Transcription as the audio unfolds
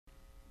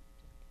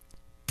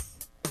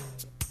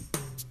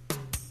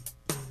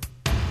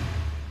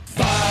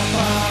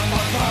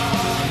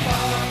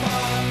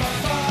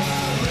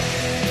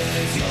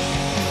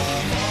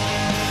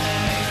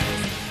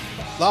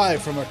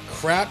Live from a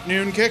crap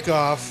noon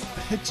kickoff.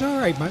 It's all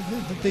right, man.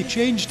 They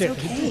changed it.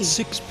 okay. It's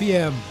 6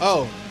 p.m.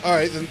 Oh, all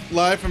right. Then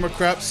live from a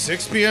crap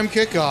 6 p.m.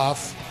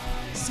 kickoff.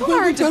 So Well,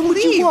 hard to what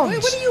do you believe. want?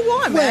 What do you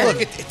want, man?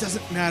 Look, it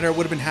doesn't matter. I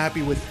wouldn't have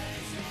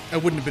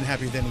been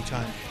happy with any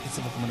time. It's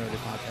the Vocal Minority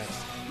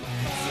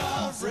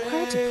Podcast. So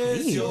hard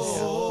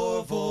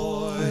to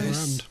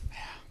please. Grand.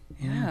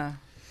 Yeah.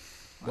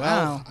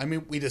 Well, Wow. I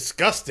mean, we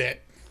discussed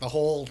it. The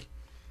whole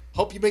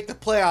hope you make the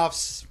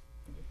playoffs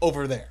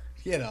over there.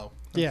 You know,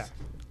 Yeah.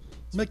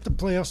 Make the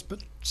playoffs, but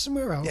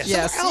somewhere else. Yes.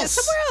 Yes. Somewhere Yeah, else.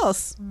 somewhere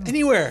else.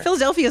 anywhere.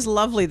 Philadelphia is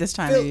lovely this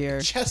time of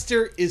year.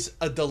 Chester is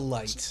a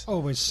delight.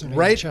 Always sunny in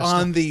Right Chester.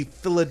 on the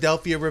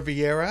Philadelphia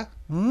Riviera.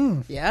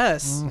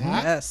 Yes. Mm-hmm.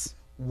 Yes.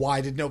 Why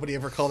did nobody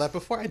ever call that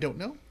before? I don't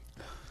know.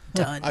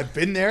 Done. I've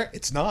been there.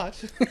 It's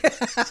not.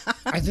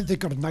 I think they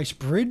got a nice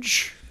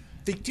bridge.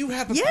 They do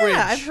have a Yeah, bridge.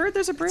 I've heard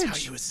there's a That's how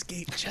bridge. you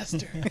escape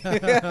Chester.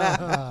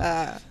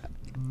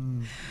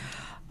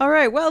 All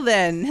right, well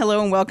then,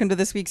 hello and welcome to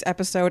this week's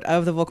episode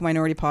of the Vocal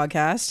Minority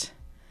Podcast.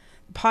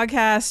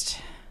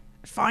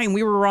 Fine,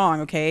 we were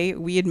wrong, okay?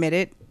 We admit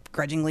it,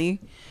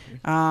 grudgingly.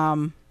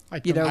 I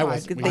You know, I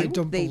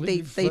don't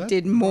they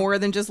did more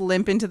than just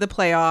limp into the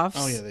playoffs.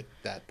 Oh yeah,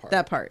 that part.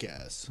 That part.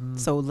 Yes.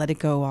 So let it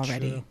go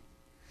already. Sure.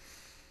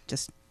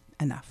 Just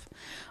enough.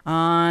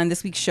 On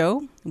this week's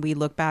show, we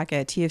look back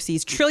at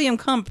TFC's Trillium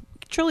Cup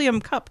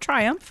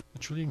triumph.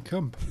 Trillion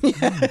Cump.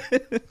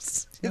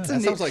 It's That a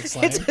new, sounds like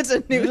slang. it's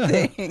a new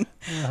thing.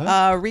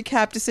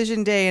 Recap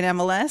decision day in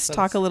MLS.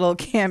 Talk a little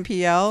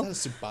CAMPL.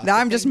 Is that a Subasa Now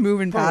I'm just thing?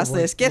 moving past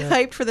Probably, this. Get yeah.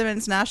 hyped for the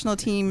men's national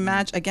team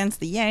match against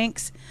the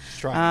Yanks.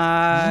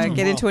 Try.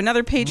 Get into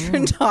another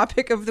patron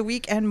topic of the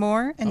week and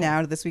more. And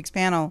now to this week's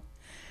panel.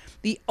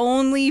 The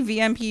only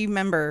VMP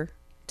member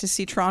to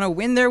see Toronto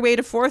win their way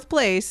to fourth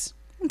place.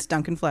 It's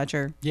Duncan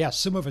Fletcher. Yeah,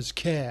 some of us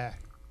care,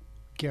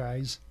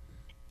 guys.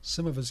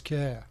 Some of us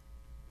care.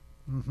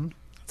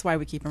 That's why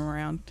we keep him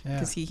around,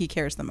 because he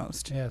cares the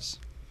most. Yes.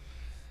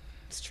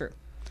 It's true.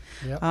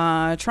 Yep.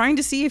 Trying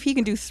to see if he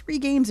can do 3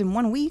 games in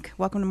 1 week.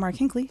 Welcome to Mark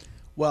Hinkley.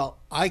 Well,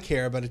 I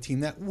care about a team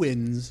that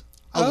wins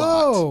a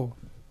lot.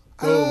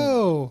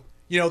 Oh.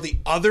 You know the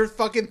other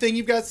fucking thing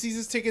you've got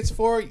seasons tickets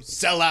for? You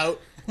sell out.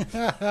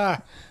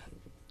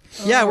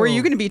 Yeah, where are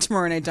you going to be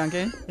tomorrow night,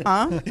 Duncan?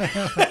 Huh?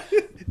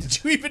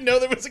 Did you even know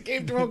there was a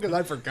game tomorrow? Because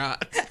I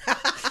forgot.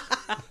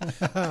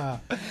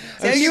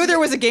 I knew there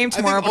was a game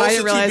tomorrow, but I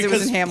didn't realize it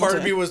was in Part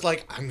of me Hamilton. was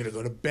like, I'm going to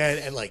go to bed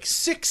at like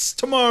 6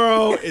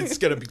 tomorrow. It's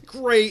going to be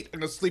great. I'm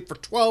going to sleep for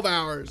 12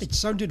 hours. It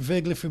sounded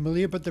vaguely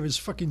familiar, but there is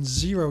fucking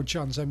zero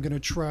chance I'm going to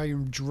try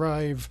and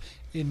drive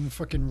in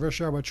fucking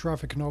rush hour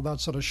traffic and all that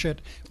sort of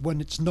shit when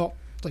it's not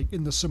like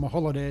in the summer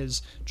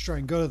holidays to try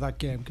and go to that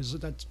game, because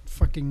that's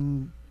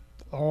fucking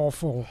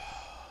awful.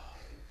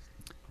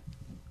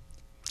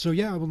 So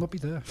yeah, I will not be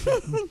there.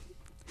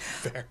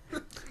 Fair.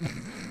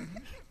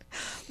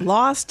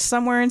 Lost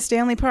somewhere in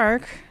Stanley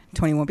Park.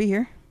 Tony won't be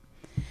here.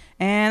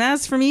 And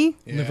as for me,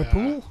 Yeah.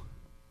 Liverpool?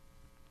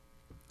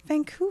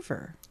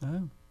 Vancouver.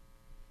 Oh.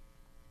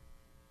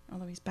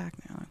 Although he's back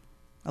now,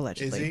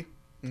 allegedly.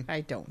 Is he?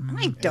 I don't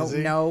Is he?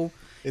 know.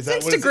 Is His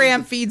that what it Instagram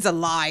is? feed's a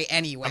lie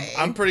anyway.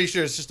 I'm pretty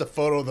sure it's just a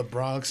photo of the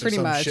Bronx or Pretty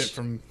some much. shit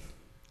from...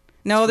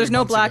 No, there's 3 no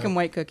months black ago. and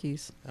white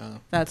cookies. Oh.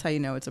 That's how you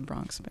know it's a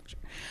Bronx picture.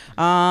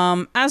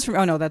 As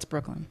for that's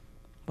Brooklyn.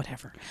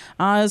 Whatever.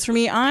 As for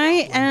me,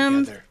 I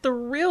am together.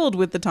 thrilled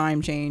with the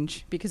time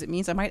change because it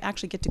means I might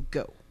actually get to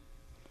go.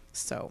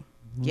 So,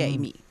 yay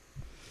me.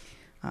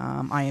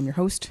 I am your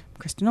host,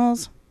 Kristen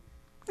Knowles.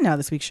 Now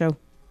this week's show.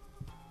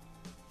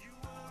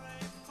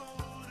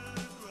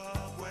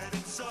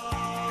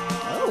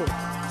 Oh,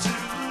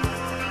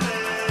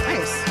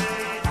 nice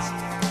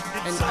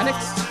and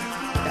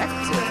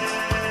unexpected.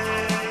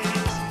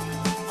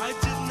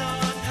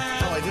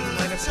 Oh, I didn't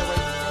line up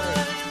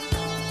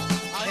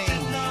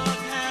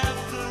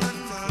the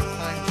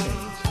right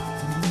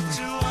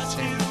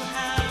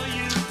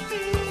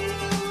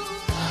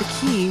The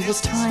key was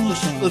time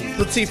change.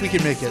 Let's see if we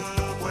can make it.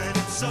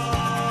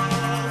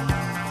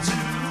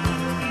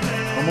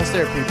 Almost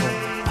there, people.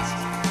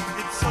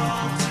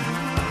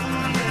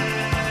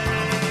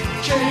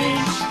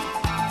 Change.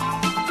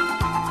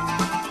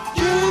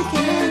 You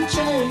can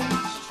change.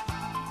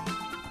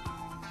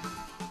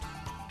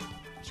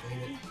 She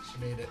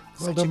made it.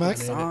 Well done,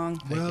 Max. Song.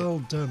 Thank you. Well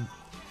done.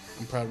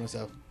 I'm proud of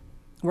myself.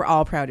 We're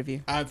all proud of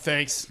you.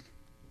 Thanks.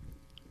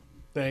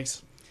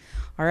 Thanks.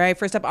 All right,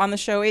 first up on the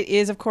show, it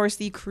is, of course,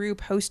 the crew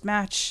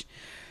post-match.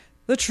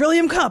 The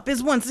Trillium Cup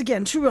is once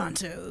again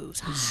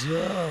Toronto's.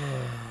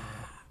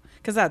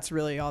 Because that's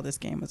really all this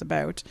game was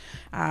about.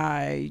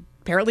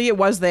 Apparently it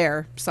was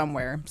there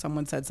somewhere.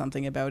 Someone said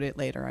something about it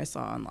later I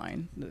saw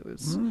online. It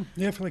was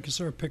Yeah, I feel like I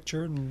saw a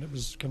picture and it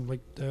was kind of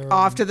like there.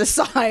 off to the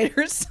side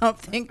or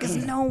something because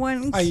no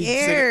one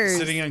cares.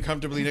 Sitting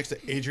uncomfortably next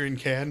to Adrian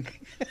Can.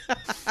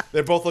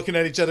 They're both looking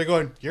at each other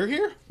going, "You're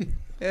here?"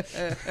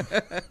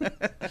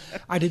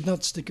 I did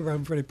not stick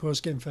around for any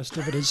post-game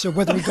festivities, so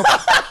whether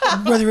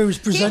it was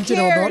presented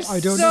or not, I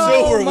don't know.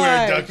 So So we're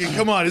much. weird, Duncan.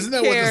 Come on, isn't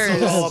that what this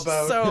is all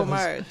about? So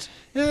much.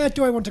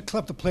 Do I want to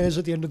clap the players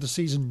at the end of the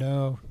season?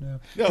 No.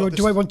 No,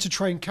 Do I want to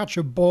try and catch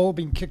a ball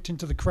being kicked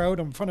into the crowd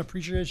on Fan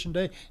Appreciation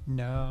Day?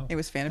 No. It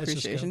was Fan Let's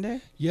just Appreciation go.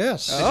 Day?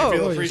 Yes. Oh, feel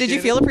did you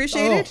appreciated? feel Oh,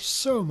 appreciated?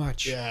 so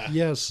much. Yeah.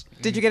 Yes.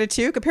 Did you get a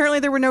toque? Apparently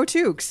there were no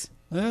toques.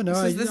 No,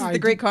 This is the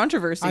great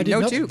controversy. I did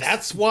No not- toques.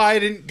 That's why I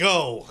didn't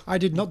go. I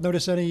did not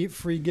notice any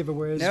free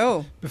giveaways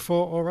No.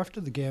 before or after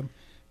the game.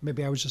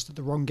 Maybe I was just at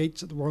the wrong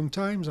gates at the wrong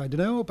times. I don't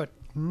know, but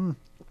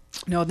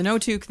No, the no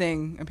toque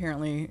thing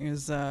apparently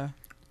is...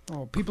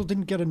 people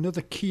didn't get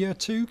another Kia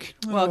toque.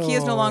 Well,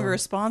 Kia's no longer Oh. a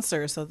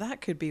sponsor, so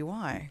that could be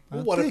why.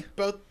 Well, Are what they?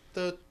 about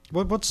the?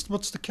 What's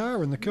the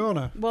car in the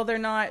corner? Well, they're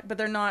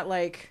not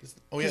like...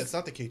 Oh yeah, it's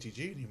not the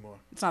KTG anymore.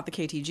 It's not the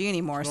KTG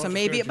anymore, It's so not the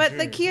maybe... But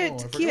the KTG. Kia, Oh, I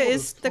forgot Kia what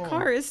is... it's The called.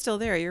 car is still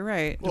there, you're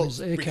right. Well, was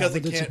a because they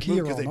car, but it's a can't Kia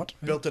move because or they not.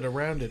 built it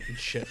around it and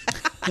shit.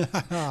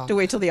 To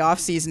wait till the off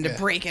season to Yeah.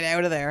 break it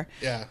out of there.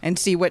 Yeah. And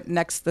see what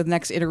the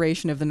next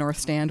iteration of the North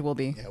Stand will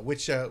be. Yeah,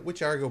 which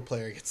Argo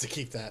player gets to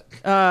keep that?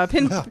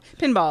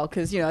 Pinball,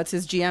 because, that's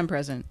his GM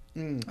present.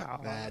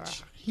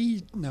 Match.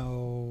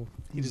 No.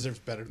 He deserves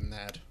better than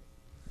that.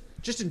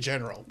 Just in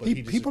general, but He,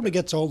 he he probably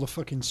better. gets all the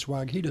fucking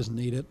swag. He doesn't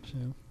need it.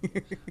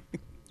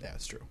 Yeah,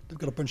 it's true. They've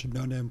got a bunch of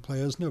no-name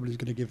players. Nobody's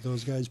going to give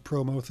those guys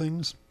promo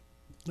things.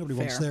 Nobody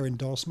wants Fair. their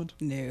endorsement.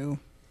 No.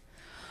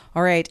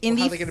 All right. In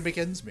How are the they going to make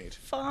ends meet?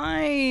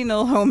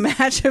 final home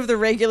match of the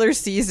regular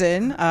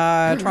season,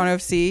 Toronto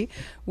FC,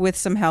 with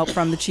some help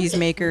from the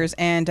Cheesemakers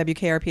and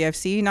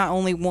WKRPFC, not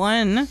only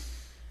won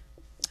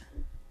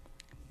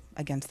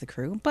against the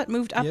Crew, but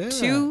moved up Yeah.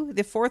 to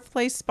the 4th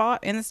place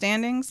spot in the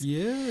standings,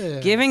 Yeah.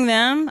 giving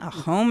them a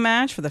home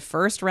match for the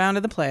first round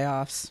of the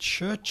playoffs.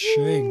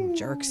 Cha-ching.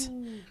 Jerks.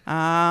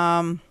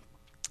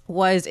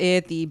 Was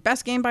it the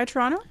best game by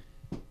Toronto?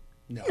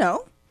 No.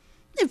 No.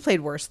 They've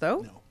played worse, though.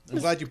 No. I'm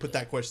glad you put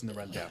that question in the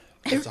rundown.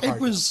 It's a hard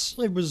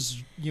It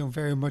was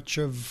very much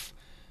of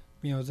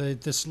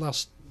this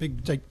last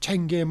big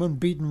 10-game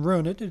unbeaten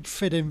run. It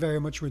fit in very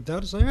much with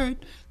that. It's like, all right,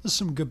 there's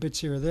some good bits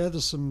here or there.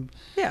 There's some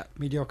Yeah.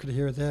 mediocrity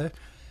here or there.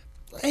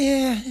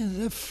 Yeah,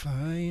 they're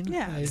fine.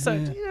 Yeah. So,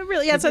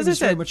 really, it so as I was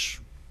very said, much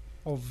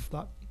of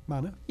that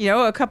manner.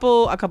 a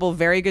couple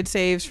very good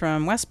saves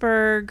from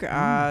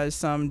Westberg,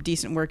 some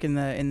decent work in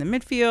the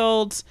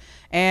midfield,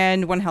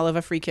 and one hell of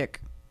a free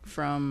kick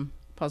from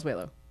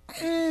Pozuelo.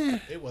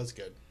 It was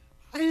good.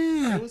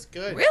 Yeah, It was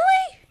good.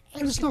 Really?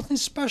 it was nothing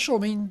special. I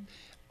mean,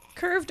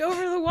 Curved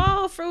over the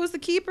wall, froze the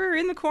keeper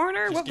in the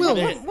corner. Just What, give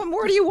me what, the- what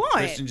more do you want?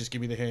 Christian, just give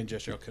me the hand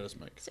gesture. I'll cut his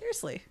mic.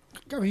 Seriously.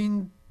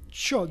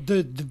 sure,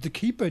 the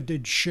keeper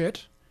did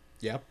shit.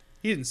 Yep.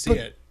 He didn't see But-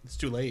 it. It's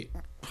too late.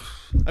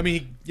 I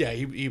mean,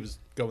 he was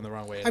going the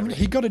wrong way. I mean,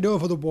 he got it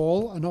over the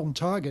wall and on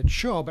target,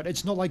 sure, but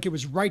it's not like it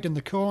was right in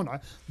the corner.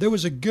 There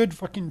was a good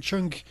fucking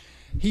chunk.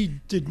 He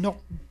did not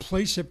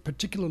place it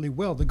particularly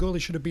well. The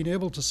goalie should have been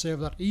able to save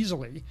that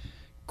easily.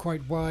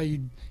 Quite why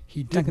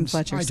he didn't. Duncan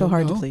Fletcher, I so don't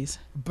hard to know. please.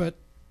 But,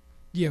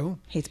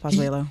 Hates he,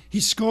 Pozuelo. he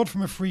scored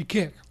from a free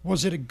kick.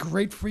 Was it a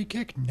great free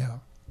kick?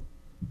 No.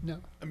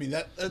 I mean,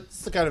 that's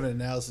the kind of an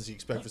analysis you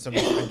expect for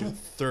somebody who's been to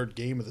the 3rd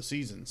game of the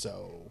season.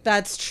 So,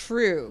 That's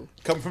true.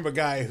 come from a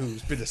guy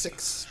who's been to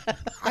 6.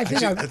 I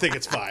think Actually, I think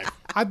it's 5.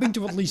 I've been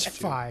to at least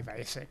 5,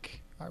 I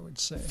think, I would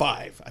say.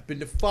 5. I've been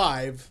to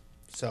 5.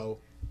 So,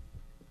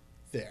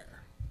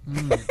 there.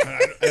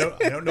 I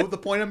don't know the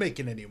point I'm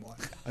making anymore.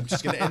 I'm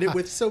just going to end it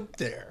with so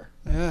there.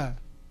 Yeah.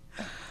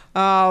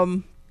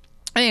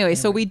 Anyway,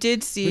 so we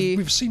did see.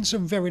 We've seen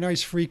some very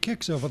nice free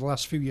kicks over the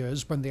last few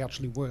years when they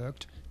actually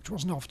worked, which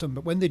wasn't often,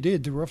 but when they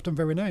did, they were often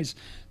very nice.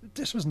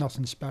 This was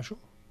nothing special.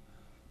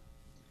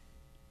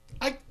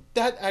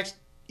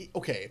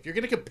 Okay, if you're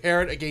going to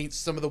compare it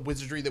against some of the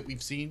wizardry that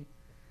we've seen,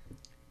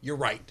 you're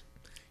right.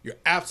 You're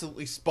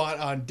absolutely spot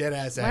on, dead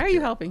ass. Why are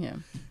you helping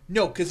him?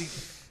 No, because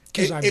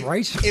I'm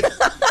right.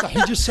 If,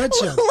 He just said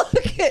so.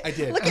 Look at I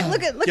did. Look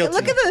at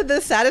Guilty. the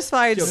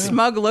satisfied, Guilty.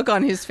 smug look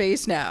on his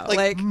face now.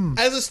 Like,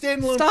 as a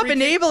standalone, Stop free kick-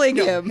 enabling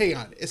no, him. Hang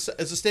on, as a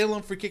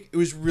standalone free kick, it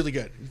was really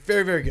good,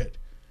 very very good,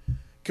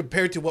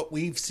 compared to what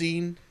we've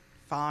seen.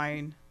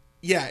 fine.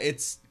 Yeah,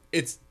 it's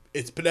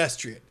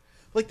pedestrian.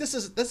 Like this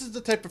is the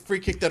type of free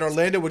kick that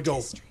Orlando would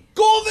go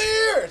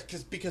there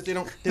because they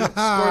don't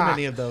score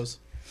many of those.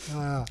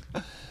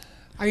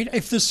 I mean,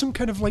 if there's some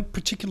kind of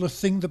particular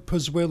thing that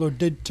Pozuelo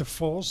did to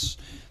force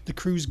the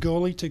Crew's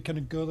goalie to kind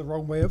of go the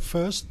wrong way at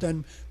first,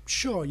 then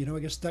sure, I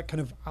guess that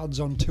kind of adds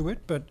on to it.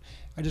 But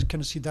I just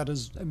kind of see that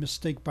as a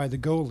mistake by the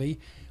goalie,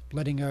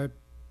 letting a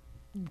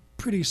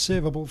pretty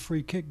savable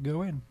free kick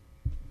go in.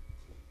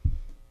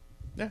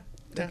 Yeah.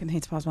 Duncan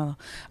hates Pozuelo.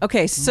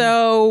 Okay,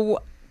 so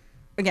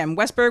again,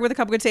 Westberg with a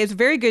couple good saves.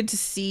 Very good to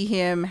see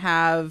him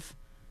have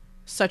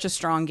such a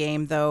strong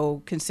game,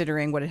 though,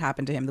 considering what had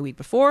happened to him the week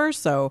before.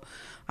 So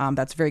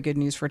that's very good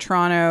news for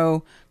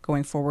Toronto.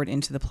 going forward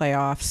into the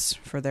playoffs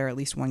for their at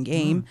least one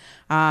game.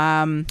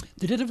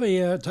 They did have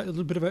a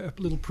little bit of a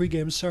little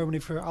pre-game ceremony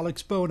for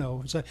Alex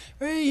Bono. It's like,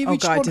 hey, he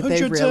reached God, did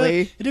 100. they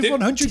really? He did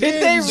 100 did they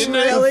games.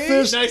 really?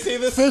 First, Did I say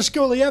this? First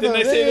goalie ever. Didn't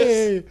I say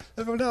Hey,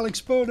 everyone,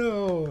 Alex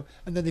Bono.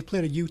 And then they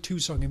played a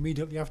U2 song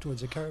immediately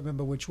afterwards. I can't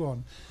remember which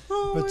one.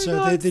 Oh But my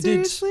God, they did.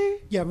 seriously?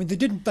 Yeah, I mean, they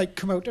didn't like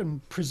come out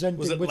and present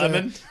Was it it with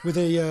Lemon?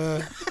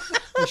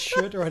 a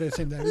shirt or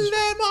anything. That was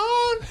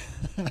Lemon,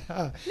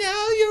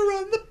 now you're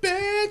on the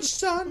bench,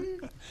 son.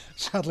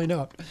 sadly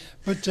not.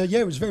 But yeah,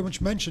 it was very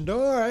much mentioned.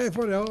 Oh,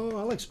 everyone, oh,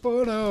 Alex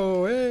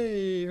Bono,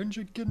 hey,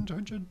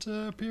 100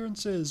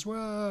 appearances,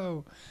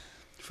 wow.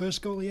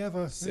 First goalie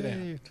ever. Sit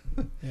hey.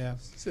 Yeah,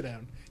 Sit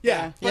down.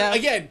 Yeah,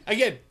 but Yeah.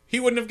 again, he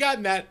wouldn't have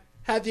gotten that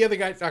had the other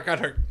guy not got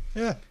hurt.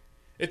 yeah.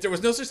 If there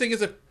was no such thing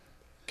as a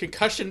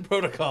concussion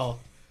protocol,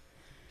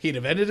 he'd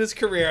have ended his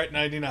career at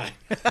 99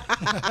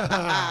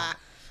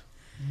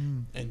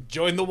 and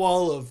joined the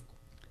wall of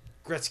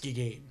Gretzky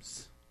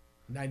games.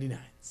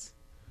 99s.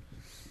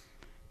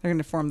 They're going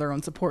to form their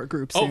own support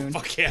group Oh, soon.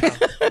 fuck yeah.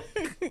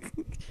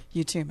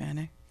 You too,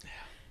 man.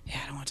 Yeah,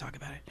 I don't want to talk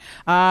about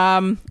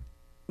it.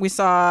 We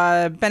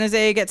saw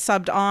Benazet get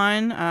subbed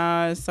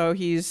on, so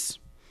he's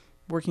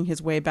working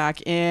his way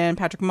back in.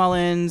 Patrick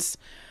Mullins,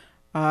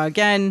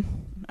 again,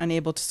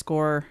 unable to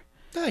score.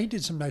 Yeah, he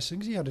did some nice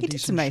things. He had a He did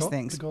decent some nice shot.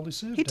 things. The goalie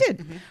saved He it.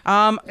 did.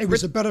 It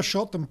was a better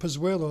shot than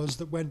Pozuelo's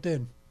that went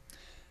in.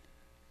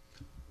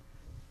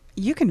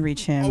 You can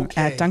reach him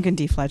Okay. at Duncan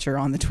D. Fletcher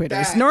on the Twitters.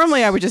 That's-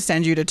 Normally, I would just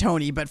send you to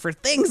Tony, but for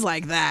things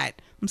like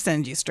that, I'm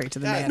sending you straight to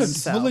the man That's-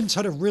 himself. Mullins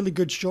had a really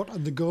good shot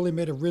and the goalie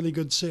made a really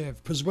good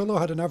save. Pozuelo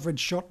had an average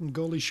shot and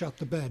goalie shot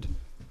the bed.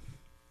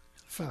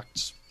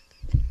 Facts.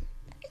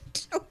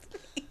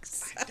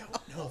 I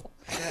don't know.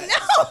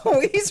 No,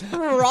 he's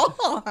wrong.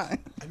 I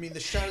mean, the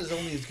shot is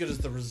only as good as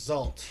the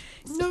result.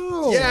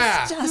 No.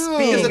 Yeah. Just No.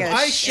 being Because if a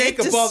I shake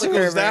a shit ball that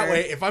goes that disturber.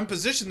 way, if I'm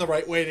positioned the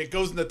right way and it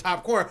goes in the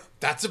top corner,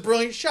 that's a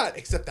brilliant shot,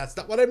 except that's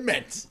not what I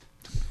meant.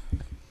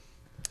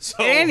 So,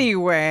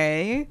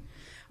 Anyway,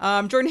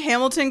 Jordan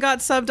Hamilton got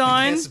subbed I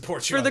on can't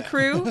support you for on the that.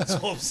 crew. That's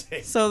all I'm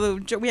saying. So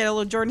we had a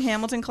little Jordan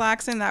Hamilton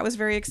klaxon. That was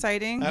very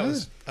exciting. That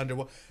was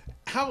underwater.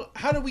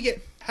 How do we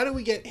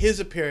get his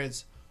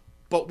appearance,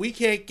 but we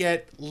can't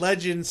get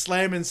legend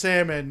Slammin'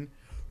 Salmon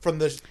from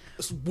the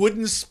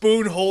wooden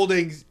spoon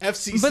holding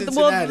FC But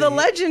Cincinnati? the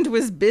legend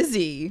was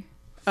busy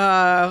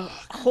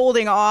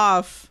holding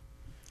off.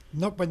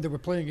 Not when they were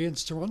playing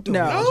against Toronto.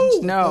 No, He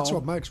wasn't. no. That's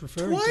what Mike's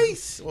referring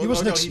Twice. to. Well, He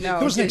wasn't, no, ex- he he didn't.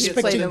 No, wasn't he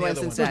expecting, played in the the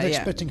other ones one. that, yeah.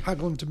 expecting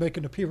Hagelin to make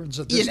an appearance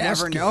at You this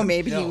never last know. game.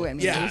 Maybe No. he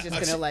wouldn't. Yeah, He's just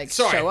that's- gonna like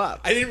sorry, show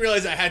up. I didn't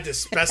realize I had to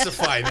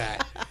specify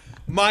that.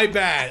 My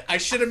bad. I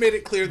should have made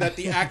it clear that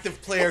the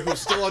active player who's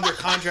still under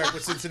contract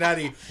with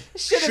Cincinnati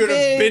should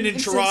have been in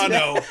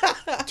Toronto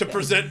to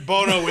present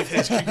Bono with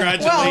his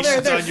congratulations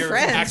Well, they're on your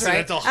friends, right?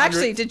 accidental 100th.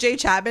 Actually, did Jay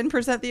Chapman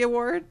present the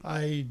award?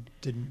 I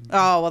didn't.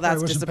 Oh, well, that's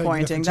I wasn't paying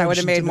disappointing. enough That would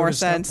have attention made to more notice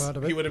that sense. part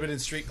of it. He would have been in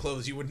street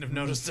clothes. You wouldn't have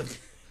noticed him.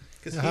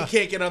 Because he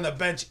can't get on the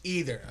bench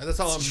either. That's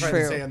all I'm trying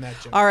to say on that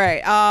joke. All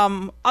right.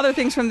 Other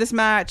things from this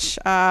match.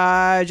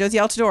 Josie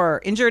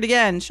Altidore injured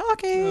again.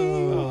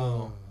 Shocking.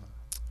 Oh.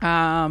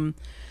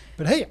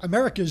 But hey,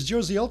 America's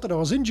Josie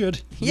Altidore's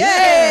injured.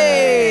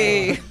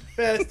 Yay!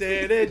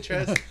 Vested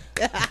interest.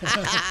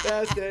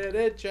 Vested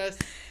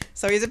interest.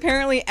 So he's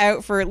apparently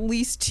out for at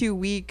least 2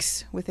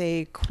 weeks with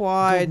a Golden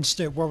quad.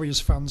 State Warriors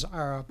fans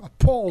are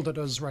appalled at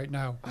us right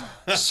now,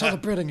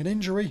 celebrating an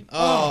injury.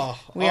 Oh,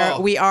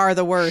 We are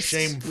the worst.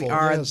 Shameful. We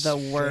are Yes, the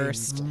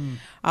worst.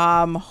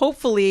 shameful.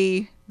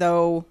 Hopefully,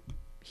 though,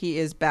 he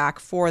is back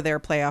for their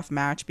playoff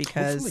match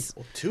because Hopefully.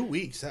 Well, 2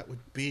 weeks. That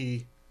would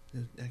be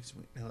next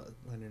week. No,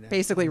 when next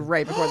basically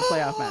right before the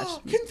playoff match.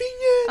 Convenient.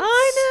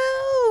 I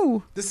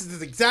know. This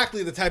is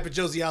exactly the type of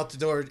Josie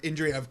Altidore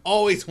injury I've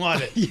always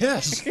wanted.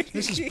 Yes,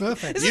 this is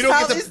perfect. This You is don't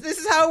how get the- this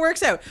is how it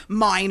works out.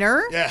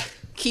 Minor Yeah.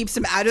 keeps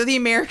him out of the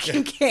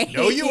American game.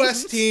 No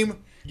U.S.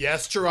 team.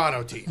 Yes,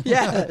 Toronto team.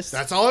 Yes.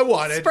 That's all I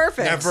wanted. It's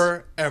perfect.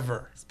 Never,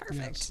 ever.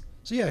 Perfect.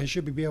 So yeah, he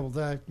should be able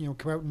to,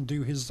 come out and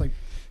do his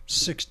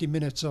 60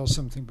 minutes or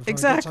something before he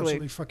gets Exactly.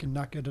 absolutely fucking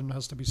knackered and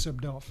has to be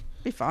subbed off,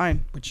 Be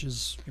fine. which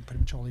is pretty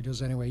much all he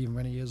does anyway, even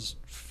when he is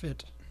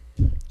fit.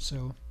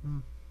 So,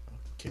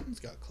 Kitten's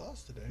got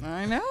claws today.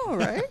 I know,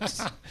 right?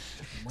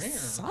 Rare.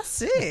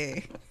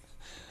 Saucy.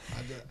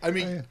 I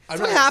mean, I'm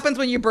That's what not- happens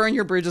when you burn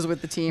your bridges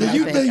with the team. I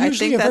they're think. I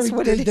think that's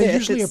what it is. They're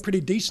usually a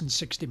pretty decent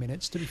 60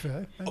 minutes, to be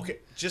fair. Okay,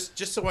 just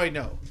so I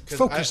know,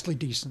 Focusedly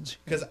decent.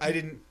 because I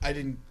didn't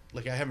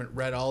like I haven't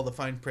read all the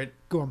fine print.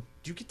 Go on.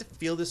 Do you get to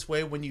feel this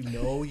way when you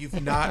know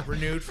you've not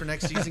renewed for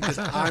next season? Because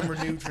I'm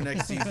renewed for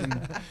next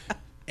season,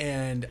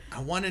 and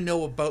I want to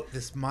know about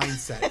this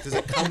mindset. Does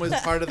it come as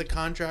part of the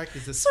contract?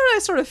 Is this That's what I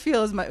sort of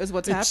feel is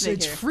what's happening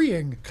It's here.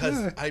 freeing. because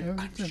Yeah,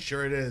 I'm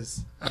sure it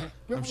is.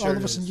 I'm sure all of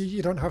it a sudden, is.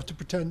 you don't have to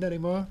pretend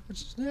anymore.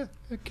 It's just, yeah,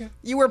 okay.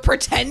 You were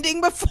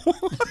pretending before.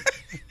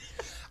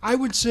 I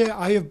would say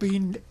I have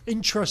been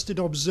interested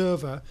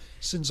observer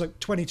since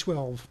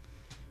 2012.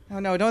 Oh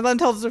no! Don't let him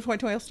tell the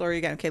 2012 story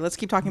again. Okay, let's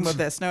keep talking about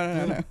this.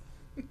 No.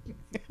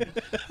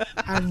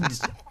 and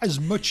as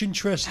much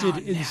interested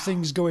in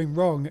things going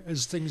wrong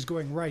as things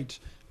going right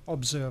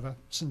observer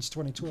since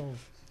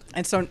 2012.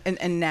 And so,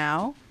 and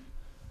now,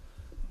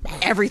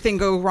 everything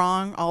go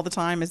wrong all the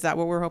time. Is that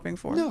what we're hoping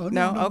for? No, Okay,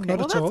 not well, at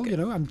that's all. good.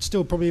 I'm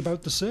still probably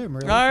about the same.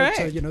 Really. All But,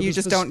 right. You there's-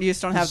 just don't have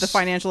the there's-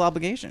 financial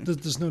obligation.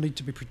 There's no need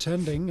to be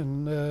pretending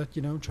and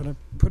trying to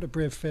put a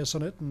brave face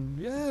on it.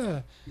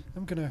 And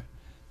I'm gonna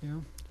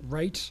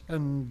write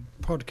and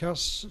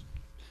podcasts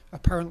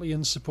apparently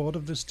in support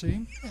of this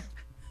team.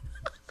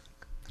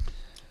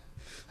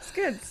 It's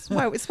good.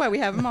 It's why we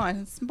have him on.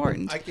 It's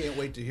important. I can't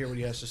wait to hear what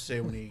he has to say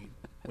when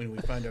we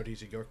find out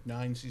he's a York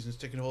 9 seasons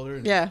ticket holder.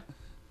 And Yeah.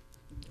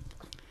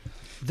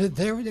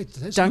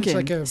 Duncan,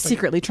 like a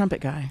secretly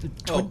trumpet guy.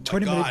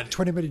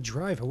 20-minute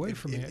drive away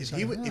from me.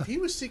 If he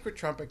was secret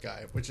trumpet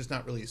guy, which is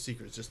not really a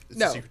secret, it's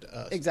No, a secret to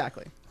us.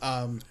 Exactly.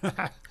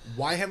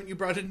 Why haven't you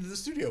brought it into the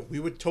studio? We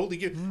would totally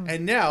give.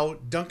 And now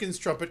Duncan's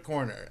trumpet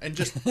corner, and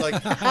just like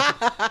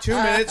 2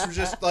 minutes, we're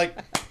just like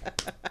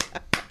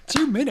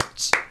 2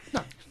 minutes.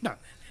 No.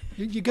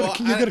 You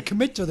gotta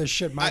commit to this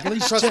shit, Mike. At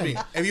least trust 10. me.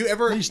 Have you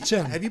ever? At least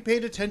 10. Have you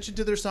paid attention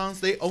to their songs?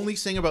 They only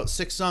sing about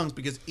 6 songs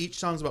because each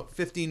song's about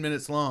 15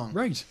 minutes long.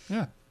 Right.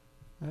 Yeah.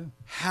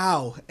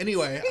 How?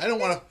 Anyway, I don't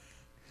want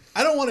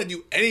to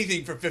do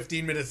anything for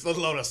 15 minutes, let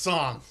alone a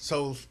song.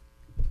 So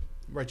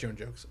write your own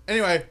jokes.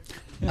 Anyway.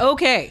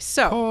 Okay,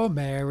 so Oh,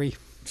 Mary.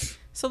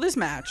 this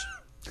match.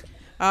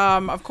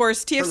 Of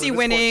course, TFC Hurler,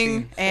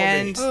 winning 14,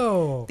 and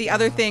the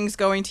other things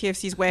going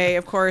TFC's way,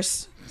 of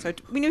course. So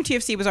we knew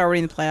TFC was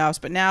already in the playoffs,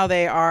 but now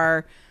they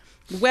are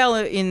well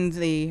in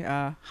the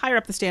higher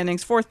up the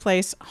standings, 4th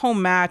place,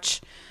 home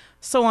match,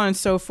 so on and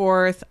so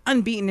forth,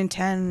 unbeaten in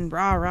 10,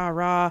 rah, rah,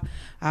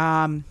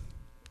 rah.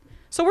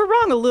 So we're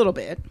wrong a little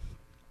bit.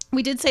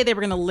 We did say they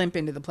were going to limp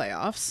into the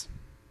playoffs.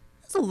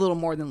 It's a little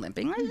more than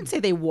limping. I didn't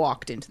say they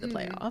walked into the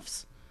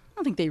playoffs. I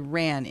don't think they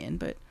ran in,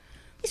 but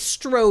they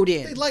strode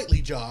in. They lightly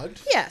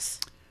jogged.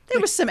 Yes. There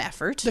was some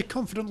effort. They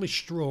confidently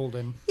strolled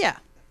in. Yeah.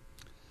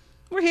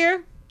 We're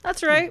here.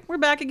 That's right. We're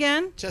back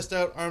again. Chest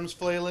out, arms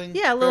flailing.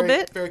 Yeah, a little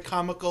bit. Very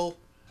comical.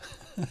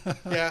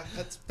 Yeah,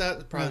 that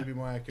would probably be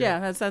more accurate.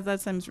 Yeah, that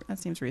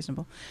seems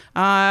reasonable.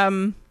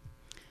 Unbeaten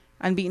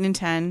in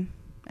 10,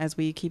 as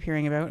we keep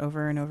hearing about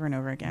over and over and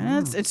over again.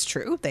 And it's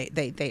true.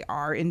 They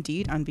are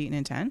indeed unbeaten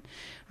in 10.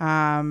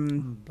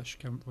 Unless you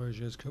count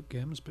Voyageurs Cup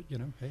games, but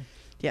hey.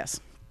 Yes.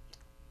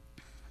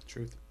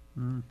 Truth.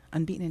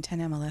 Unbeaten in 10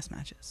 MLS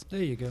matches.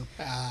 There you go.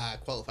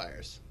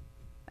 Qualifiers.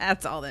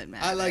 That's all that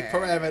matters. I like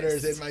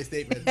parameters in my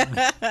statement.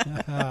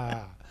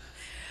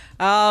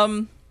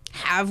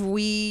 Have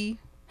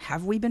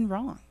we been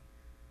wrong?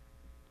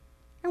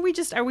 Are we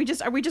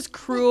just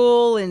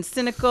cruel and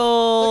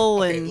cynical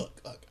Okay, and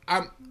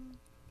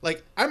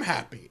look. I'm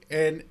happy,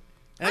 and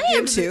I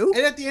am too.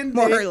 And at the end,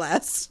 more or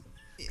less.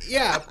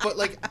 Yeah, but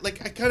I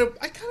kind of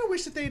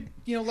wish that they'd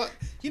you know what?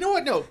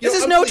 No, This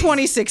is I'm no pleased.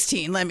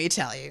 2016. Let me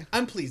tell you.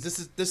 I'm pleased.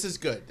 This is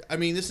good. I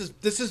mean, this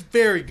is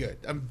very good.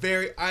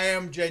 I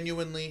am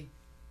genuinely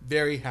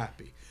very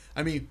happy.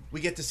 I mean, we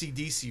get to see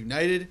DC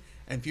United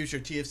and future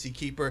TFC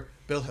keeper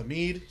Bill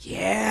Hamid.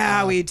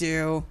 Yeah, we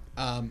do.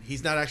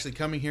 He's not actually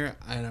coming here,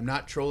 and I'm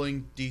not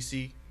trolling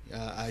DC.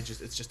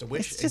 It's just a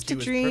wish. It's just and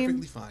a he dream. was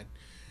perfectly fine.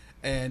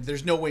 And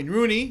there's no Wayne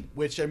Rooney,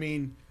 which I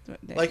mean,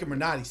 like him or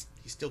not, he's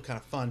still kind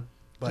of fun.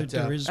 But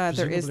there is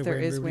there is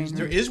presumably Wayne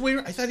there is Wayne.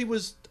 I thought he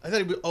was.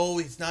 Oh,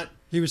 he's not.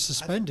 He was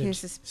suspended. He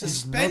was He's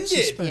suspended. not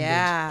suspended.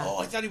 Yeah. Oh,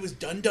 I thought he was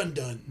done.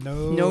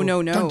 No.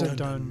 No. Dun, dun,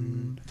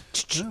 dun.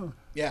 No.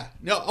 Yeah.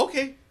 No.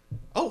 Okay.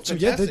 Oh, So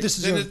fantastic. this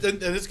is then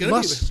it's gonna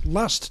be.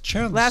 last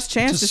chance. Last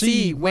chance to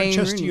see Wayne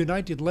Manchester Rooney.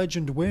 United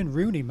legend Wayne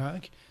Rooney,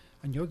 Mark,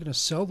 and you're going to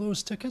sell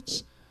those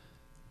tickets?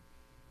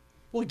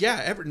 Well,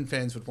 yeah, Everton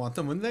fans would want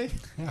them, wouldn't they?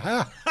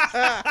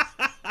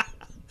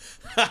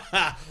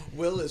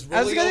 Will is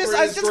rolling over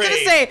I was his just gonna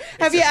grave. say,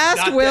 have you Except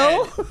asked not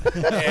Will?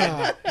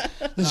 dead.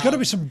 There's got to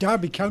be some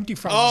Derby County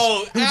fans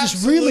Oh, who are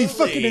just really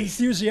absolutely. fucking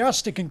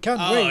enthusiastic and can't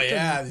Oh wait.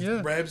 yeah, and,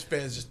 these Rams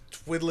fans just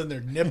twiddling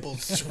their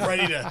nipples, just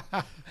ready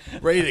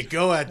to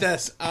go at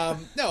this. I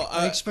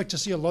expect to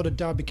see a lot of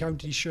Derby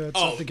County shirts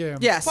Oh, at the game.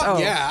 Yes. Fuck Oh,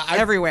 yeah,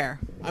 everywhere.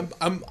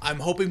 I'm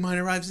hoping mine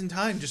arrives in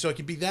time just so I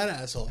can be that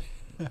asshole.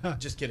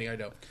 Just kidding, I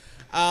don't.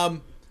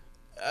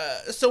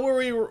 So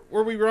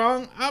were we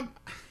wrong?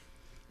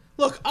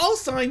 Look, all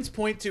signs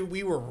point to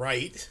we were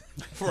right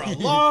for a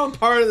long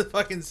part of the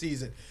fucking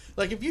season.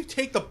 Like, if you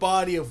take the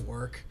body of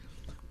work,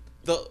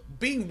 the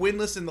being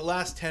winless in the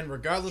last 10,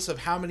 regardless of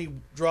how many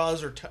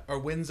draws or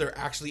wins are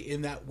actually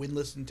in that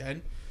winless in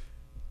 10,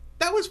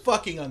 that was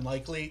fucking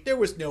unlikely. There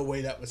was no way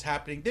that was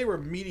happening. They were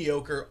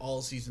mediocre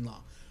all season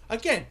long.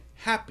 Again,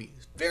 happy.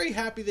 Very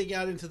happy they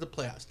got into the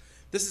playoffs.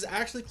 This is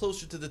actually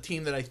closer to the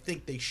team that I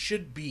think they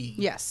should be.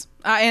 Yes,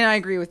 and I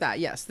agree with that.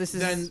 Yes, this is.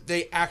 Then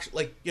they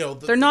actually,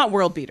 they're not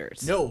world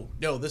beaters. No,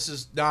 this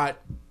is not.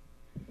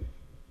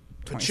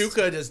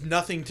 Pachuca has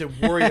nothing to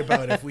worry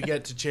about if we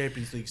get to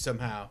Champions League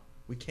somehow.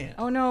 We can't.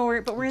 Oh no,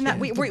 we're in that.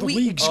 We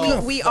league's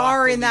we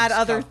are in that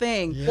other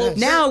thing. Yes. Well,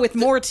 now with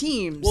more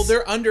teams. Well,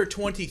 their under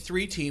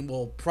 23 team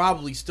will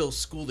probably still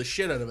school the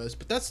shit out of us,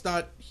 but that's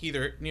not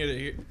neither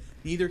here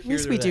At least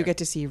we nor do there. get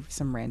to see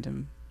some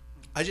random.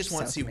 I just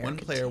want to South see one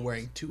American player teams.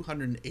 wearing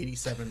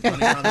 287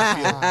 running on the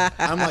field.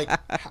 I'm like,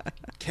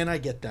 can I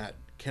get that?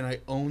 Can I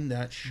own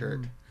that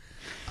shirt?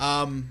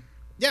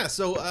 Yeah.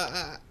 So,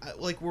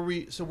 like, were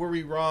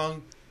we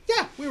wrong?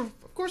 Yeah, we were.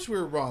 Of course, we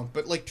were wrong.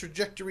 But like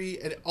trajectory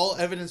and all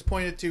evidence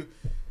pointed to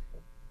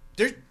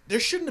there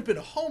shouldn't have been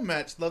a home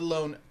match, let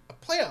alone a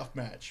playoff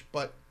match.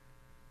 But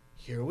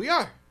here we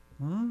are.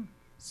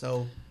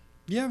 So.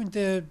 Yeah, I mean,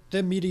 they're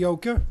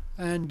mediocre,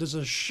 and there's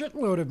a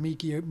shitload of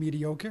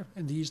mediocre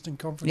in the Eastern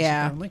Conference,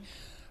 apparently.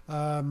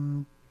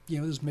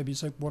 There's maybe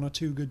it's like one or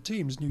two good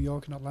teams. New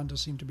York and Atlanta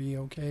seem to be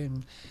okay,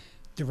 and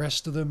the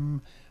rest of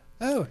them,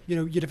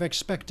 you'd have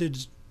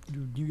expected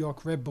New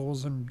York Red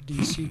Bulls and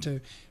DC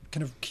to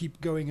kind of keep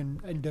going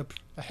and end up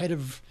ahead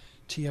of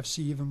TFC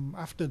even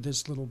after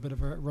this little bit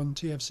of a run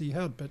TFC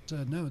had, but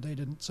no, they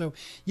didn't. So,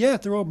 yeah,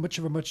 they're all much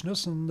of a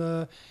muchness, and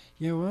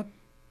you know what?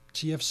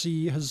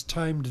 TFC has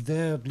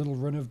their little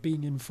run of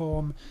being in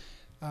form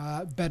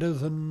better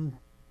than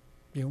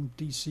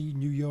DC,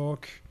 New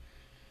York,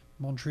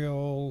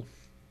 Montreal,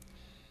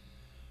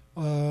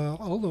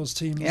 all those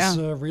teams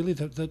really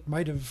that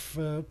might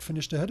have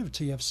finished ahead of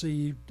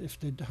TFC if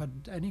they'd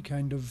had any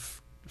kind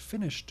of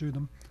finish to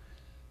them.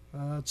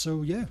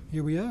 So yeah,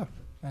 here we are,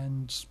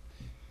 and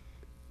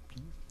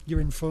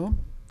you're in form.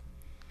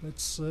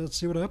 Let's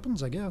see what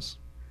happens, I guess.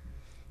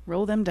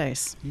 Roll them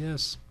dice.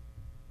 Yes.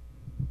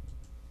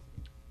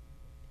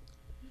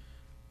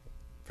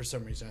 For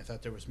some reason, I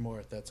thought there was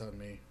more. That's on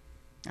me.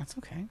 That's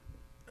okay.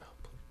 Oh,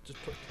 just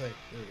put play.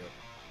 There we go.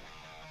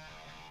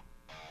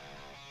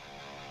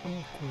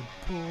 Awkward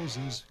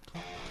pauses.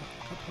 Clap,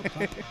 clap, clap,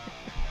 clap, clap.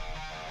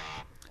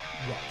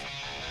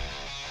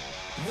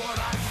 What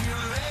I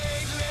feel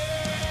lately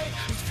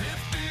is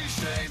 50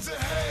 shades of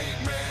hate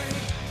me,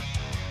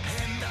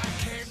 and I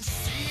can't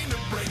seem to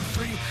break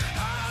free.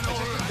 I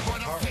don't like what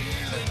I'm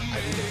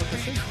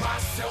feeling,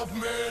 myself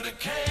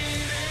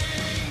medicating.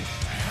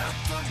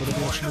 What are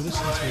we actually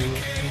listening to?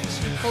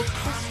 Called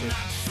Twisted.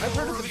 I've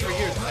heard of them for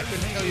years. I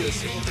couldn't tell you a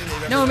single thing they've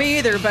ever No, done. me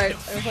either. But I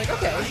was like,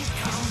 okay. I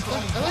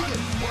like it.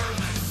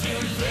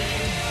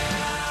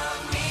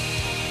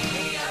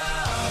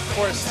 Of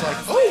course, it's like,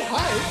 oh,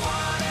 hi.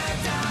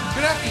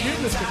 Good afternoon,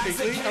 Mr.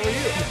 Figley. How are you?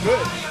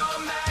 Good.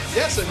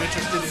 Yes, I'm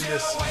interested in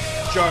this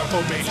jar of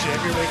homemade jam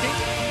you're making.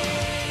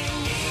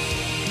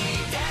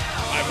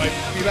 I might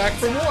be back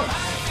for more.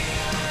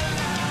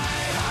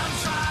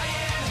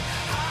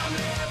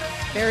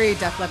 Very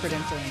Def Leppard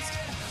influenced,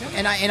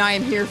 and I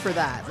am here for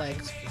that. Like,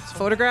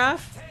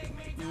 Photograph,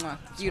 mwah,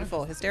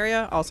 beautiful.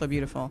 Hysteria, also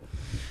beautiful.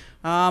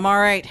 All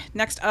right,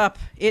 next up,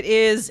 it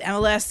is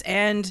MLS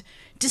and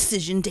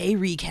Decision Day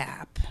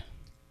recap.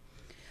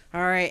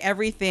 All right,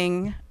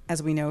 everything,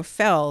 as we know,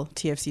 fell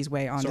TFC's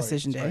way on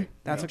Decision Day. sorry.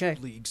 That's okay.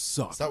 League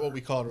suck. Is that what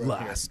we call it around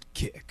Last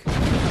kick.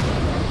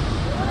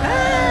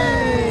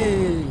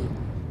 Hey! here?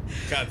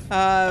 God,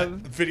 that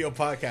video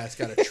podcast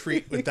got a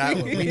treat with that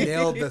one. We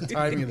nailed the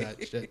timing of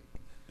that shit.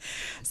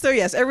 So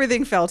yes,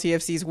 everything fell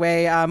TFC's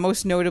way.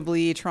 Most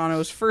notably,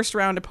 Toronto's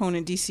first-round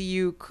opponent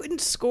DCU couldn't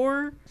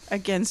score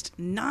against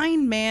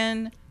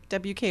 9-man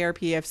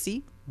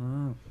WKRP-FC.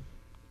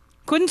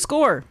 Couldn't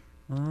score.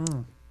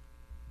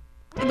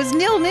 It was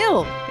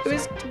 0-0. It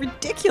was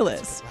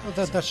ridiculous. Well,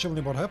 that's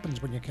surely what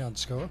happens when you can't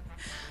score.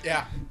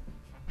 Yeah.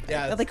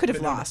 Yeah. They could have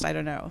been- lost. I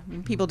don't know.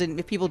 If people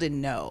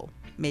didn't know,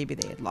 maybe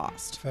they had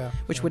lost, Fair,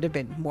 which fair. would have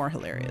been more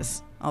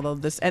hilarious. Although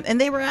this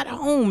and they were at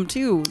home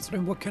too. I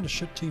mean, what kind of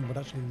shit team would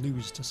actually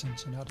lose to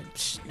Cincinnati?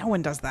 No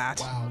one does that.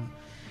 Wow.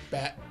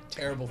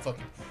 Terrible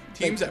fucking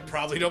teams that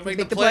probably don't make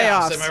Make the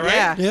playoffs. Am I right?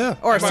 Yeah. Yeah.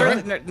 Or Am I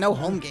certainly no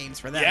home games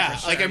for them. Yeah. for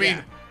sure. Like, I mean,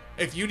 Yeah.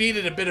 if you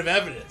needed a bit of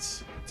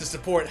evidence to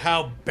support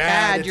how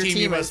bad a your team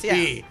you team must is, yeah.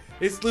 be,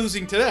 it's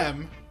losing to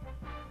them.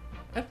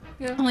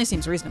 Yeah. only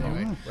seems reasonable.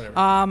 Anyway,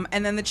 whatever.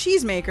 And then the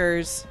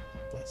Cheesemakers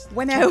Bless them.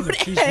 went out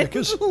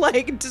Cheesemakers. and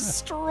like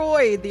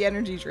destroyed the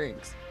energy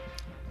drinks,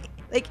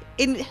 like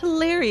in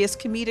hilarious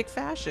comedic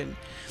fashion.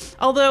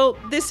 Although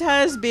this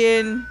has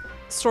been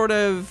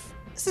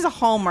this is a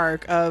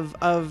hallmark of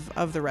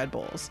the Red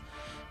Bulls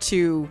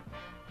to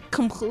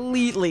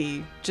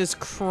completely just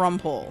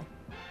crumple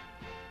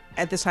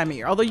at this time of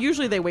year. Although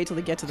usually they wait till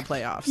they get to the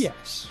playoffs.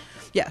 Yes.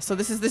 Yeah. So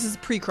this is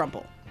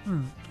pre-crumple.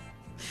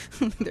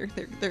 they're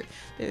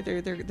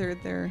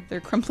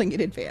crumpling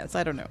in advance.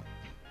 I don't know.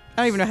 I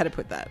don't even know how to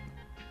put that.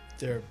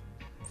 They're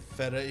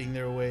feta-ing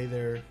their away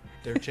their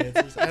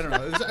chances. I don't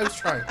know. I was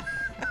trying.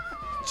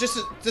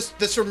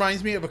 This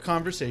reminds me of a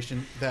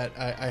conversation that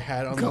I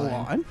had online Go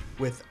on.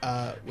 with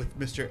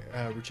Mr.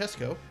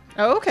 Ruchesco.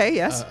 Oh, okay.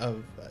 Yes.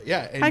 And,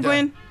 Hi,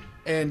 Gwen.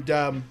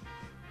 And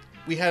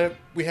we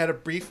had a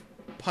brief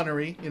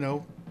punnery, you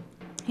know.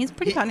 He's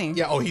pretty punny.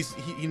 Yeah. Oh,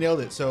 he nailed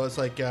it. So it's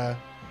like,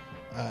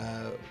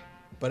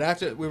 but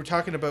after we were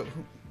talking about,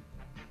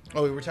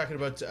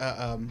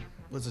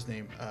 what's his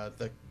name?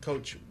 The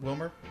coach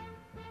Wilmer.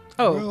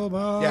 Oh,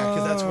 Roma. Yeah,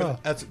 because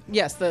that's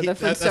yes, the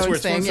that's where Flintstones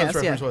his thing. Flintstones Yes,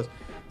 reference yeah. was.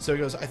 So he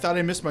goes, I thought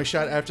I missed my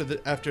shot after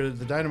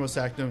the Dynamo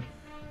sacked him,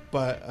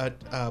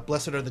 but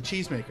blessed are the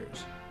cheesemakers.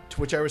 To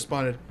which I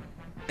responded,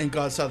 and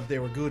God saw that they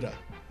were Gouda.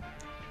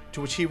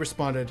 To which he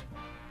responded,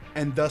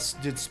 and thus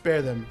did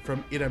spare them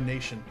from Idam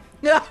Nation.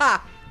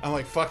 I'm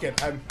like, fuck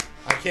it,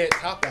 I can't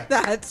top that.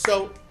 That's-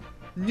 So,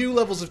 new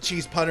levels of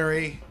cheese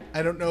punnery.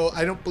 I don't know.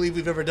 I don't believe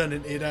we've ever done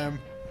an Idam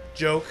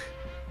joke.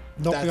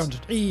 Not That's-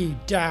 beyond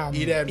it. Damn.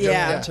 Edam joke.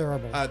 Yeah.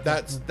 Terrible.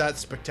 That's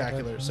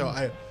spectacular. So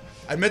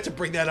I meant to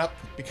bring that up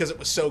because it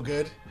was so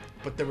good,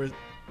 but there was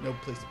no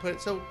place to put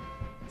it. So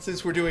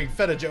since we're doing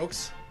feta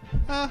jokes,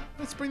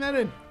 let's bring that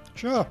in.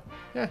 Sure.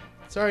 Yeah.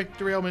 Sorry,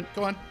 derailment.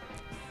 Go on.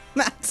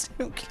 That's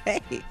okay.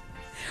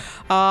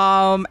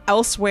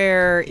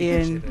 Elsewhere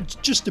in, It's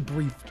just a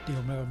brief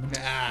deal moment.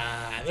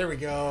 There we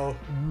go.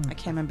 I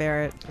can't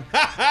remember it.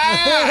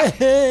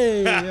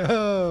 Hey,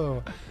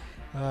 yo.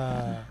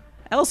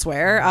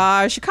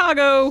 Elsewhere,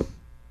 Chicago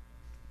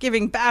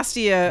giving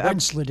Bastia a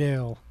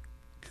Wensleydale.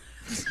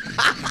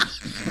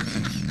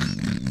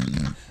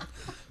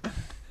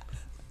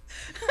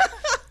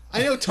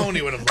 I know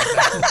Tony would have loved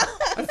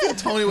that. I feel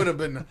Tony would have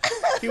been.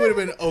 He would have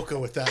been Oka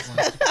with that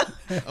one.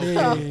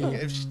 Okay.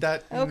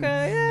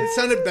 Okay, yeah. It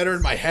sounded better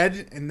in my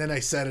head, and then I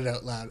said it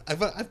out loud.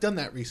 I've done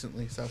that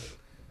recently. So,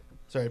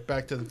 sorry.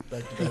 Back to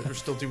bed. We're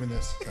still doing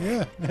this.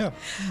 So.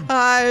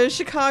 Yeah.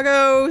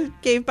 Chicago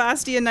gave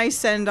Bastia a nice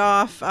send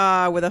off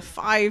with a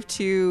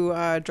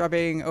 5-2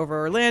 drubbing over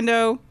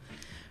Orlando.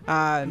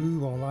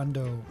 Ooh,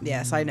 Orlando.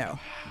 Yes, I know.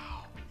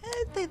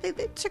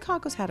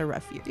 Chicago's had a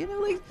rough year. You know,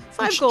 like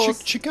 5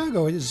 goals.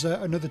 Chicago is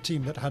another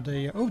team that had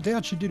they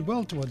actually did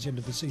well towards the end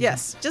of the season.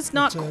 Yes, just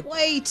not But,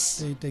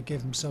 quite. They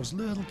gave themselves a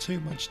little too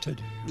much to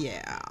do.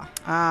 Yeah.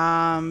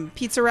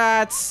 Pizza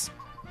Rats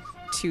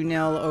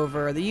 2-0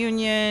 over the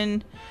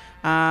Union.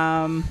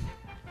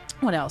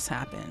 What else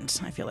happened?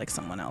 I feel like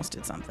someone else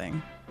did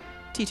something.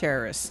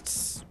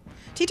 T-Terrorists.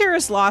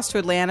 T-Terrorists lost to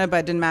Atlanta, but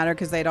it didn't matter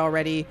because they'd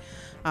already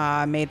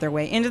made their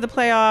way into the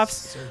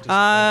playoffs.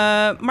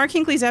 Mark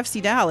Hinckley's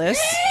FC Dallas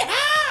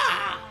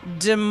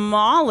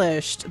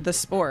demolished the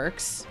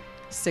Sporks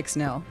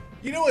 6-0.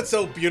 You know what's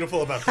so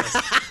beautiful about this?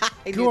 I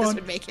knew Go this on.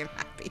 would make him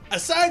happy.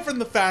 Aside from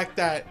the fact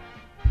that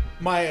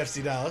my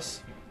FC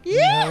Dallas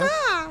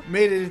Yeah.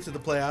 made it into the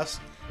playoffs,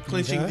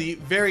 clinching Yeah. the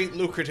very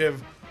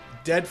lucrative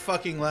dead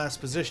fucking last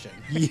position.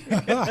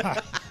 Yeah.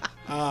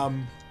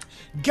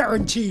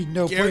 Guaranteed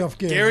no playoff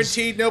games.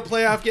 Guaranteed no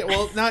playoff game.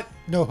 Well, not.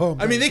 No home.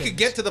 I mean, they games. could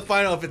get to the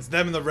final if it's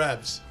them and the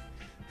Revs.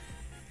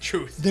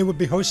 Truth. They would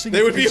be hosting.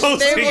 They would be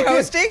hosting. They would be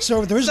hosting.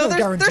 So there is no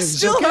there's guarantees.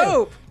 still Okay.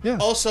 hope. Yeah.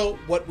 Also,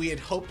 what we had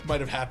hoped might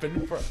have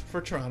happened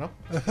for Toronto.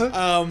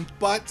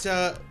 But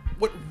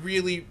what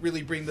really,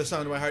 really brings this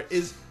on to my heart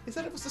is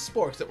that it was the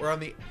Sporks that were on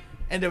the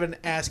end of an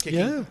ass kicking,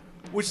 Yeah.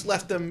 which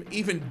left them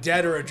even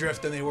deader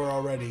adrift than they were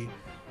already.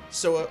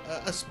 So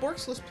a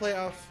Sporksless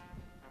playoff,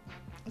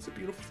 that's a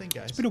beautiful thing,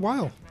 guys. It's been a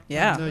while.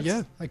 Yeah. And,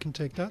 yeah, I can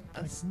take that.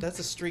 That's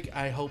a streak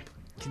I hope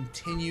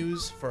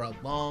continues for a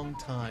long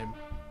time.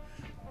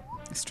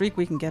 A streak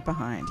we can get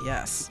behind,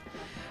 yes.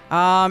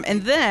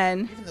 And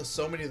then, Even though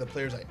so many of the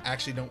players I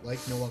actually don't like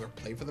no longer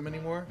play for them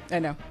anymore, I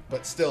know,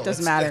 but still,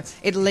 doesn't matter.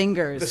 It The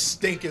lingers.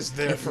 stink is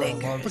there for a long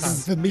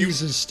lingers. time.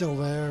 Vermees is still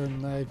there,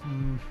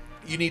 and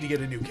You need to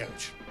get a new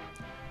couch.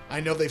 I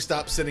know they've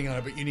stopped sitting on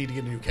it, but you need to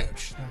get a new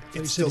couch.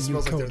 they It said still a new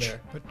smells like coach, they're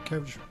there. but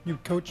coach, new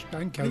coach,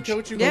 and coach. New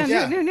coach,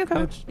 Yeah, new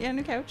coach. Yeah,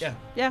 new coach.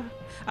 Yeah.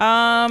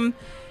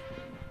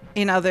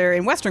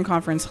 In Western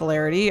Conference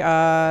hilarity,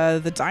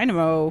 the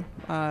Dynamo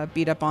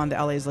beat up on the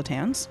LA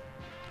Zlatans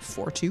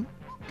 4-2.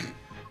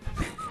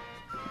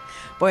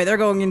 Boy, they're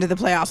going into the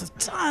playoffs with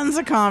tons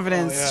of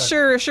confidence. Oh,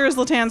 yeah. Sure,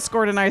 Zlatan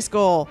scored a nice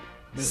goal.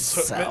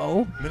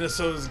 So,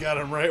 Minnesota's got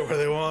them right where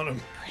they want them.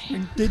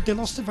 And they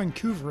lost to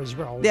Vancouver as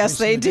well. yes,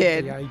 they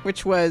recently, did,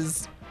 which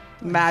was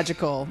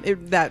magical.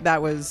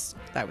 That was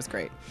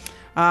great.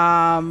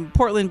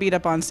 Portland beat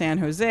up on San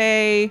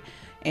Jose,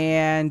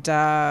 and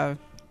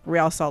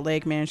Real Salt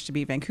Lake managed to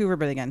beat Vancouver.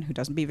 But again, who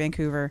doesn't beat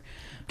Vancouver?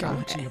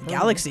 Galaxy,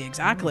 Galaxy,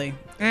 exactly.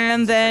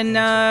 And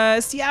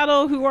then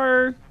Seattle, who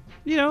are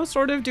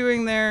sort of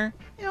doing their.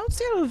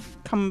 Seattle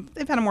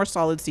they've had a more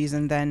solid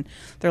season than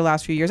their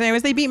last few years.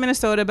 Anyways, they beat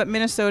Minnesota, but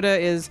Minnesota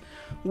is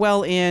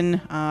well in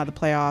the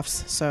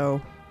playoffs,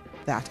 so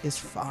that is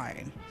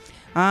fine.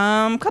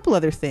 A couple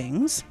other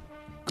things.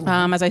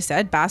 As I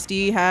said,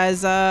 Basti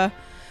has the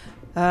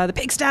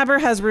pig stabber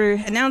has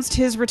announced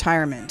his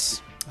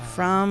retirement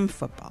from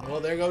football. Well,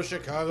 there goes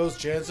Chicago's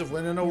chance of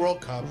winning a World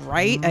Cup.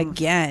 Right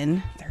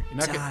again, they're You're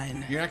not done.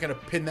 gonna, you're not going to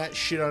pin that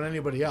shit on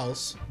anybody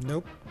else.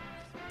 Nope.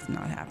 It's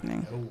not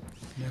happening. Oh.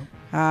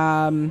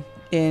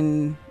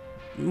 In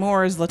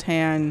more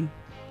Zlatan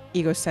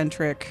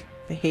egocentric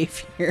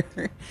behavior,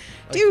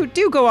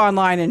 do go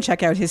online and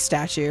check out his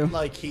statue.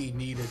 Like he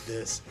needed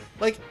this.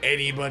 Like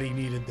anybody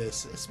needed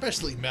this.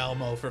 Especially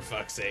Malmo, for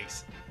fuck's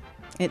sakes.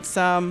 It's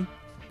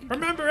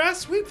Remember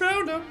us? We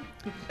found him.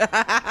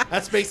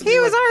 That's basically He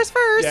was ours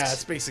first. Yeah,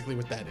 that's basically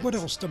what that is. What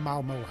else do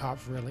Malmo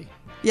have, really?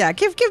 Yeah,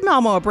 give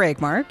Malmo a break,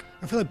 Mark.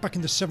 I feel like back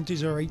in the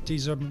 70s or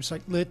 80s, it was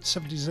like late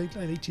 70s, late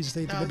 80s,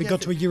 they maybe yeah,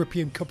 got to a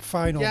European Cup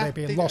final,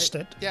 maybe, and lost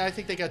it. Yeah, I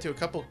think they got to a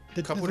couple.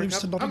 Did couple they lose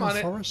to I'm Nottingham on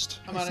it. Forest?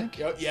 I'm I on think?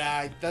 it.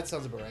 Yeah, that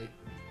sounds about right.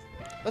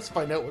 Let's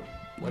find out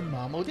what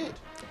Malmo did.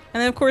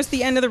 And then, of course,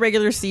 the end of the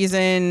regular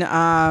season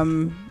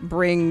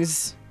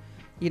brings,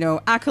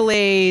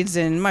 accolades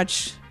and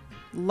much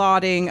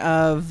lauding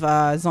of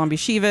Zombie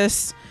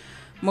Chivas.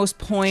 Most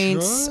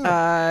points,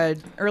 Sure.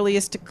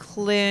 earliest to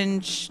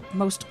clinch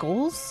most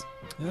goals.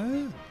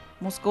 Yeah.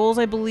 Most goals,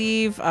 I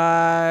believe.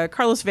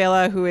 Carlos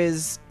Vela, who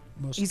is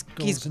Most He's-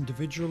 goals he's-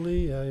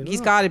 individually.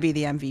 he's got to be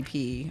the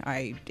MVP.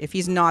 If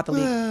he's not the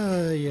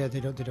league. Yeah, they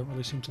don't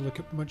really seem to look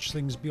at much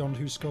things beyond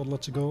who scored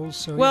lots of goals.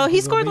 So Well, yeah,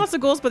 he scored lots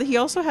of goals, but he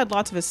also had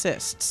lots of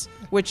assists,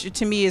 which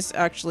to me is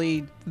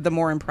actually the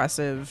more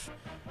impressive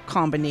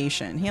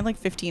combination. He had like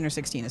 15 or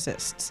 16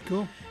 assists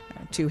Cool.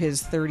 to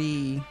his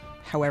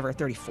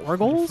 34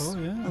 goals.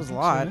 34, yeah, That I was a think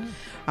lot. so,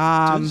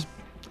 yeah. It is.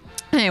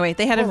 Anyway,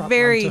 they had Poor a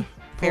very, Atlanta.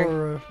 very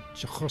Poor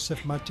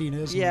Josef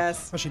Martinez. and-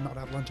 Yes. Actually, not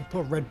Atlanta.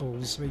 Poor Red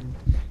Bulls. I mean,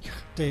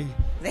 they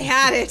they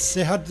had it.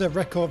 they had the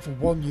record for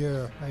 1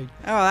 year.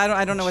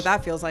 I don't know what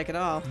that feels like at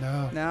all.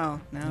 No.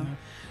 No.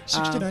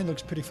 69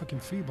 looks pretty fucking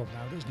feeble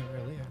now, doesn't it?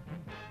 Really.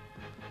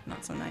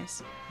 Not so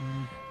nice.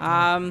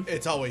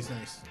 It's always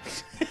nice.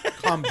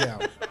 Calm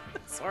down.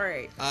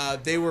 Sorry.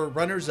 They were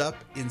runners-up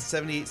in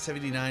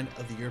 78-79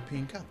 of the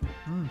European Cup.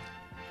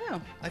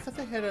 Oh, I thought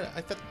they had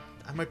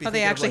I might be. they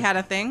thinking of, actually like, had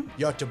a thing.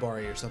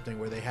 Göteborg or something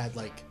where they had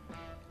like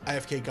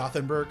IFK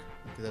Gothenburg.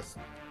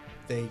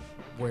 They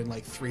were in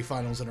like 3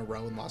 finals in a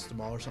row and lost them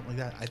all or something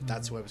like that.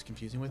 That's who I was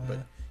confusing with. But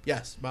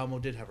yes, Malmo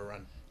did have a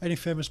run. Any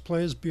famous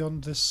players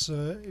beyond this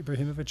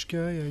Ibrahimovic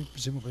guy?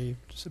 Presumably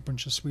just a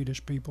bunch of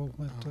Swedish people.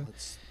 That,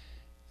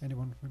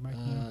 anyone we might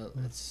know?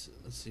 Let's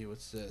see.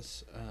 What's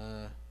this?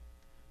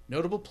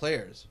 Notable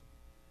players.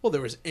 Well,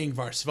 there was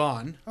Ingvar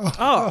Svan,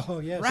 Oh,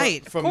 yes.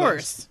 right, of From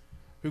course.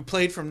 who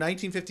played from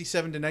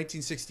 1957 to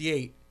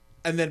 1968,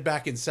 and then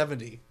back in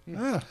 70.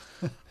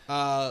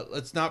 Ah,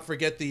 Let's not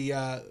forget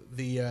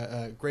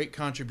the great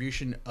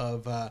contribution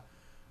of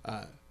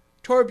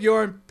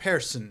Torbjorn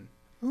Persson.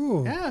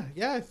 ooh.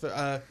 Yeah.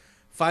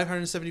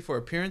 574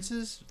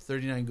 appearances,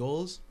 39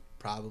 goals.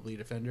 Probably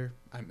defender,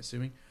 I'm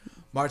assuming.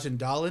 Martin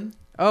Dahlin.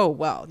 Oh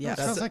well, yes.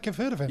 Sounds like I've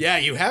heard of him. Yeah,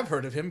 you have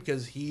heard of him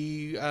because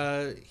he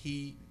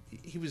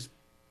was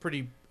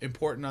pretty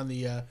important on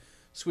the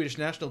Swedish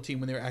national team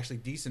when they were actually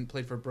decent.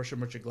 Played for Borussia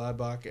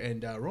Mönchengladbach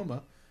and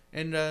Roma,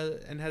 and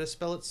had a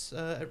spell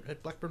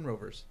at Blackburn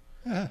Rovers.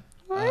 Yeah.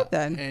 All right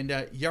then. And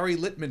Jari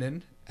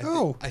Litmanen.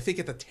 I think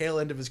at the tail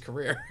end of his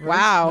career.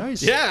 Wow.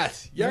 Nice.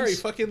 Yes, Jari Nice.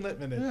 fucking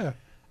Litmanen.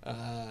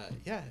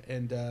 Yeah.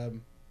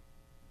 And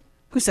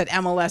Who said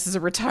MLS is a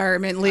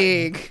retirement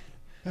league?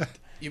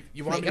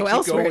 you want me Go to keep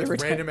elsewhere going to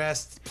with retire. random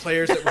ass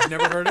players that we've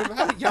never heard of? How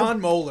about Jan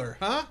Moller,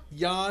 huh?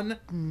 Jan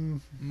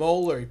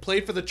Moller. He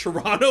played for the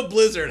Toronto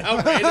Blizzard. How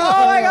random.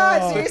 Oh my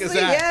God! Look at Seriously,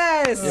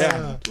 that. yes.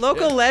 Yeah.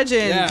 Local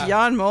legend, Yeah.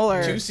 Jan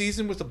Moller. 2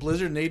 seasons with the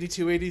Blizzard in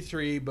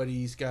 82-83, but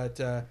he's got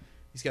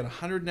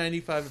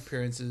 195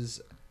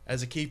 appearances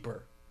as a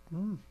keeper.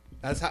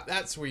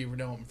 That's where you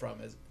know him from.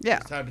 Is Yeah.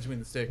 his time between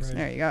the sticks. Right.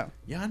 There you go.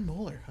 Jan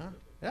Moller, huh?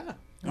 Yeah.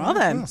 Well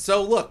then,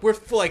 So look, we're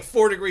like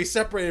 4 degrees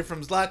separated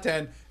from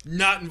Zlatan,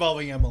 not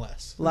involving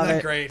MLS. love Isn't that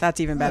it. Great. That's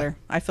even better.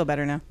 I feel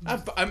better now.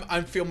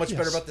 I feel much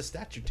better Yes. about the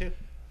statue too.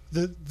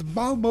 The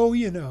Malmo,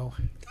 you know.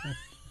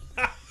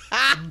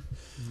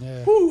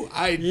 Yeah. Woo!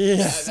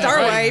 Yeah. Star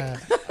wipe.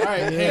 All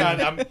right,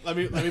 hang on. Let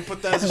me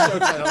put that as a show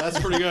title. That's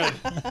pretty good.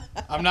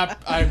 I'm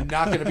not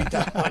gonna beat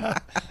that one.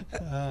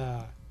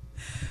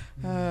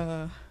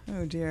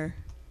 Oh dear.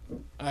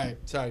 All right,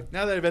 sorry.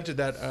 Now that I've entered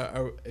that,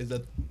 is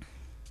that?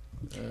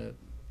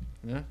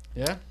 Yeah.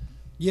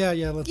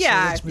 Yeah.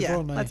 Let's move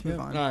on now. Let's move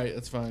Yeah. on. All right,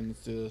 that's fine.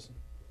 Let's do this.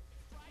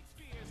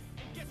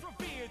 Get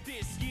revered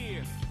this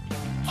year.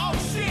 Oh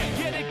shit,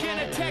 get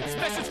a text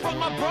message from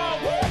my bro.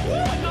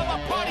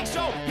 Another party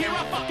show, here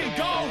I fucking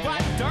go.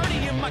 Riding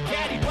dirty in my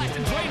caddy,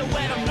 blasting Dre to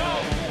let him know.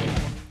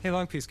 Hey,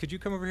 Longpiece, could you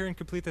come over here and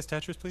complete this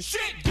Tetris, please?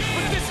 Shit, yeah,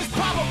 but this is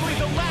probably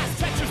the last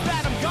Tetris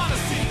that I'm gonna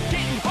see.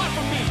 Getting hard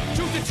for me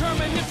to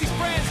determine if these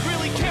friends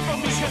really care for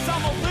me. Cause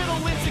I'm a little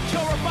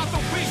insecure about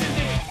the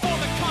reasoning for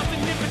the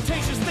constant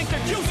invitations think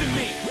they're using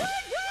me.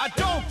 I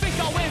don't think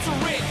I'll answer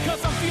it, cause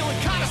I'm feeling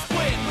kinda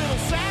split.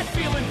 Little sad,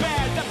 feeling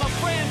bad that my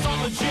friends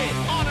aren't legit.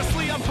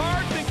 Honestly, I'm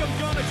hurt, think I'm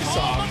gonna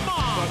call my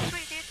mom.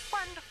 Sweetie, it's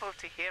wonderful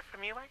to hear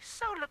from you. I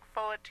so look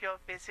forward to your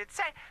visit.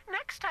 Say,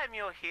 next time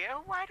you're here,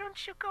 why don't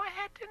you go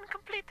ahead and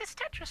complete this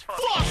Tetris for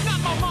me? Fuck, not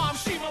my mom,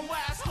 she my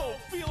last hope.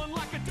 Feeling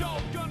like a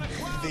dope, gonna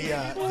cry.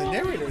 The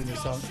narrator in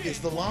this song is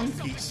the long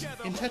piece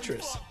in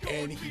Tetris,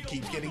 and he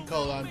keeps getting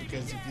called on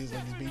because he feels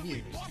like he's being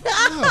used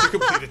to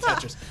complete a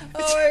Tetris. Oh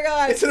my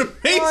God. It's an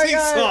amazing Oh my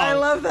God, song. I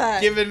love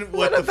that. Given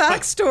What what a the fuck.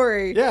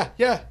 backstory.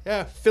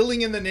 Yeah.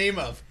 Filling in the name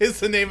of is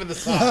the name of the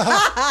song.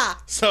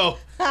 So,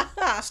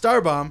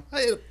 Starbomb,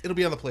 it'll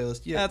be on the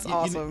playlist. Yeah, That's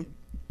awesome.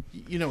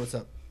 You know what's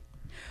up.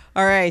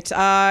 All right.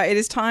 It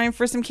is time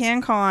for some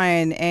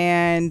CanCon,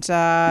 and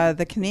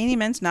the Canadian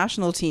men's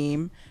national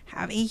team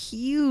have a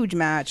huge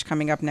match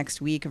coming up next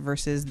week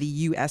versus the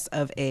US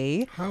of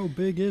A. How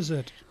big is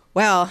it?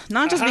 Well,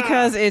 not just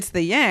because it's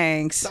the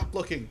Yanks, Stop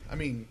looking. I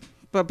mean,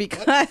 but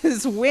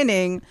because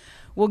winning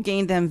will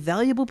gain them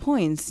valuable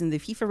points in the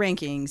FIFA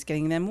rankings,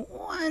 getting them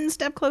one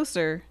step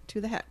closer to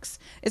the Hex.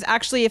 It's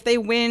actually, if they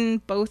win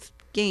both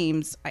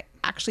games, I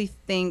actually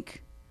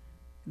think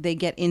they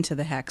get into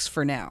the Hex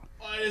for now.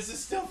 why does this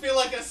still feel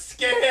like a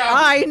scam?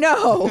 I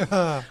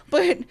know,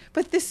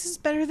 but this is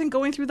better than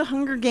going through the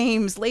Hunger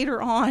Games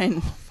later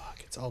on.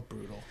 Fuck, it's all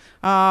brutal.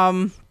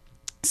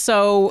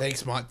 So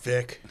Thanks,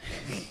 Montvic.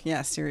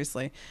 yeah,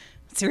 seriously,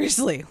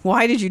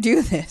 why did you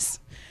do this?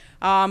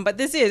 But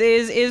this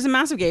is a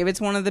massive game. It's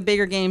one of the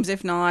bigger games,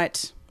 if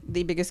not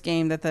the biggest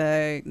game that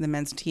the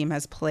men's team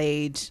has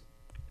played,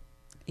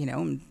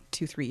 in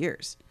 2-3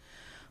 years.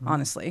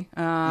 Honestly,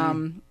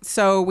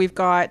 so we've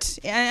got,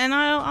 and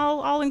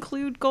I'll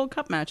include Gold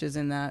Cup matches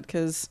in that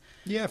because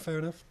Yeah, fair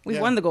enough. we've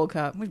Yeah. won the Gold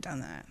Cup. We've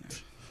done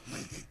that,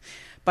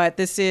 but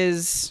this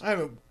is I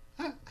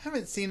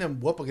haven't seen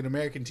him whoop an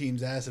American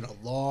team's ass in a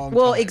long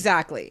well, time.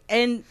 exactly,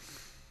 and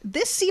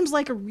this seems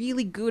like a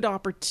really good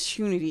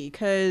opportunity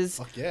because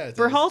Fuck yeah, it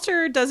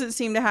Berhalter doesn't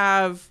seem to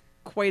have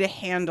quite a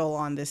handle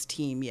on this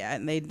team yet,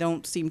 and they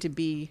don't seem to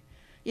be.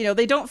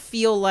 They don't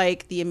feel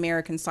like the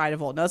American side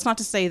of old. Now, that's not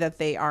to say that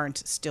they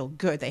aren't still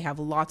good. They have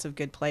lots of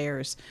good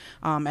players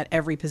at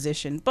every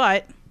position,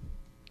 but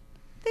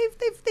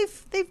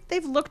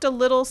they've looked a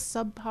little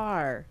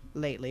subpar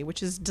lately,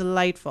 which is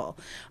delightful.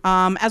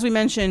 As we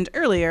mentioned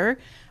earlier,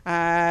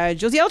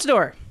 Josie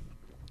Altidore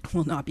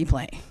will not be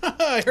playing.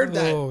 I heard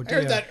that. Oh, I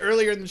heard dear. that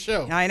earlier in the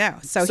show. I know.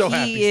 So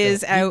happy he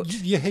is still. out.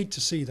 You hate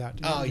to see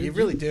that. Oh, you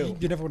really do.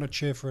 You never want to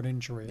cheer for an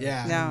injury.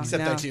 Yeah, No,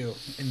 except no. I do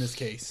in this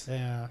case.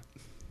 Yeah.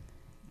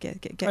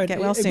 Get Right,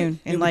 well soon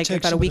it in would like take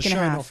about a some of week the and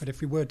a shine half. off it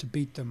if we were to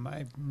beat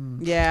them.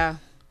 Yeah.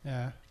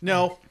 Yeah.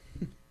 No,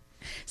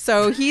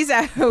 So he's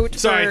out.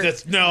 sorry, for-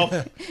 that's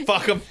no.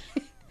 Fuck him.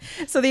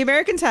 So the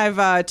Americans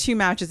have 2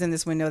 matches in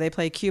this window. They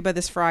play Cuba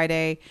this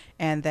Friday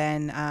and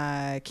then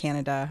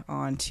Canada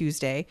on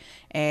Tuesday.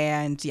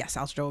 And yes,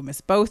 Altidore will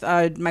miss both.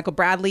 Michael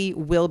Bradley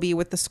will be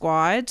with the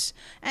squad.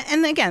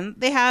 And again,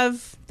 they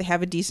have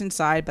a decent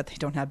side, but they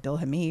don't have Bill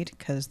Hamid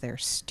because they're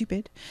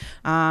stupid.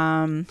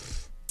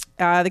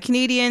 The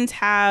Canadians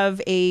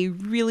have a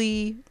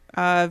really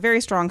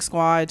very strong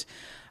squad.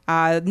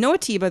 Noah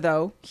Tiba,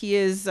 though, he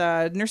is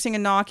nursing a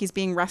knock. He's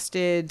being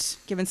rested,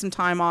 given some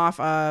time off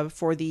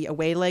for the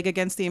away leg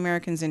against the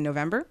Americans in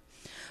November.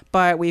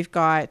 But we've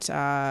got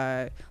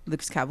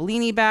Lucas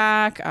Cavallini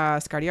back,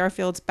 Scotty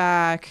Arfield's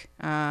back,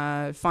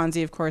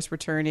 Fonzie, of course,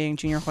 returning,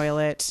 Junior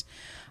Hoylett.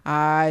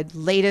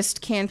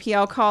 Latest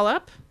CanPL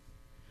call-up.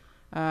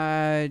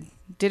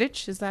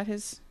 Didic, is that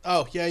his?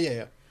 Oh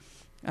yeah.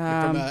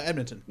 From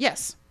Edmonton.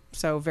 Yes.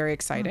 So very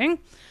exciting.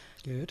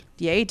 Good.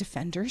 Yay,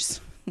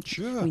 defenders.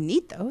 Sure. We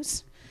need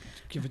those.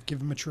 Give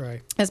them a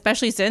try.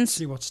 Especially since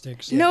See what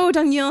sticks. no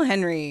Daniel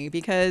Henry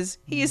because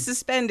he is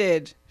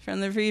suspended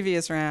from the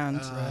previous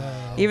round.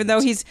 Even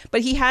though he's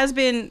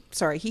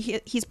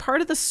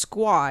part of the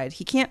squad.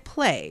 He can't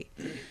play.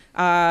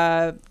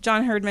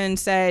 John Herdman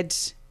said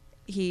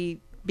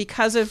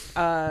because of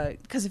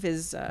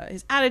his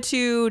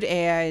attitude,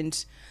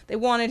 and they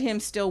wanted him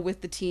still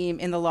with the team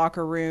in the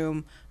locker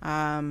room.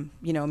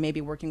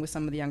 Maybe working with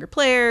some of the younger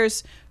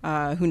players.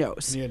 Who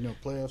knows? He had no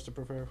playoffs to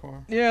prepare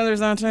for. Yeah, there's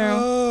that too.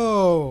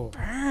 Oh.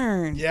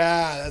 Burn.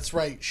 Yeah, that's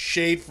right.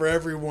 Shade for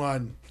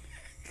everyone.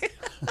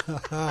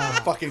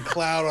 Fucking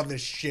cloud on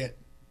this shit.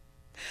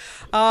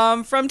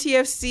 From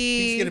TFC.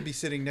 He's gonna be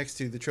sitting next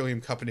to the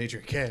Trillium Cup and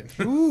Adrian Ken.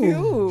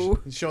 Ooh.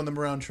 He's showing them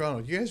around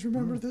Toronto. You guys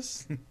remember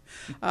this?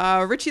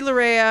 Richie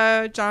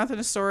Larea, Jonathan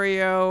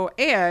Osorio,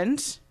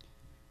 and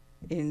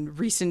in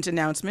recent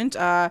announcement,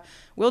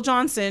 Will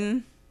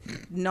Johnson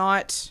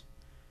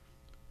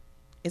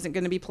isn't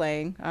going to be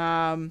playing.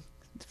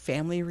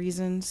 Family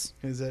reasons.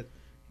 Is it?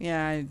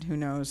 Yeah, who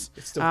knows?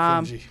 It's still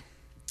cringy.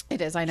 It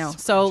is, I know.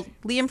 So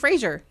Liam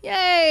Fraser.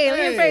 Yay,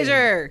 Liam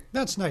Fraser.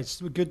 That's nice.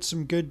 Some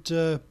good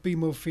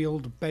BMO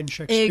Field bench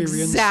experience.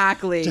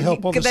 Exactly. To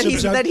help all the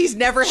subs out. that he's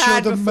never Show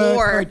had them,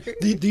 before. right,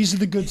 these are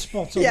the good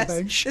spots on Yes. the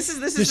bench. This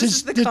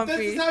is the comfy.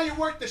 This is how you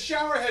work the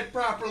shower head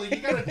properly. You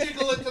gotta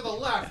jiggle it to the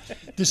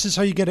left. This is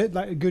how you get it,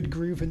 like a good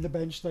groove in the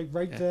bench, like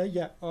right there.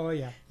 Yeah. Oh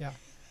yeah.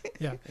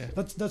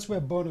 That's where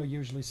Bono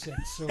usually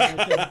sits. So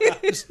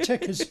just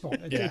check his spot.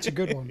 It's a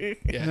good one.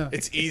 Yeah,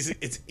 it's easy.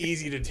 It's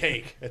easy to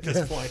take at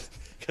this point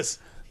because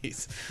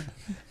he's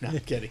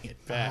not getting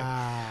it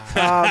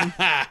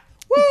back.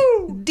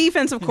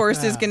 Defense, of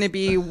course, is going to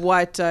be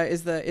what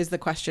is the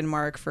question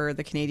mark for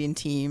the Canadian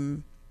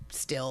team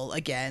still,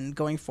 again,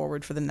 going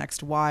forward for the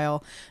next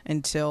while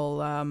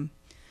until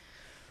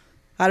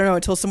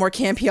until some more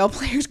CanPL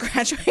players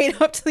graduate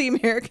up to the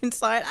American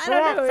side. I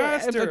don't know,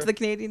 faster.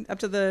 up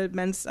to the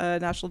men's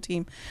national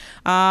team.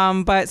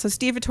 But so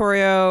Steve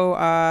Vittorio,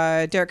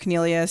 Derek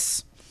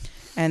Cornelius,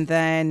 and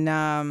then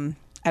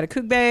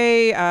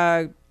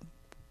Adekugbe,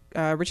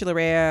 Richie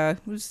Larea,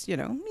 who's,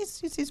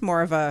 he's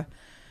more of a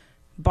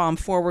bomb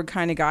forward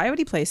kind of guy, but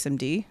he plays some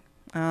D.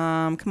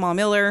 Kamal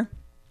Miller,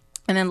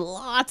 and then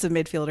lots of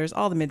midfielders,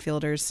 all the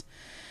midfielders,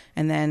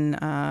 and then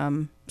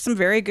some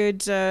very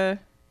good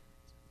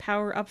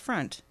power up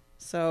front.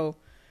 So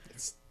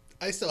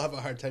I still have a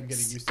hard time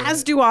getting used to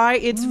as it. do I.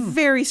 It's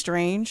very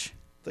strange.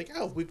 Like,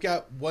 oh, we've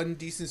got one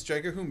decent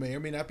striker who may or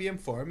may not be in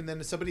form, and then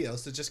there's somebody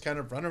else that just kind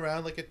of run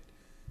around like a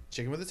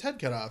chicken with its head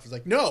cut off. It's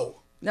like, no,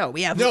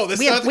 We have that's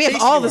we not have the we have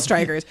case all anymore. the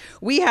strikers.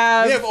 We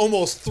have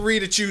almost 3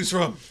 to choose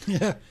from.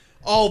 Yeah.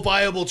 All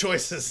viable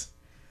choices.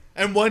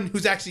 And one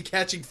who's actually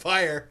catching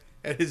fire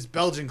at his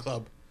Belgian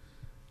club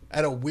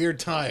at a weird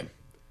time.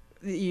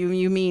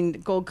 you mean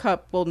Gold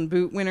Cup Golden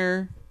Boot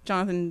winner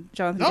Jonathan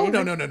No.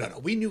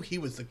 David? We knew he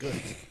was the good.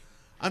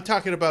 I'm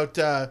talking about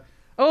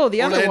Oh,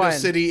 the other Orlando one.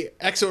 City,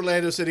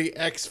 ex-Orlando City,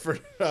 ex-for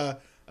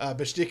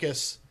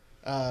Besiktas.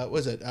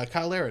 Was it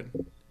Kyle Larin?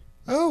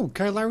 Oh,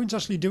 Kyle Laren's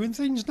actually doing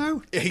things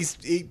now? I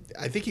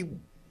think he...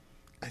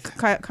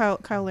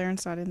 Kyle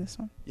Laren's not in this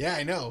one. Yeah,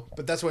 I know.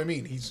 But that's what I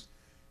mean. He's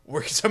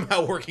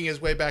somehow working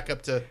his way back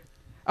up to...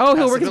 Oh,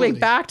 he'll work his way Possibility.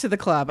 back to the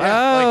club. Yeah,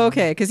 Oh, like-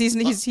 okay, because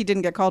he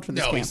didn't get called for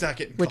this No, camp, he's not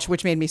getting which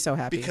called. made me so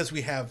happy Because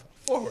we have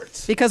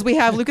forwards. because we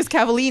have Lucas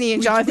Cavallini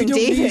and Jonathan we don't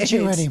David. need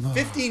you anymore.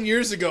 15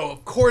 years ago,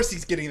 of course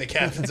he's getting the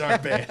captain's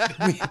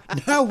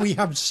armband. Now we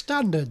have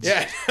standards.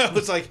 Yeah,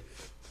 it's like,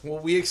 well,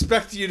 we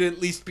expect you to at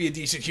least be a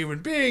decent human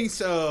being,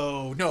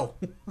 so no.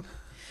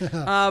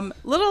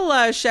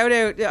 Little shout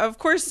out, of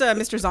course,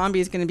 Mr. Zombie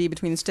is going to be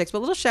between the sticks, but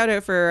a little shout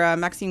out for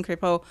Maxime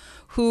Crépeau,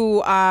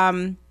 who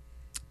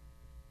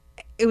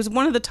it was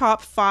one of the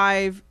top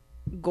 5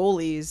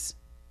 goalies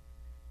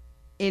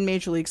in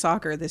Major League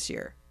Soccer this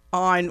year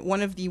on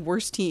one of the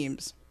worst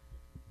teams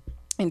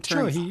in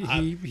Sure, terms.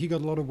 he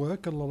got a lot of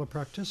work, got a lot of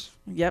practice.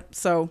 Yep.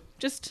 So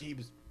just He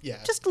was,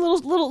 yeah. a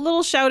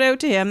little shout out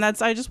to him.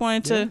 I just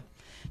wanted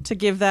to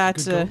give that.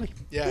 Good goalie.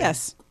 Yeah,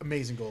 yes.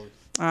 amazing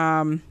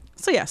goalie.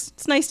 So yes,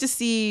 it's nice to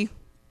see.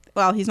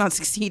 Well, he's not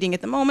succeeding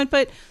at the moment,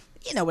 but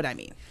you know what I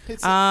mean.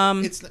 It's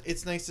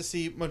nice to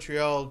see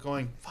Montreal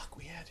going, fuck,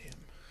 we had him.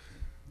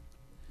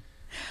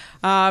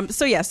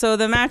 So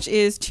the match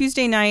is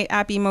Tuesday night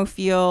at BMO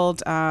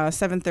Field,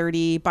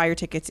 7:30. Buy your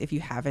tickets if you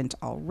haven't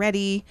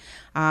already,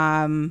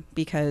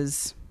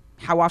 because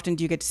how often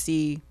do you get to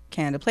see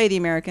Canada play the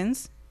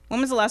Americans? When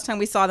was the last time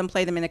we saw them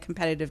play them in a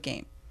competitive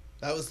game?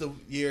 That was the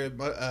year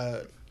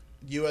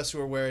U.S.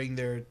 were wearing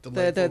their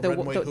delightful red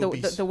and white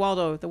hoopies. The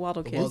Waldo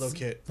The kids. Waldo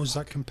kit. Was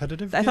that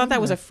competitive? I thought that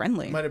game, was or- a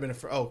friendly. Might have been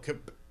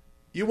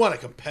you want a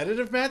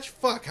competitive match?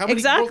 Fuck, how many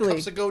Exactly. World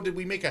Cups ago did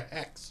we make a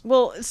hex?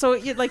 Well, so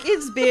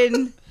it's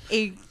been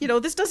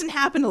this doesn't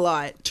happen a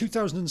lot.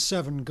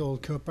 2007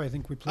 Gold Cup, I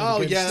think we played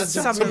Oh, against yeah, them. that's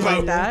Something about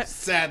like that.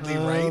 sadly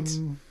right.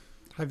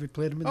 Have we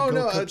played them in the Oh,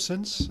 Gold no, Cup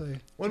since?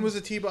 When was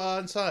the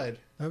T-Bar onside?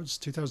 That was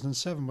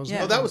 2007, wasn't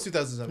Yeah. Oh, it? that was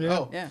 2007. Yeah.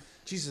 Oh, Yeah.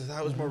 Jesus,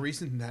 that was more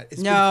recent than that.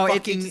 It's No, been it-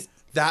 fucking it's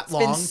that been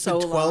long. so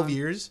It's been 12 long.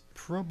 years.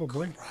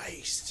 Probably.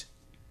 Christ.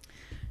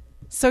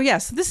 So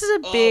yes, this is a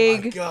my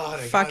big God,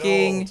 I got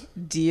fucking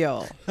old.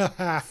 deal.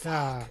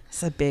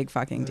 It's a big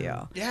fucking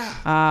deal.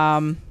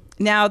 Yeah.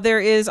 Now there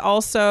is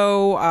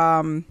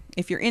also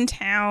if you're in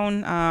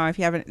town, if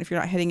you're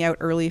not heading out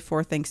early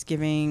for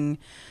Thanksgiving,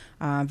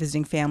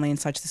 visiting family and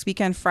such this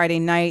weekend, Friday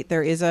night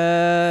there's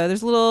a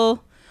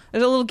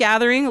little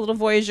gathering, a little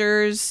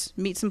Voyageurs,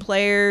 meet some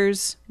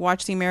players,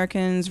 watch the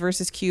Americans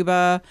versus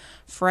Cuba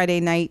Friday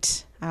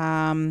night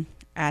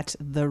at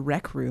the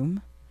Rec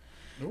Room.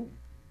 Ooh.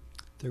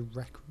 The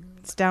Rec Room.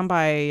 It's down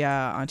by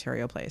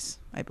Ontario Place,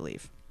 I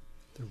believe.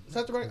 Is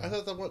that the right? I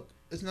thought that one.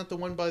 Isn't that the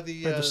one by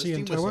the, By the steam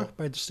CN Tower? whistle?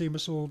 By the steam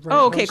whistle.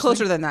 Oh, okay, house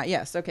closer thing? than that.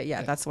 Yes. Okay,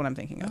 yeah, that's what I'm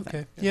thinking of.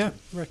 Okay. Yeah,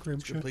 Rec Room,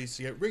 Good sure. place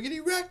to get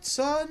riggedy wrecked,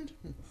 son.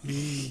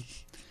 You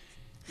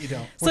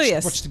don't. So watch,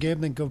 yes. watch the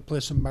game, then go play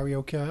some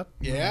Mario Kart.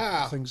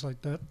 Yeah. Things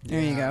like that.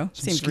 There you go.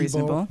 Some Seems skee-ball.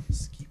 reasonable.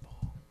 Skee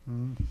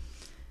ball.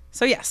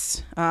 So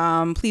yes,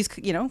 please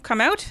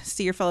come out,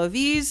 see your fellow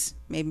V's,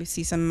 maybe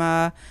see some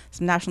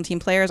national team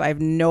players. I have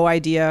no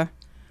idea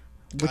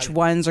which God.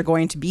 ones are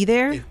going to be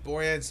there. If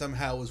Boyan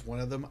somehow was one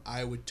of them,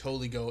 I would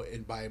totally go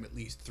and buy him at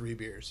least 3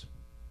 beers,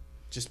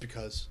 just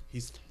because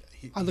he's.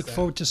 I look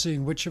forward to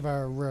seeing which of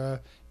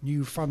our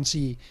new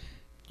fancy,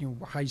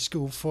 high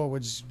school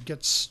forwards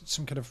gets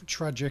some kind of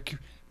tragic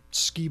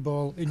skee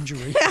ball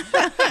injury.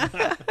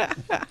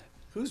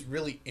 Who's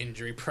really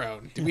injury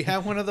prone? Do we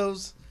have one of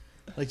those?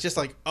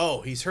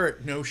 Oh, he's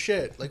hurt. No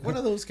shit. Like one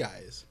of those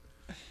guys.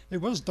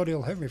 It was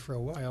Doniel Henry for a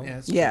while. Yeah,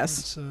 it's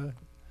Yes. It's,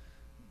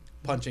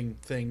 punching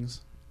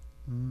things.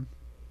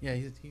 Yeah,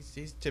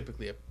 he's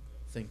typically a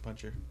thing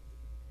puncher.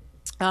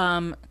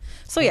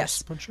 So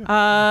yes, puncher?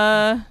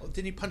 Oh,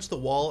 didn't he punch the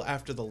wall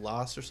after the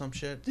loss or some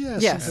shit? Yeah,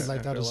 Yes. something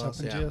like that After has loss,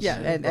 happened, yeah,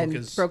 yes.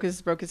 and broke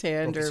his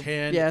hand, Broke his or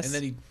hand. yes, And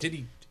then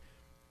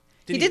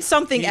he did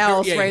something he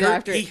else hurt, right he hurt,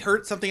 after. He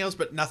hurt something else,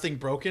 but nothing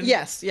broken.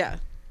 yes, yeah.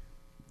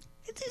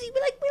 We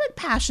like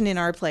passion in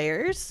our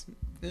players.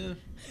 Yeah.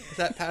 Is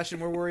that passion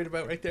we're worried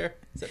about right there?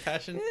 Is that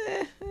passion?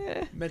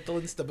 Mental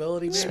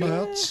instability, maybe?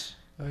 Smarts.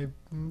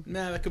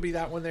 Nah, that could be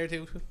that one there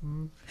too.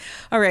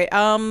 All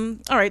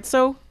right.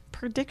 So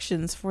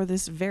predictions for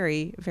this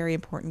very, very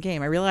important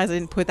game. I realize I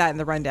didn't put that in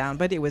the rundown,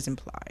 but it was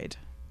implied.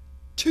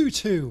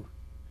 2-2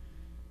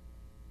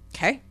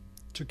 Okay.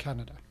 to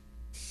Canada.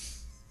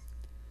 It's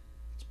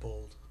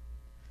bold.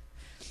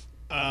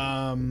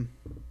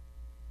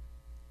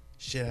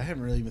 Shit, I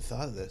haven't really even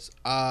thought of this.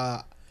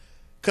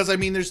 Because I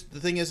mean, the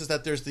thing is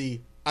that there's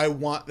I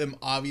want them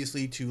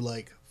obviously to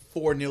like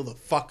 4-0 the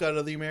fuck out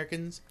of the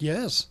Americans,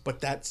 Yes. but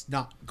that's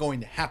not going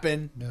to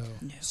happen. No.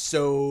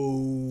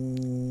 So,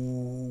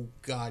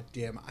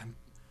 goddamn,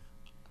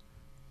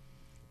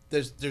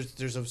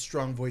 there's a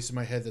strong voice in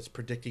my head that's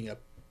predicting a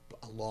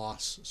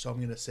loss. So I'm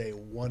gonna say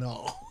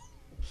 1-0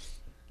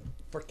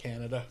 for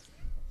Canada.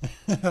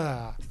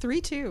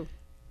 3-2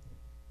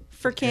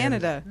 for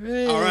Canada.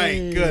 All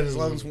right, good. As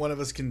long as one of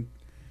us can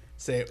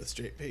say it with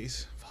straight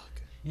face. Fuck.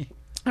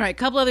 All right,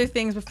 couple other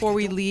things before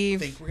we I leave.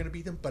 think we're gonna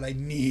beat them, but I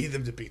need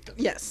them to beat them.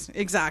 Yes,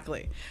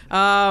 exactly.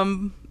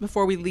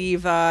 Before we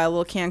leave, a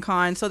little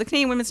CanCon. So the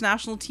Canadian women's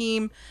national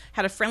team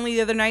had a friendly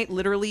the other night.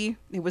 Literally,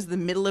 it was the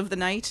middle of the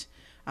night.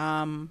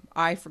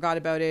 I forgot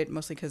about it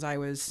mostly because I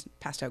was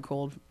passed out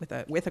cold with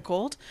a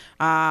cold.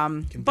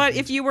 But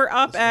if you were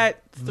up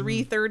at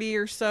 3:30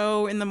 or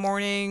so in the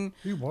morning,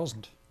 Who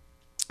wasn't?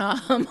 You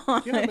don't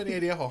have any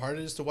idea how hard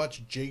it is to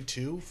watch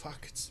J2?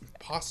 Fuck, it's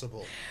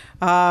impossible.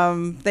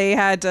 they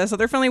had so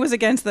their friendly was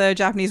against the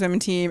Japanese women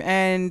team,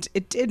 and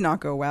it did not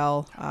go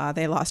well.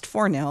 They lost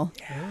 4-0.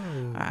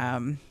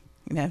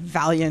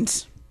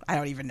 Valiant. I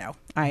don't even know.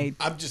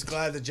 I'm just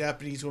glad the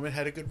Japanese women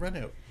had a good run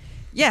out.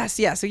 Yes.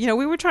 So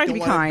we were trying to Don't be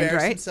want to kind,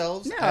 embarrass right?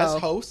 themselves No. as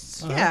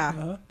hosts.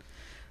 Yeah.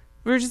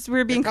 We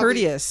were being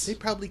courteous. They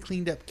probably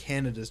cleaned up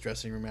Canada's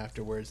dressing room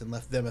afterwards and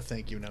left them a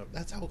thank you note.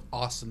 That's how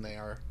awesome they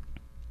are.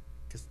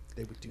 Because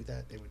they would do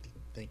that. They would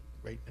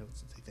write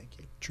notes and say thank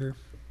you. True.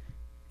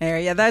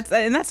 Yeah,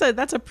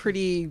 that's a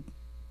pretty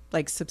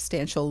like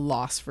substantial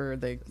loss for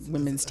the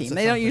women's team.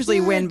 They don't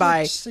usually win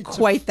by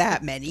quite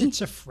that many.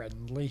 It's a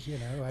friendly, you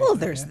know. Well,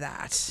 there's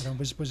that. You know,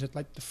 was it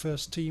like the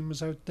first team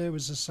was out there?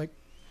 Was this like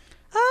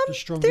the There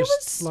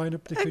strongest was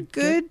lineup they a could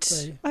good.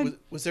 get?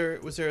 Was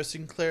there a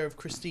Sinclair of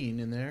Christine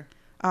in there?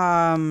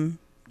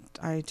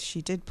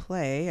 She did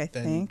play. I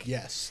Then think.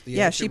 yes. The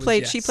Yeah, answer she was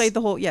played. yes. She played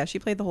the whole. Yeah, she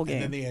played the whole And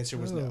then game. the answer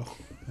was no.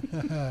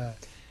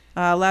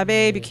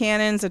 Labe,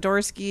 Buchanan,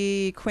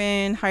 Zadorsky,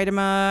 Quinn,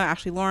 Heidema,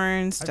 Ashley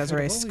Lawrence, I've heard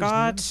Desiree of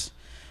all these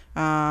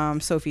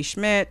Scott, Sophie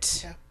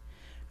Schmidt,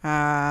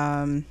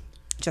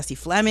 Jessie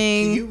Can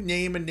Fleming. you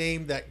name a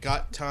name that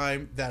got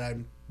time that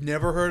I've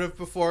never heard of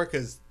before?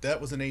 Because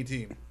that was an A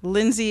team.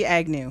 Lindsay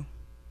Agnew,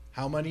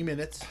 How many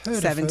minutes? Heard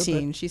of her,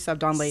 17. She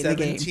subbed on late in the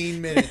game.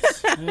 17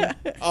 minutes.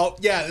 Oh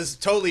yeah, this is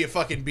totally a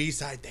fucking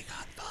B-side. They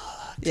got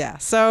fucked. Yeah.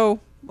 So,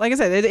 like I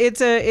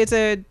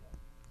said,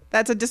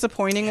 that's a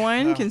disappointing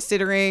one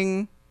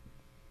considering,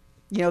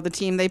 the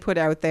team they put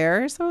out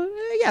there. So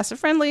yes, a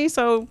friendly,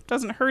 so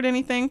doesn't hurt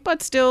anything,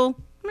 but still,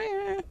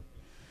 meh.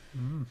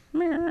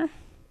 Meh.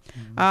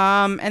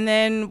 And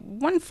then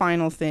one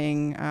final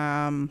thing,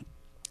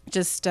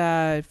 just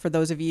for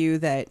those of you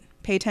that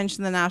pay attention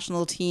to the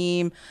national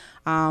team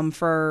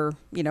for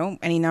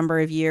any number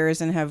of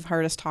years and have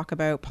heard us talk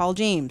about Paul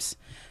James.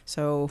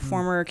 So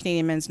former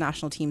Canadian men's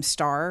national team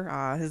star,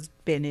 has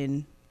been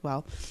in,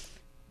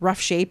 rough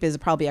shape is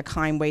probably a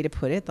kind way to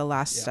put it the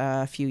last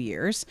few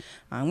years.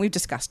 We've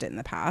discussed it in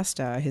the past,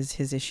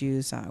 his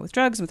issues with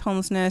drugs, with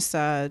homelessness,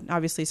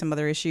 obviously some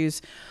other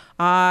issues.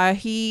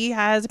 He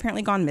has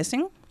apparently gone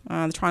missing.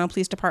 The Toronto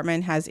Police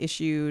Department has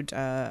issued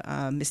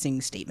a missing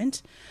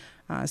statement.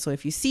 So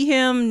if you see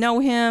him, know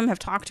him, have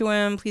talked to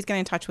him, please get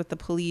in touch with the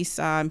police.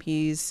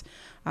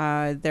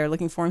 They're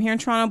looking for him here in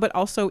Toronto, but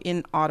also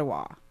in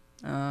Ottawa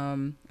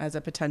as a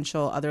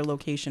potential other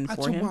location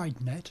for him. That's a wide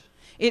net.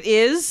 It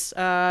is.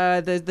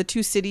 The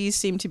two cities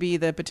seem to be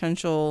the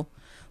potential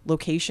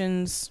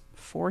locations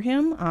for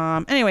him.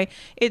 Anyway,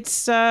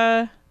 it's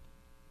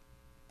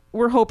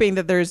we're hoping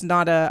that there's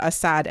not a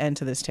sad end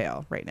to this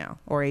tale right now,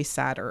 or a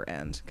sadder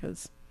end,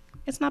 because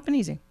it's not been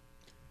easy.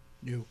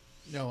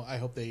 No, I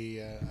hope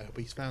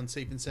he's found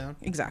safe and sound,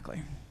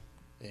 Exactly.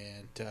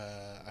 and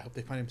I hope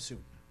they find him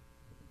soon.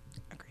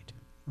 Agreed.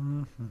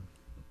 Mm-hmm.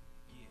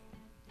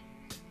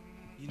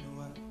 You know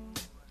what?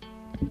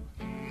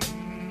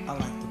 I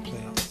like the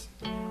place.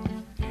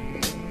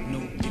 No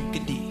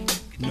diggity,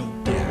 no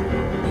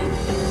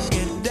doubt.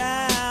 Get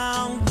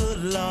down,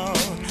 good Lord.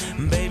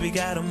 Baby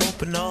got 'em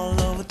open all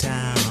over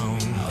town.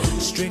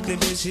 Strictly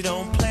bitch, you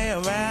don't play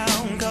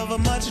around. Cover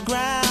much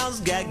grounds,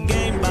 got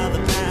game by the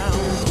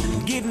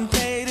pound. Getting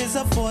paid is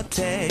a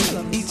forte,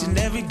 each and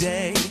every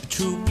day.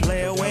 True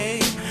play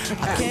away.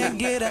 I can't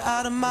get her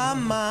out of my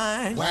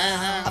mind.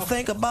 Wow. I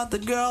think about the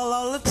girl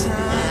all the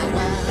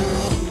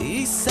time.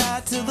 East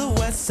side to the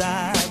west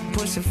side,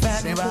 pushing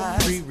fat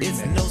rides.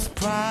 It's no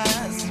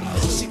surprise.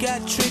 She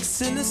got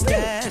tricks in the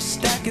stash,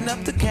 stacking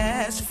up the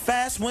cash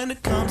fast when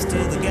it comes to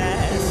the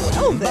gas.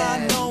 Well, By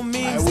then. no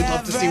means I would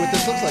love to see what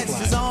this looks like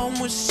live.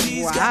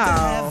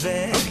 Wow.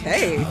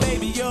 Okay.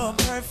 Baby, you're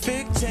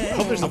perfect. I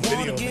hope there's a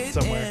video of it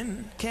somewhere.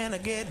 Can I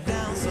get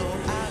down so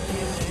I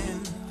give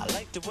in? I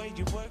like the way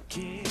you work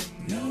it.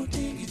 No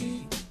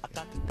diggity. I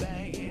got to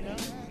bang it up.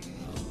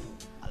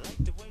 I like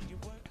the way you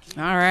work it.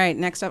 All right.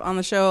 Next up on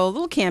the show, a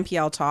little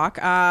CanPL talk.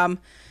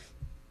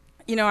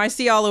 I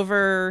see all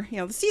over,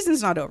 the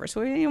season's not over.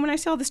 So when I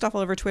see all this stuff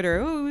all over Twitter,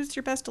 oh, who's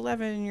your best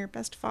 11, your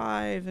best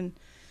 5, and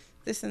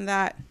this and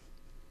that.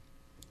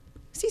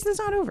 Season's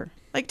not over.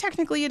 Like,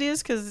 technically it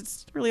is, because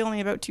it's really only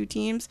about 2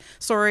 teams.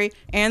 Sorry.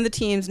 And the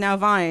teams now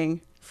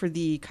vying for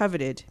the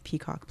coveted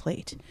Peacock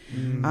Plate.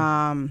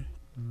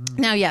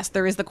 Now, yes,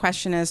 there is the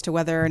question as to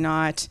whether or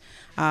not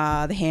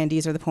the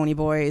Handies or the Pony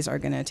Boys are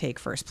going to take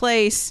first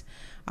place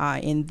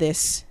in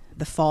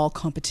the fall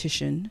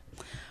competition.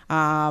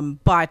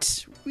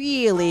 But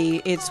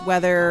really, it's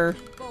whether,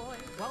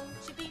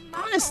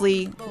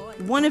 honestly,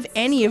 one of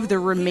any of the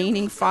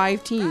remaining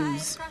 5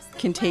 teams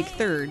can take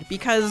third,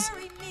 because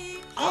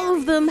all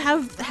of them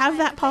have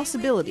that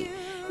possibility.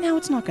 Now,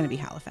 it's not going to be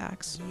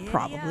Halifax,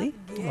 probably,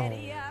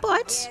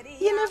 but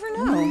you never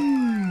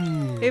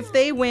know. If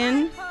they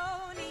win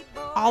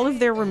all of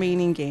their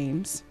remaining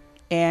games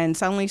and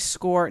suddenly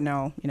score,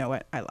 no, you know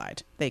what? I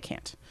lied. They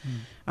can't.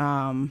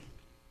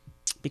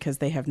 Because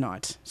they have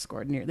not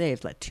scored they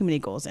have let too many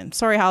goals in.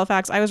 Sorry,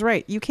 Halifax, I was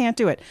right. You can't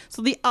do it.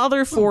 So the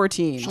other 4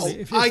 teams.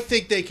 I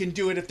think they can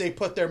do it if they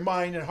put their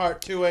mind and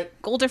heart to it.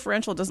 Goal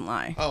differential doesn't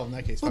lie. Oh, in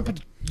that case, Well, okay.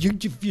 but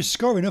if you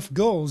score enough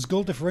goals,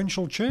 goal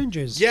differential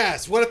changes.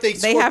 Yes. What if they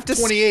They score have to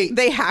 28?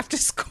 They have to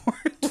score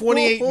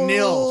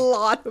 28-0. a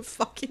lot of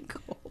fucking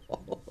goals.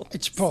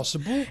 It's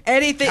possible.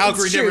 Anything.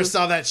 Calgary it's never true.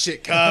 saw that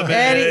shit coming.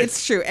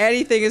 It's true.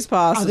 Anything is Are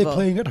possible. they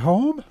playing at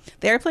home?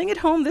 They're playing at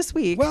home this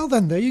week. Well,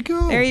 then there you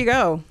go. There you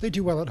go. They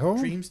do well at home.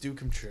 Dreams do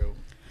come true.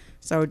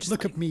 So just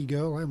Look at me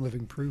go. I'm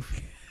living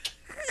proof.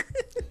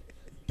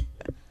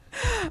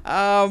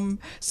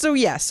 So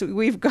yes,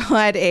 we've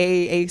got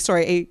a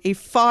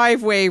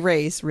 5-way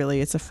race.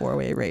 Really, it's a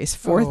 4-way race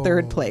for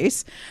third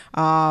place.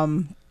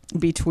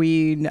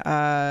 Between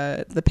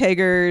the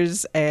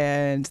Peggers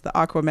and the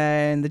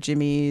Aquamen, the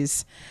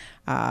Jimmies,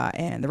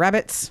 and the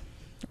Rabbits,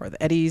 or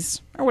the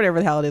Eddies, or whatever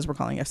the hell it is we're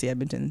calling FC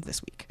Edmonton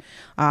this week.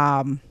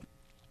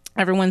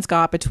 Everyone's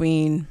got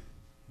between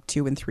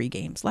 2 and 3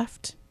 games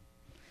left.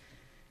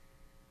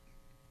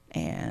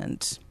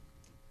 And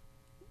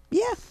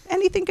yeah,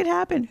 anything could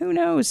happen. Who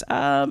knows?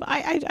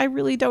 I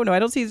really don't know. I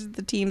don't see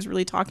the teams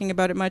really talking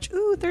about it much.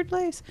 Ooh, third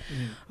place.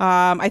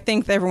 I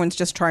think that everyone's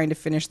just trying to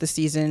finish the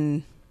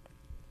season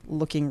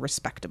looking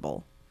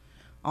respectable,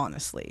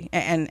 honestly.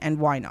 And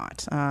why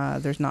not?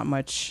 There's not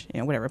much,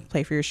 whatever.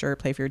 Play for your shirt,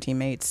 play for your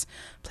teammates,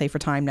 play for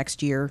time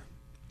next year,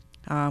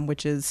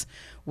 which is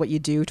what you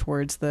do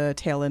towards the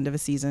tail end of a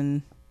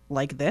season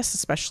like this,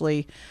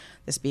 especially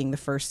this being the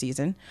first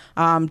season.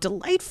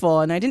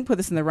 Delightful, and I didn't put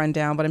this in the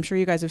rundown, but I'm sure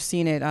you guys have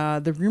seen it,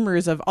 the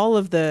rumors of all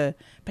of the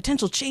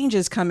potential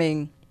changes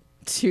coming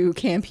to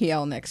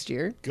CanPL next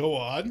year. Go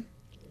on.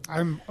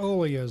 I'm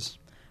all ears.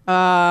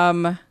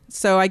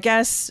 So I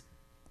guess,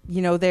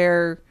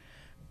 they're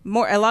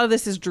more, a lot of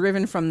this is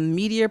driven from the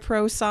Media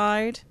Pro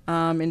side,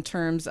 in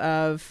terms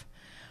of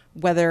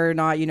whether or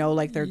not,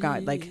 they're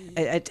got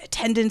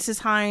attendance is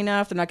high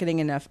enough, they're not getting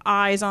enough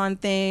eyes on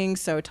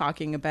things. So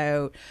talking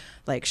about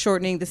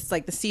shortening this,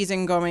 the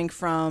season going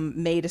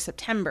from May to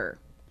September.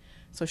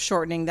 So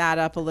shortening that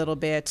up a little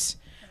bit.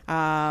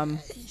 I know.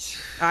 Is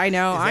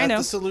that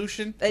the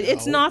solution?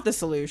 It's No. not the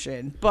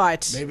solution,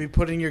 but Maybe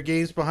putting your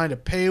games behind a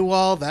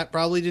paywall. That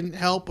probably didn't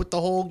help with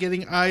the whole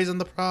getting eyes on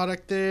the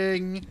product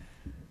thing.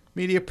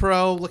 Media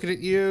Pro, looking at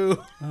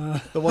you.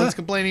 The ones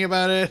complaining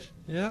about it.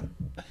 Yeah.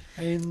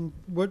 And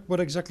what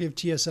exactly have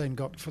TSN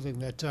got filling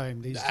their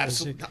time these days?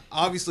 Absolutely.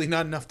 Obviously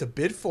not enough to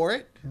bid for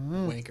it.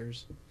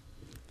 Wankers.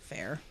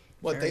 fair.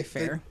 What, Very they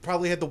fair.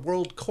 probably had the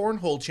World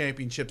Cornhole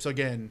Championships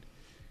again.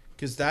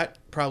 Because that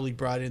probably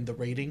brought in the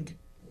rating.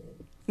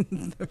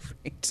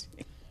 Right.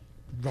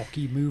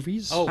 Rocky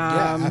movies. Oh,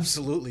 yeah,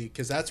 absolutely.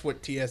 Because that's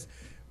what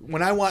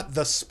when I want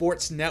the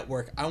sports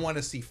network, I want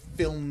to see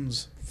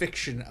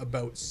fiction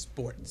about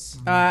sports.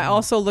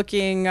 Also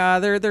looking,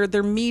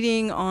 they're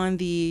meeting on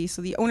the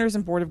owners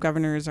and board of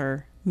governors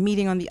are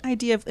meeting on the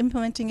idea of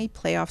implementing a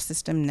playoff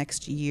system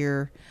next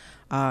year,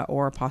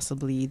 or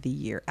possibly the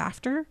year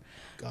after.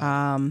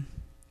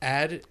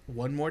 Add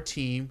one more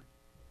team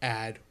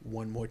to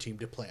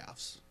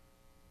playoffs.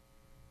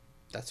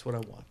 That's what I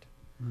want.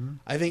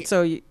 I think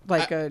So you,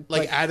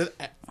 add a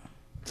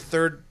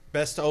third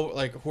best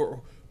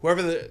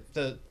whoever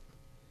the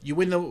you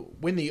win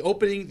the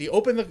opening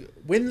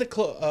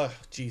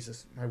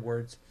Jesus, my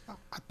words.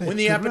 Win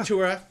the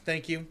Apertura,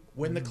 thank you.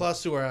 Win the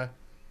Clausura,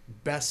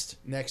 best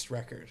next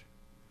record.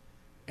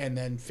 And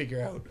then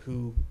figure out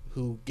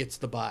who gets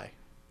the bye.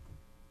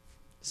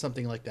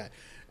 Something like that.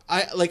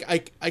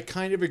 I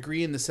kind of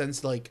agree in the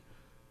sense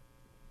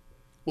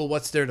well,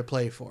 what's there to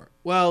play for?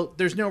 Well,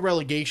 there's no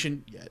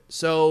relegation yet,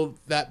 so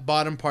that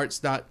bottom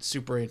part's not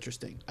super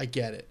interesting. I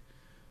get it.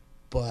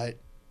 But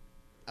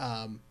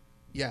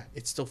yeah,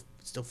 it's still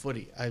It's still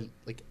footy.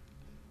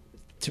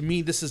 To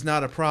me, this is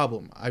not a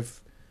problem.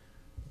 I've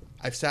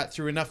sat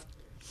through enough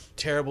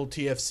terrible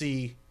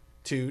TFC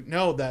to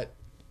know that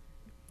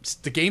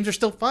the games are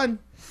still fun.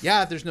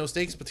 Yeah, there's no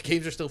stakes, but the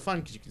games are still fun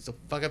because you can still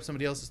fuck up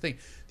somebody else's thing.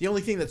 The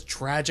only thing that's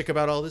tragic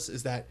about all this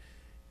is that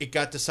it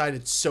got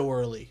decided so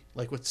early,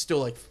 like with still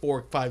like 4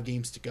 or 5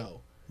 games to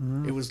go.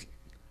 It was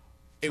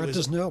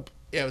doesn't help.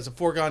 Yeah, it was a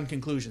foregone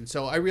conclusion.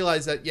 So I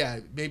realized that, yeah,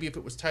 maybe if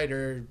it was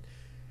tighter,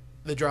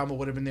 the drama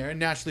would have been there, and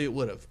naturally it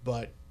would have.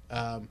 But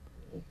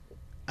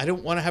I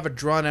don't want to have a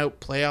drawn-out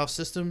playoff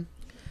system.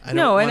 I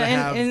don't want to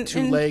have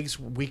two legs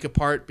week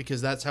apart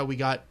because that's how we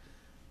got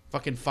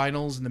fucking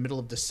finals in the middle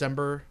of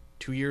December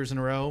 2 years in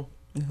a row.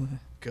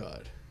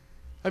 God.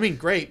 I mean,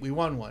 great, we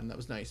won one. That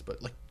was nice,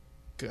 but, like,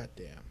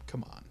 goddamn,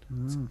 come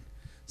on.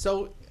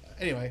 So,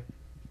 anyway,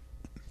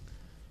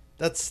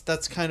 that's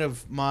kind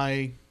of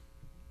my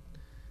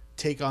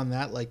take on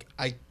that. Like,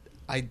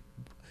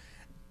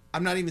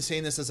 I'm not even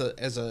saying this as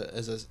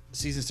a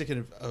season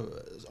ticket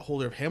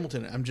holder of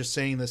Hamilton. I'm just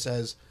saying this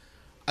as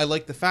I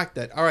like the fact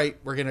that, all right,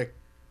 we're gonna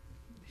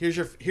here's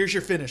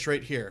your finish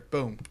right here,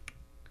 boom,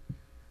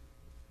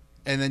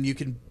 and then you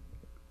can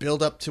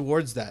build up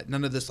towards that.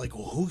 None of this like,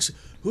 well,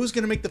 who's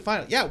gonna make the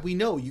final? Yeah, we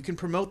know you can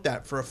promote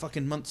that for a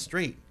fucking month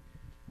straight.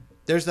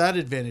 There's that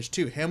advantage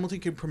too. Hamilton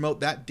can promote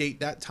that date,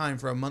 that time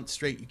for a month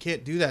straight. You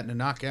can't do that in a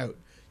knockout.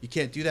 You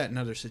can't do that in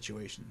other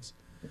situations.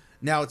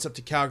 Now it's up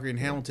to Calgary and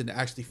Hamilton to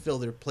actually fill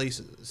their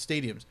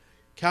stadiums.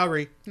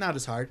 Calgary, not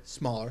as hard,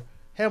 smaller.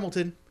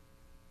 Hamilton,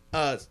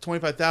 it's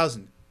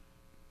 25,000.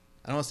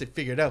 I don't want to say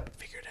figure it out, but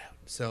figure it out.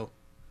 So,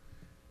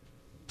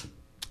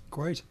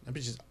 Great. I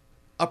mean, just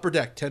upper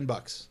deck,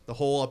 $10. The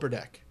whole upper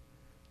deck,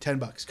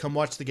 $10. Come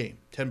watch the game,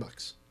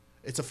 $10.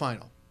 It's a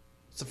final.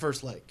 It's the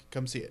first leg.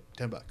 Come see it,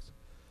 $10.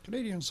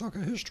 Canadian soccer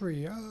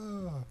history.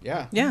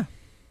 Yeah. Yeah.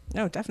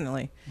 No,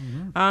 definitely.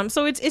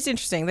 So it's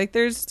interesting. Like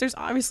there's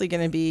obviously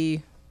going to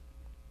be.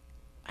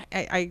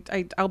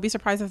 I'll be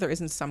surprised if there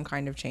isn't some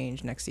kind of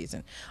change next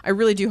season. I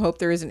really do hope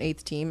there is an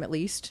 8th team at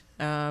least,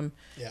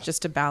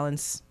 just to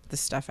balance the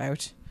stuff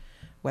out.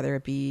 Whether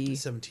it be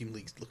 7-team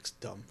leagues looks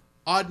dumb.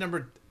 Odd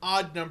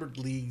numbered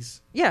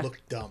leagues look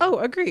dumb. Oh,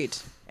 agreed.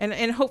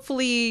 And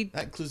hopefully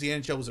that includes the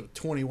NHL was at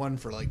 21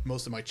 for like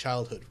most of my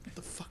childhood. What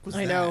the fuck was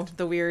that? I know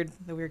the weird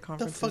The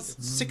conferences.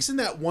 fuck? 6 in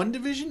that one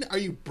division? Are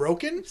you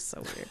broken?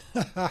 So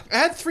weird.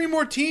 Add 3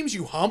 more teams,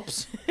 you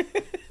humps.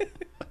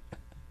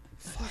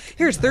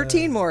 Here's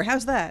 13 more.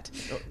 How's that?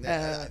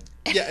 Yeah,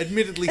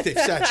 admittedly they've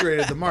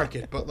saturated the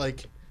market, but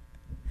like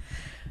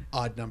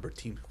odd number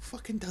team, who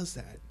fucking does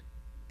that?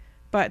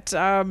 But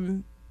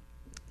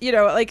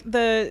like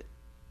the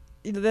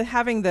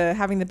having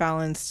the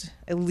balanced,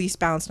 at least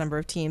balanced number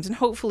of teams, and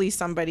hopefully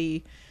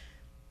somebody,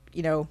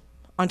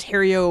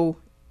 Ontario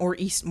or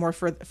east, more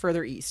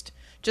further east,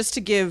 just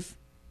to give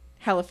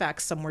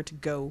Halifax somewhere to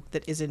go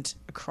that isn't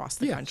across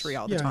the country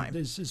all the time.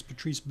 Is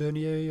Patrice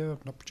Bernier,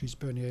 not Patrice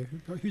Bernier,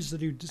 who's the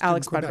dude?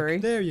 Alex in Quebec? Bunbury.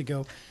 There you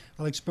go.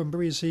 Alex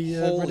Bunbury, is he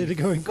Holy ready to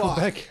go in fuck.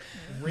 Quebec?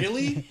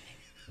 Really?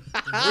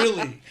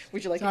 Really?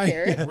 Would you like a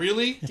carrot?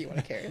 Really? Do you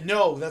want a carrot?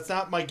 No, that's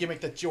not my gimmick,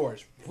 that's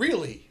yours.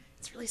 Really?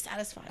 It's really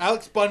satisfying.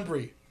 Alex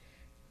Bunbury.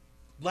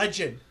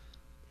 Legend.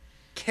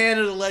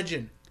 Canada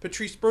legend.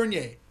 Patrice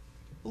Bernier.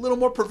 A little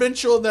more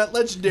provincial in that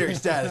legendary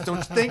status, don't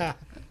you think?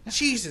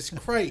 Jesus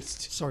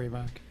Christ. Sorry,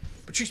 Mark.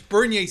 Patrice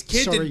Bernier's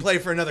kid Sorry. didn't play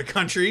for another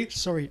country.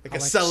 Sorry, Like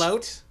Alex. a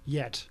sellout.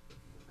 Yet.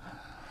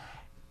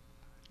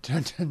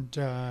 Dun, dun,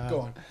 dun.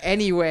 Go on.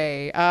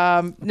 Anyway,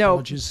 no.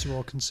 Apologies to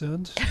all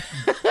concerned.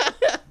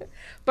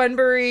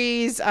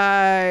 Bunbury's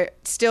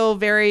still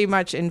very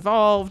much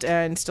involved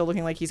and still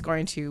looking like he's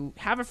going to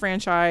have a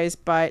franchise,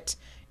 but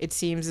it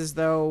seems as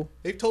though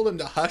They've told him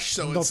to hush,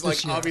 so Not it's like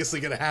this year. obviously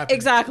going to happen.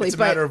 exactly, It's a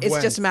but matter of it's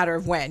when. just a matter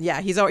of when. Yeah,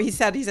 he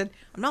said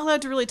I'm not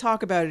allowed to really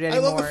talk about it I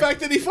anymore. love the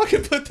fact that he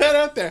fucking put that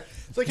out there.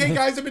 It's like, hey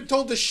guys, I've been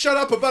told to shut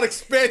up about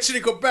expansion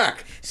in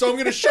Quebec, so I'm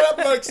going to shut up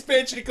about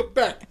expansion in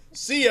Quebec.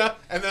 See ya.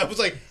 And then I was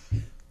like,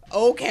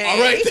 Okay. all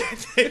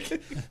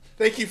right,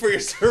 thank you for your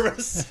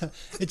service.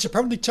 It's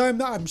apparently time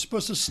that I'm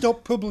supposed to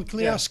stop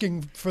publicly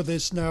asking for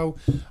this now.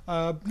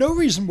 No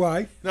reason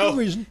why. No. No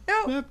reason.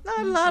 No, Yeah.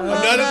 I'm not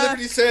at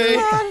liberty to say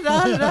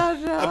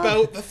about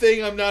about the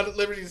thing I'm not at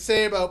liberty to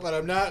say about, but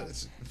I'm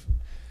not.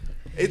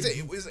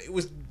 It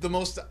was the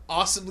most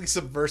awesomely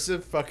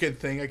subversive fucking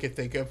thing I could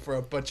think of for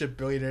a bunch of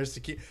billionaires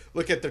to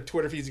look at their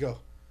Twitter feeds and go,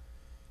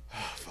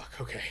 oh,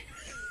 fuck, okay.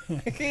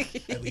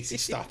 At least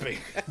he's stopping.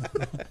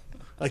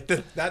 Like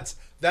that's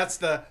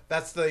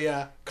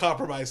the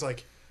compromise.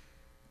 Like,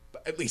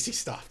 but at least he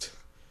stopped.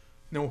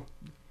 No,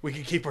 we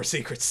can keep our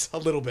secrets a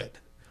little bit.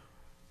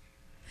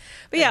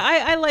 But yeah,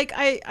 I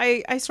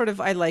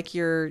like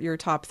your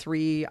top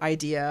 3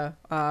 idea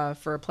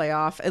for a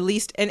playoff at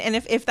least, and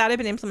if that had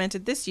been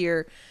implemented this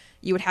year,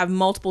 you would have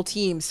multiple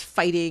teams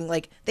fighting,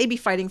 like they'd be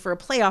fighting for a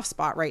playoff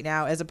spot right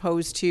now as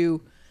opposed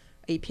to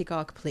a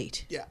Peacock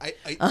Plate. Yeah, I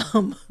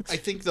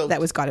think though That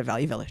was God at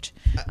Valley Village.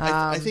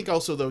 I think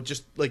also though,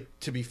 just like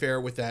to be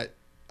fair with that,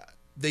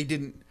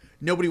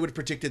 nobody would have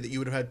predicted that you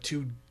would have had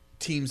 2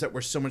 teams that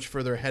were so much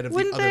further ahead of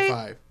Wouldn't the other they,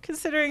 5.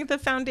 considering the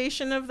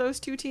foundation of those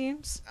two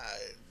teams?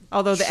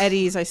 Although the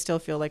Eddies, I still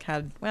feel like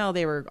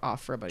they were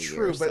off for about a year.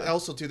 True, but so.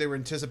 also too, they were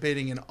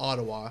anticipating in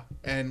Ottawa,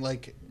 and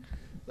like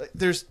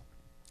there's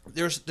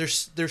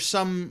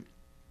some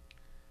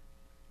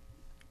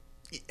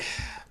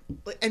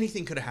like,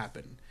 anything could have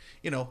happened.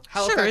 You know,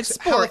 Halifax, it's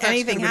sport. Halifax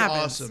Anything could have been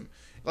happens. awesome.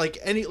 Like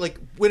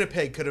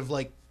Winnipeg could have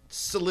like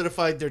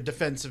solidified their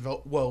defensive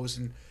woes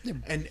and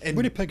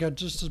Winnipeg had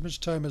just as much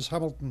time as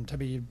Hamilton to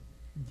be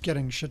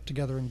getting shit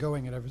together and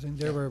going and everything.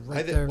 They were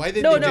right there. Why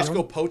didn't they just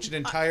go poach an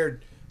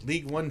entire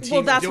League One team?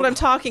 Well, that's what I'm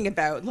talking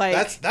about.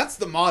 Like that's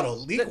the model.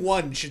 League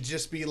One should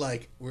just be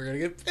like, we're gonna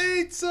get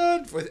paid,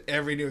 son, with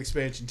every new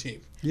expansion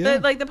team. Yeah.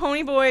 the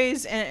Pony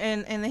Boys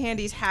and the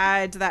Handies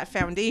had that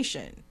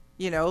foundation.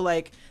 You know,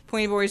 like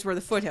Pony Boys were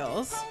the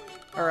foothills,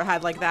 or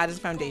had like that as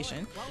a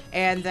foundation,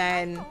 and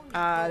then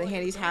the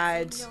Handies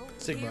had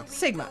Sigma.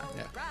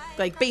 Yeah.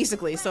 like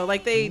basically. So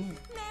like they,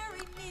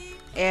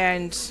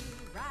 and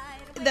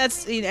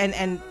that's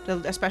and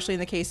especially in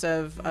the case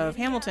of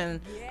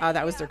Hamilton,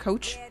 that was their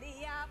coach.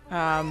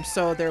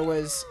 So there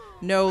was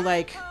no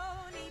like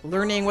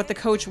learning what the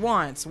coach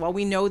wants. Well,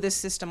 we know this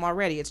system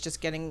already. It's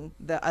just getting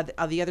the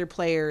other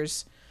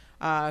players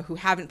who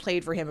haven't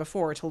played for him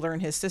before to learn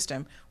his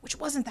system, which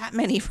wasn't that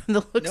many from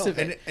the looks of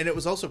it. And it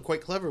was also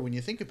quite clever when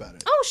you think about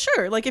it. Oh,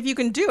 sure. Like if you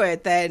can do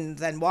it, then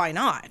why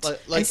not? Like-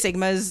 and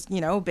Sigma's,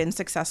 been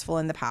successful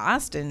in the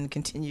past and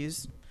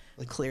continues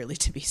clearly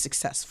to be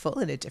successful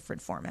in a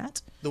different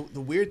format. The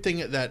weird thing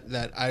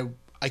that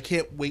I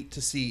can't wait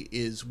to see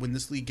is when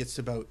this league gets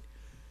to about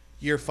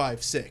year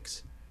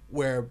 5-6,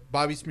 where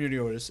Bobby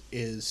Smyrniotis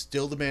is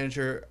still the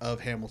manager of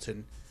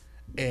Hamilton,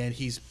 and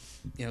he's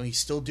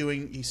still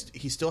doing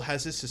he still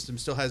has his system,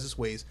 still has his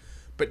ways,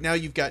 but now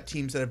you've got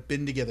teams that have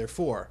been together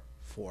for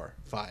 4,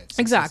 5, 6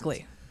 Exactly.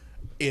 seasons.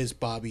 Is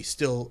Bobby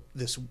still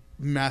this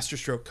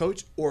masterstroke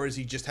coach, or does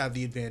he just have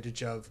the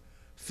advantage of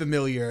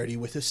familiarity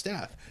with his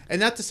staff? And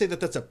not to say that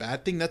that's a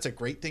bad thing, that's a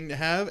great thing to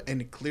have,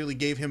 and it clearly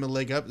gave him a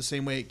leg up the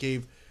same way it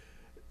gave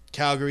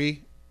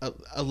Calgary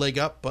a leg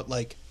up, but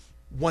like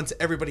once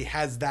everybody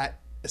has that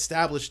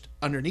established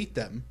underneath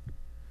them,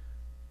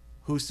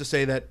 who's to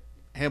say that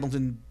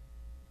Hamilton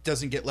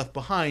doesn't get left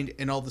behind,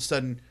 and all of a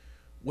sudden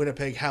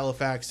Winnipeg,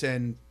 Halifax,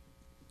 and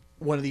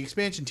one of the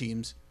expansion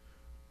teams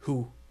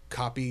who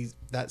copy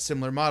that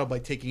similar model by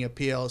taking a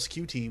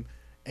PLSQ team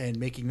and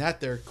making that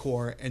their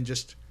core, and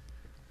just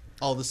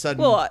all of a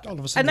sudden, All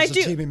of a sudden, and there's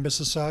I a do- team in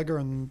Mississauga,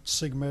 and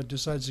Sigma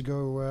decides to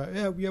go,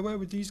 we're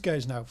with these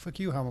guys now. Fuck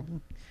you,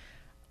 Hamilton.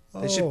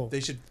 they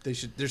should.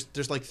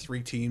 There's like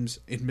 3 teams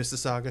in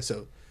Mississauga,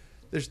 so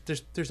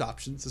there's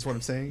options. Is what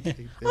I'm saying. I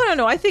don't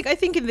know. I think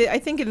in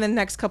the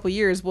next couple of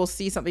years we'll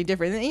see something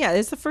different. And yeah,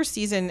 it's the first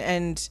season,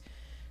 and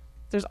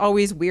there's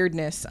always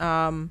weirdness.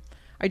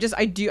 I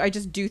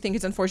just do think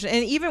it's unfortunate,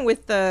 and even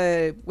with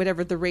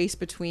the race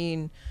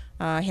between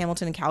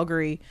Hamilton and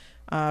Calgary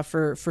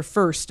for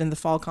first in the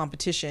fall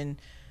competition,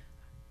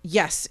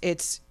 yes,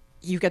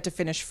 you get to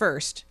finish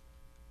first,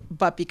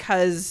 but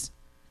because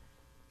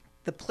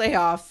the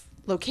playoff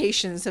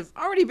locations have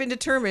already been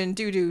determined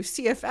due to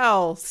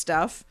CFL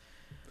stuff,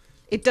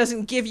 it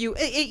doesn't give you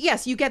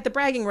yes, you get the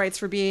bragging rights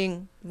for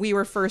being we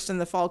were first in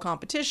the fall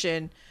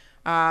competition,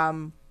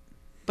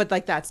 but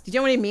like that's, you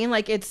know what I mean?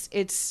 Like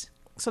it's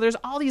so there's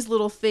all these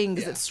little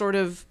things that sort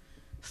of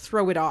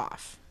throw it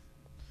off.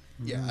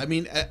 Yeah, I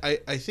mean, I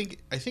think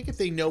if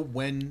they know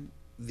when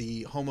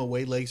the home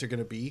away legs are going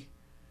to be,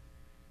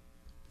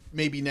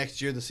 maybe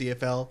next year the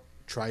CFL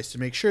tries to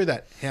make sure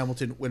that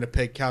Hamilton,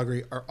 Winnipeg,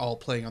 Calgary are all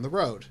playing on the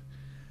road,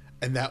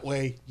 and that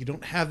way you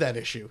don't have that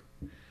issue.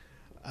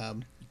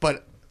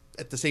 But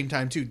at the same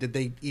time, too, did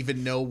they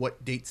even know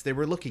what dates they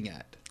were looking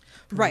at?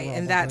 Right, Well,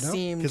 and I that don't know.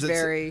 seemed 'Cause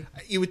very...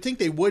 you would think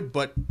they would,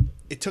 but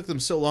it took them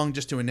so long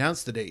just to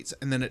announce the dates,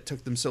 and then it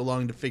took them so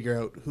long to figure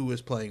out who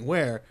was playing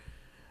where,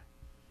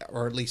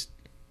 or at least,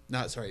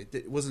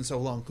 it wasn't so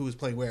long who was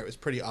playing where. It was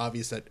pretty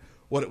obvious that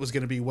what it was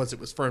going to be once it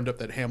was firmed up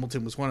that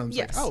Hamilton was one of them. It's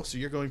Yes. like, oh, so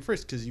you're going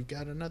first because you've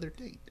got another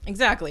date.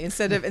 Exactly.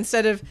 Instead of,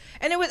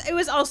 and it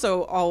was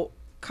also all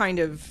kind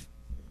of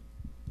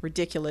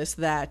ridiculous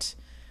that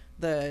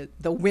the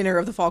winner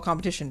of the fall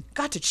competition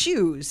got to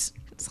choose.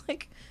 It's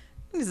like,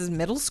 this is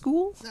middle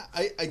school.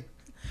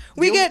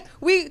 We get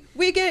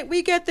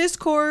this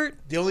court.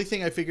 The only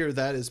thing I figure of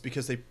that is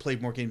because they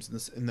played more games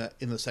in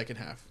the second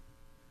half.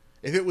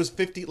 If it was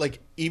 50, like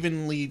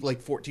evenly,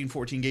 like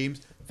 14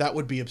 games, that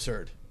would be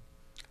absurd.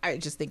 I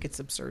just think it's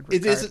absurd.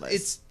 It Regardless.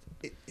 is.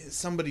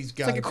 Somebody's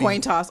got It's like a coin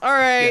toss. All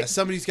right. Yeah,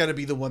 somebody's got to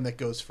be the one that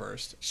goes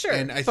first. Sure,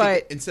 And I but-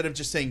 think instead of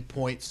just saying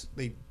points,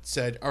 they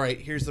said, "All right,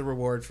 here's the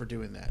reward for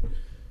doing that."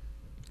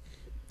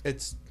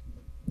 It's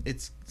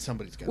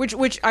somebody's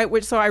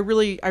got. So I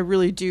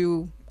really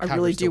do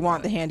Calgary's still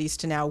want got the it. Handies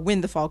to now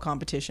win the fall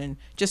competition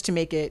just to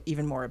make it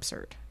even more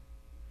absurd.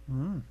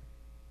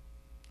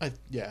 I think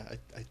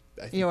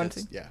You know what I'm that's,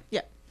 saying?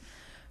 yeah.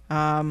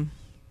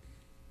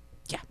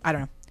 Yeah, I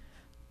don't know.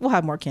 We'll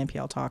have more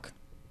CanPL talk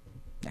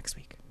next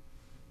week.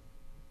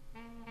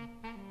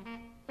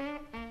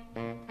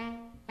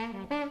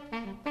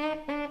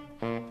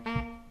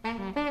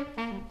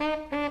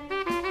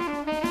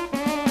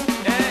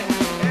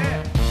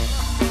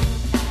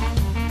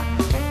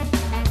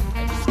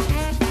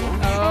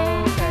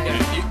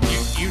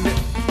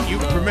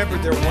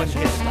 their one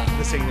hit,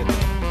 the singing.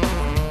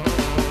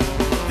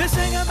 They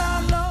sing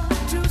about love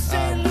to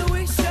St.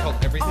 Louis Called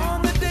Everything.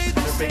 on the day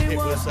the Their big same hit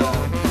was,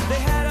 they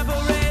had a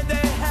parade,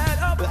 they had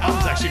a the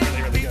album's actually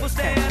really, really people good.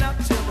 staying up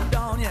till the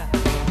dawn, yeah.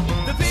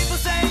 The people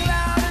sang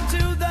loud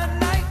into the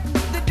night,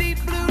 the deep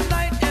blue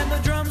night, and the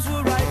drums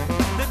were right.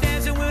 The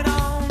dancing went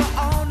on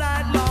all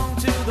night long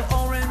till the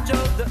orange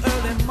of the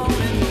early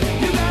morning.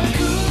 You got a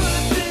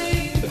good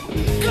thing,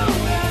 go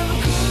have a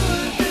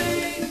good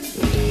thing.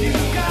 You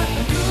got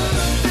a good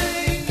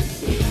thing,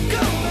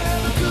 go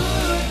have a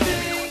good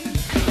thing.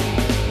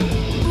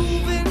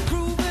 Moving,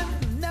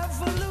 grooving,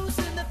 never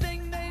losing the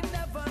thing they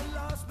never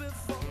lost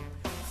before.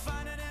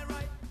 Finding it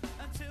right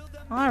until the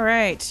All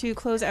right, to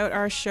close out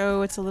our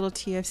show, it's a little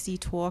TFC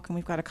talk, and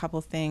we've got a couple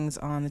things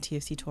on the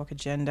TFC talk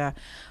agenda.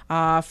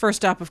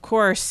 First up, of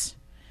course,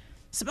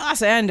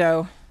 Tsubasa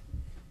Endo,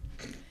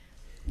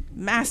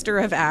 master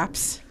of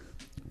apps.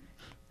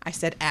 I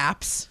said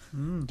apps.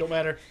 Don't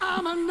matter.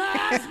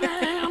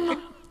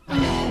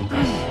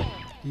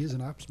 He is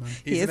an apps man.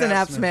 He is an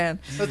apps man.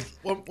 Let's,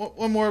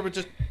 one more, but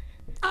just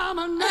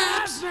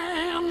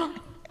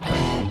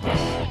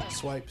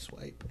swipe.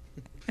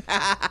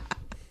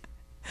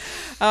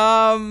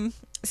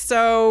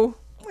 So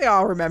we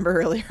all remember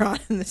earlier on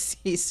in the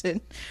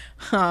season.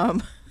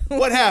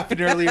 What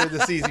happened earlier in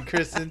the season,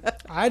 Kristen?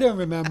 I don't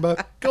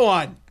remember. Go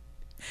on.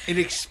 In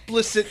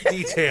explicit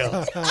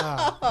detail.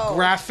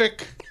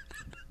 Graphic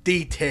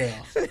detail.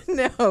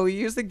 No,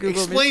 use the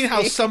Google. Explain how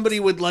machine. somebody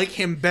would like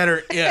him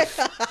better if ...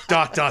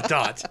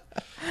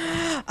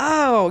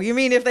 Oh, you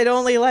mean if they'd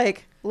only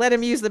like let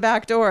him use the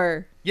back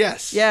door?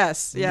 Yes.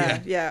 Yes. Yeah.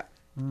 Yeah.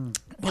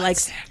 He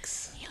likes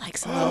Sex. He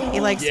likes a little.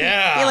 He likes.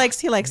 Yeah. He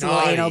likes a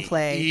little Naughty. anal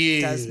play.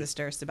 Yeah. Does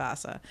Mr.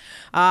 Tsubasa?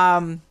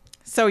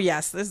 So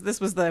yes,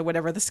 this was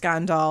the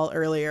scandal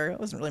earlier. It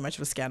wasn't really much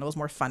of a scandal. It was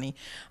more funny.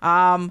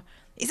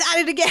 He's at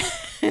it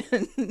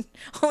again.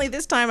 Only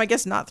this time, I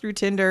guess, not through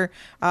Tinder.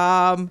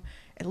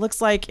 It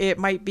looks like it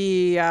might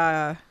be.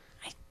 I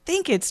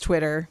think it's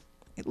Twitter.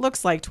 It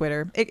looks like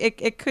Twitter.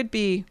 It could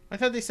be. I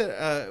thought they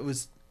said it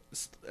was.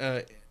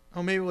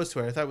 Maybe it was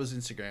Twitter. I thought it was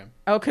Instagram.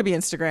 Oh, it could be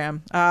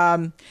Instagram.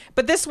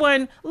 But this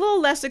one, a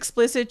little less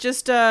explicit.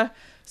 Just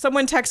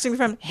someone texting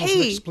from, Wasn't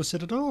 "Hey."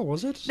 explicit at all,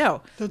 was it?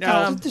 No.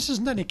 This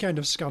isn't any kind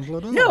of scandal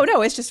at all.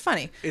 No, it's just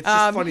funny. It's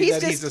just funny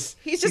that just,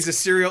 he's a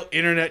serial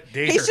internet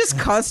dater. He's just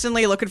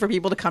constantly looking for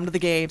people to come to the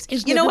games.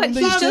 Isn't You know what?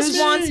 everyone these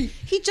days?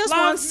 He just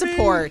wants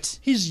support.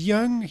 He's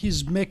young.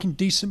 He's making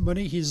decent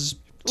money. He's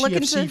Looking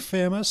TFC to-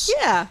 famous.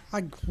 Yeah.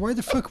 Like, why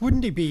the fuck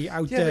wouldn't he be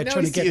out Yeah, there but now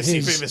trying to he's get TFC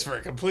his? famous for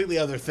a completely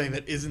other thing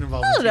that isn't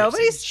involved. I don't know, in but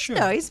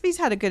TFC. he's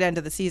had a good end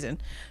of the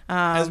season.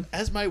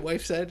 As my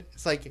wife said,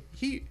 it's like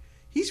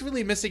he's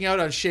really missing out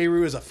on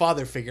Shayru as a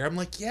father figure. I'm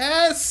like,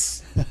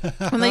 yes.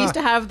 When they used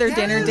to have their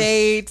dinner Yes.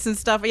 dates and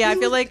stuff. Yeah, I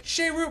feel like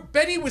Shayru,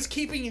 Benny was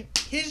keeping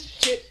his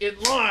shit in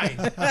line.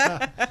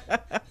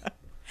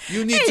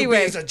 You need to be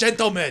Anyway. as a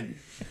gentleman.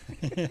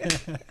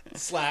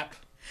 Slap.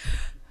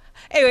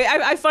 anyway,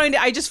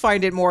 I just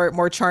find it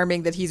more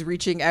charming that he's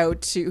reaching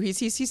out to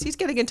he's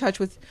getting in touch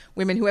with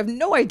women who have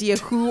no idea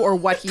who or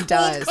what he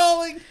does.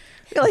 Calling.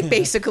 Like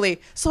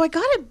basically. So I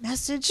got a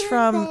message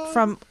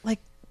from like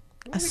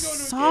a to go to a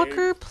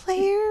soccer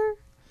player,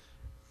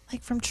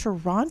 like from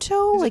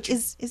Toronto. Like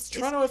is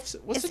Toronto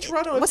FC. What's a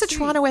Toronto What's a FC?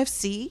 Toronto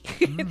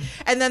FC?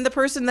 And then the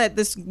person that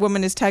this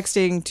woman is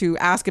texting to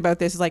ask about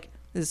this is like,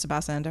 this is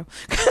Tsubasa Endo.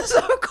 So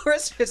of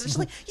course it's just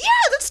like, yeah,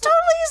 that's totally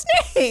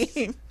his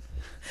name.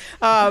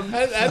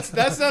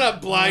 That's not a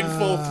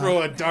blindfold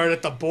throw a dart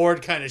at the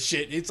board kind of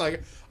shit. It's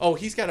like, oh,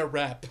 he's got a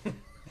rep.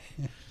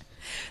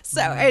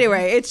 So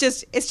anyway, it's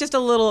just a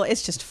little,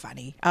 it's just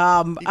funny.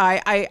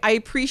 I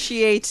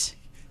appreciate.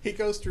 He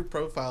goes through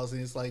profiles and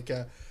he's like,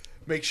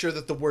 make sure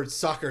that the word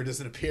soccer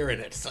doesn't appear in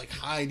it. It's like,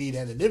 I need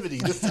anonymity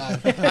this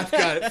time. I've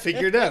got it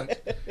figured out.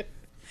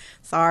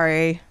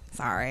 Sorry,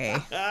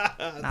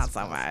 not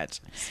so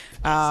much.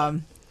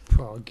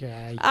 Poor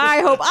guy.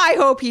 I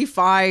hope he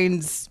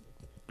finds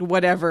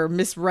whatever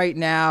Miss Right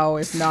now,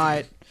 if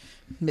not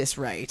Miss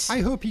Right. I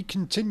hope he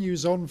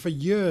continues on for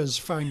years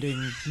finding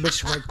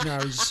Miss Right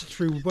Nows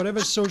through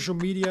whatever social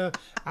media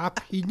app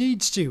he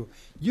needs to.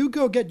 You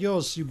go get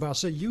yours,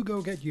 Tsubasa. You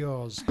go get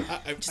yours.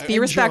 Just be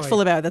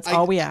respectful about it. That's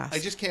all we ask. I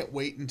just can't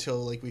wait until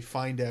like we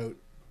find out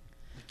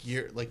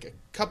like a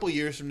couple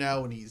years from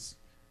now when he's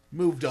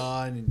moved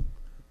on and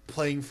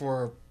playing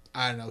for,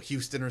 I don't know,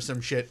 Houston or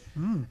some shit,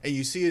 and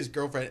you see his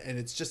girlfriend and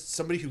it's just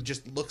somebody who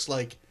just looks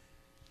like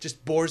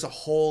just bores a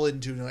hole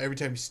into every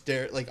time you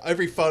stare. Like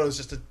every photo is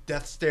just a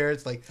death stare.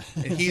 It's like,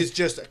 and he is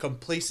just a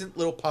complacent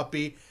little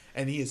puppy,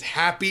 and he is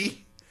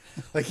happy.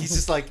 Like he's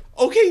just like,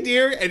 okay,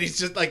 dear, and he's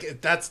just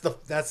like, that's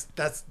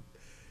it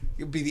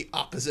would be the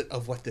opposite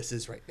of what this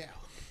is right now.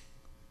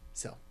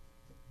 So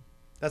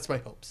that's my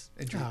hopes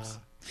and dreams.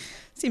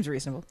 Seems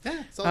reasonable.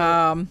 Yeah. It's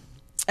all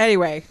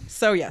Anyway,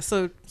 so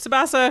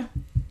Tsubasa,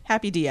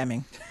 happy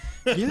DMing.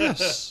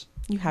 Yes.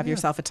 You have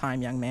yourself a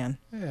time, young man.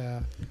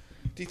 Yeah.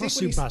 Do you Poor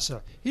think when he's,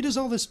 Tsubasa. He does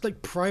all this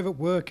like private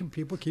work and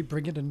people keep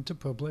bringing it into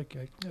public.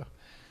 Yeah.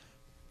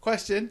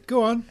 question?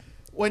 Go on.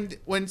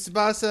 when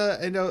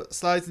Tsubasa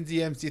slides in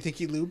DMs, do you think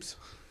he lubes?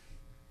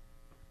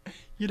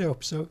 You'd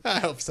hope so. I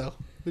hope so.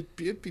 It'd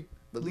be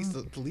at least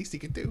the least he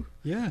could do,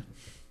 Yeah.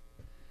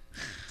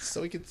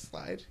 so he could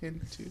slide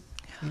into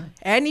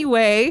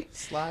Anyway,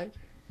 slide.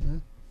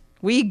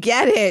 we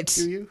get it.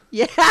 Do you? I'm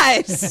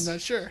Yes.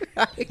 not sure.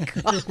 My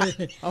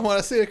God. I want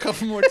to see it a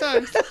couple more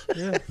times.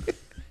 Yeah.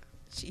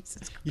 Jesus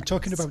Christ. You're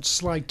talking about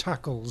slide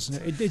tackles.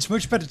 It's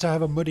much better to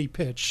have a muddy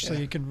pitch so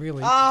you can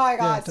really. Oh my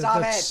God, that- stop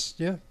that's-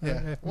 Yeah.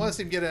 Yeah. I want to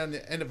see him get it on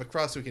the end of a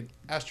cross so we can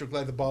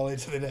astroglide the ball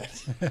into the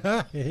net.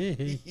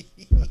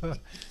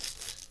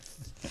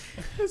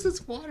 This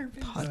is water.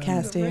 Baby.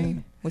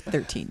 Podcasting with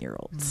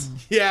 13-year-olds.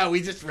 Yeah,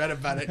 we just read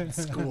about it in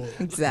school.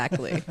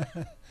 Exactly.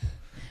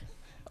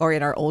 Or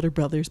in our older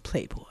brother's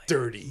Playboy.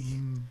 Dirty.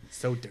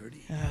 So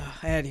dirty.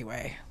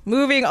 Anyway,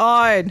 moving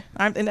on.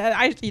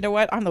 You know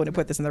what? I'm the one who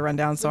put this in the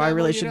rundown, so Well, I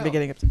really you shouldn't know. be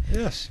getting up.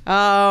 Yes.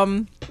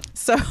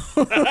 So,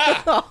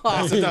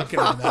 That's a Dunkin'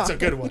 on. That's a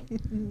good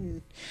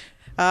one.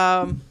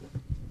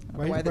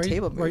 why the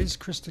table Why moved? is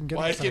Kristen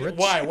getting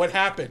Why? What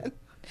happened?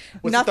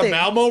 Was Nothing. it the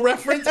Malmo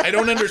reference? I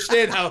don't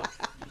understand how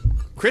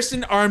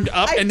Kristen armed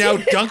up and now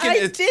Duncan I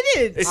is.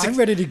 didn't. It's I'm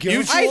ready to go.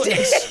 Mutual, I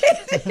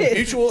did.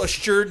 mutual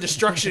assured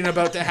destruction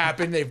about to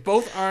happen. They've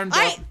both armed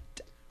up.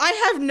 I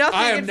have nothing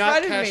I am in not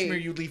front of Kashmir. me.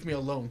 You leave me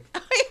alone.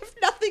 I have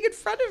nothing in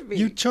front of me.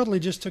 You totally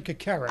just took a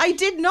carrot. I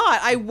did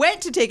not. I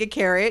went to take a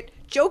carrot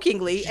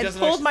jokingly and doesn't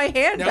pulled understand- my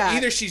hand now, back.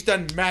 either she's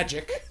done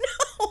magic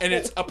and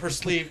it's up her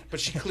sleeve,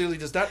 but she clearly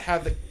does not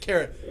have the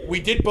carrot.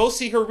 We did both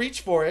see her reach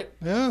for it.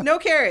 Yeah. No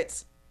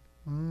carrots.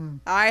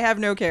 I have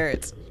no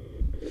carrots.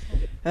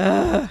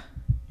 I've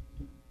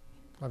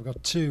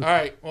got two. All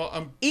right.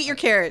 Well, Eat your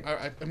carrot.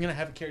 I'm gonna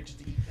have a carrot just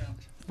to eat now.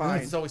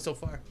 Fine. It's always so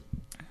far.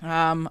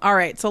 All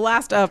right. So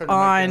last up Turn the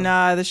mic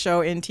on the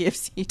show in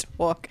TFC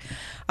Talk,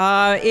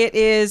 it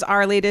is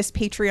our latest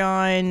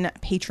Patreon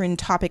patron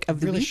topic of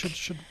the Really week.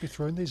 should be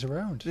throwing these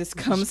around. This is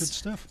comes. good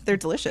stuff. They're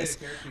delicious.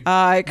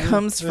 It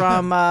comes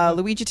from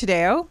Luigi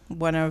Tadeo,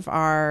 one of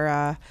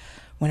our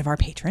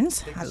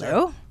patrons.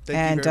 Hello. Thank you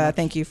and very much.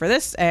 thank you for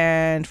this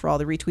and for all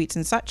the retweets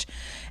and such.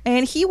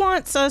 And he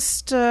wants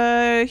us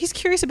to. He's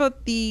curious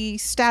about the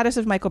status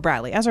of Michael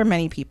Bradley, as are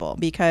many people,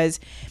 because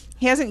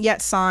he hasn't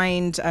yet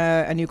signed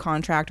a new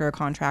contract or a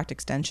contract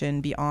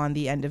extension beyond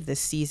the end of this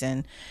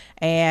season.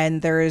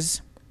 And there's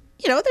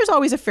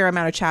always a fair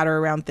amount of chatter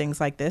around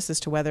things like this as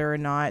to whether or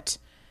not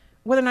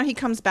he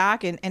comes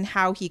back and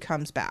how he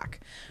comes back.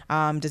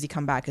 Does he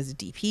come back as a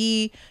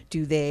DP?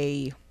 Do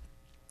they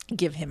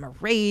give him a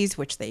raise,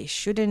 which they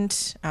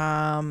shouldn't?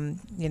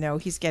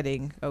 He's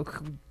getting.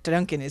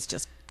 Duncan is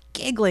just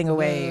giggling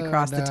away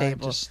across the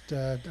table.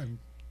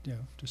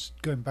 Just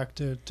going back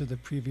to the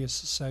previous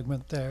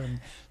segment there, and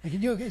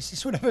thinking,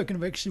 it's whatever can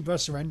make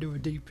Subasa into a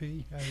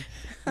DP.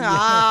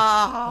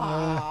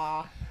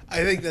 I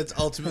think that's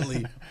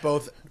ultimately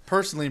both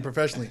personally and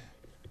professionally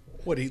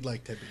what he'd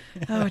like to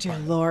be. Oh dear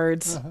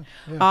lords.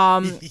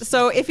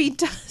 So if he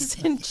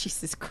doesn't,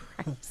 Jesus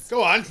Christ,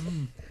 Go on.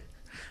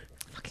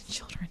 fucking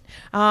children.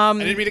 I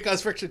didn't mean to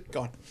cause friction.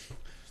 Go on.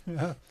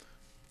 Yeah.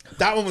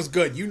 That one was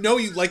good. You know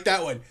you like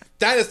that one.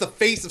 That is the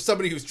face of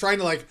somebody who's trying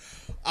to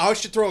I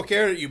should throw a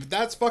carrot at you, but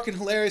that's fucking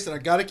hilarious and I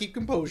gotta keep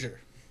composure.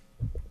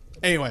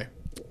 Anyway.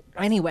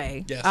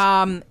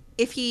 Yes.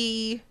 If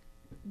he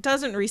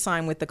doesn't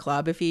re-sign with the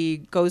club, if he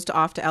goes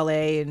off to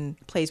LA and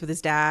plays with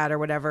his dad or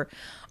whatever,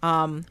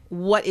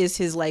 what is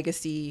his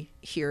legacy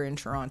here in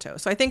Toronto?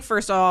 So I think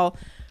first of all,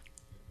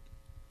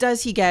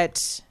 does he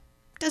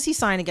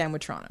sign again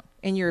with Toronto?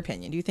 In your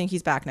opinion, do you think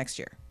he's back next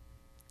year?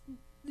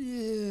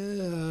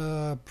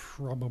 Yeah,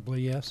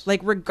 probably yes.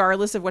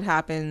 Regardless of what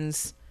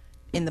happens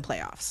in the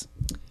playoffs,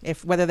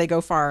 whether they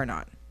go far or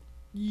not.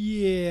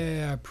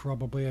 Yeah,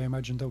 probably. I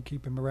imagine they'll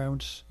keep him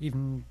around,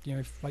 even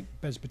if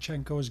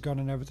Bezbachenko is gone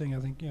and everything. I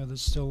think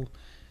there's still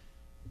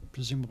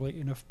presumably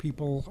enough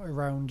people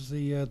around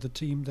the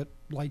team that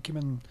like him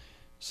and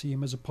see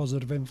him as a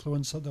positive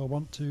influence that they'll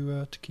want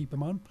to keep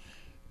him on.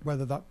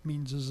 Whether that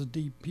means as a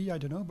DP, I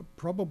don't know, but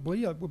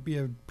probably it would be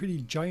a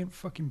pretty giant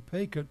fucking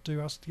pay cut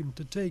to ask him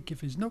to take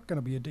if he's not going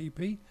to be a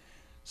DP.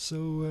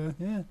 So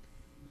yeah,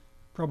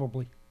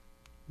 probably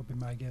would be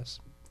my guess.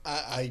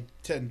 I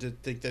tend to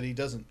think that he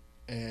doesn't.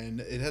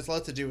 And it has a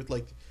lot to do with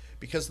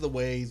because of the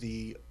way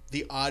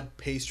the odd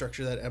pay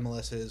structure that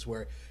MLS is,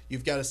 where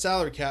you've got a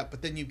salary cap,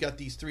 but then you've got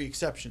these three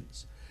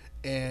exceptions.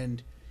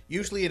 And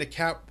usually in a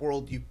cap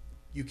world,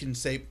 you can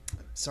say,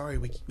 sorry,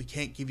 we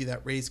can't give you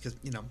that raise because,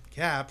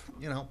 cap,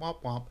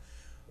 womp womp.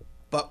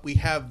 But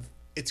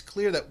it's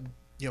clear that,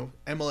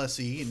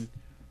 MLSE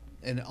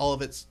and all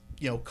of its,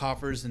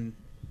 coffers and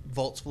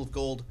vaults full of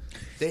gold,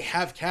 they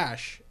have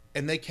cash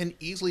and they can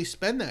easily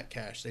spend that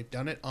cash. They've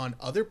done it on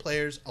other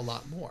players a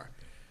lot more.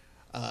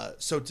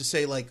 So to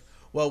say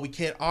we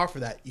can't offer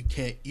that, you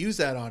can't use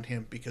that on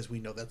him because we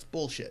know that's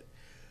bullshit.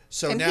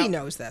 So And now he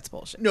knows that's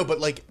bullshit. no, but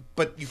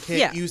you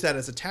can't use that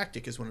as a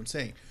tactic, is what I'm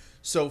saying.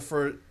 So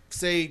for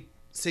say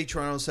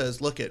Toronto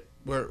says, look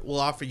we'll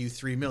offer you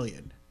 $3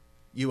 million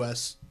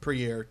US per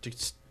year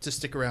to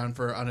stick around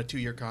on a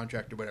 2-year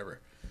contract or whatever.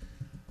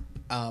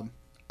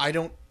 I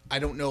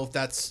don't know if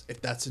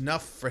that's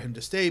enough for him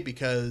to stay,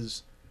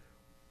 because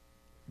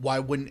why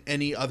wouldn't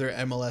any other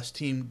MLS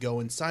team go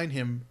and sign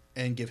him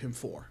and give him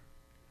 4?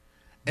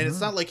 And it's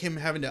not like him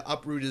having to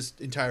uproot his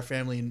entire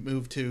family and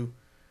move to,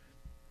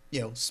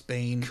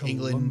 Spain, Columbus.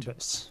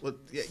 England. Well,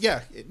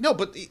 yeah, no,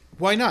 but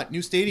why not?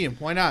 New stadium,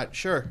 why not?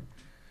 Sure.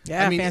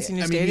 Yeah, fancy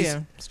new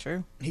stadium. It's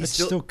true. It's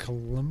still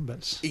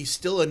Columbus. He's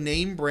still a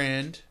name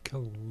brand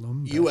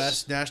Columbus.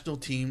 U.S. national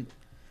team,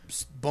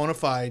 bona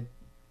fide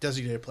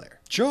designated player.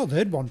 Sure,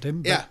 they'd want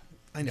him. But Yeah,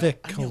 I know. They're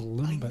I know,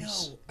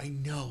 Columbus. I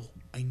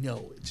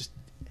know. It's just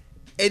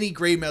any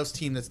Gray Mouse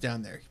team that's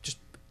down there.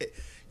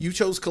 You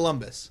chose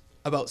Columbus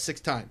about 6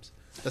 times.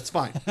 That's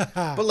fine.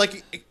 But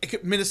like it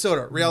could,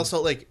 Minnesota, Real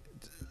Salt Lake,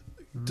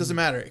 doesn't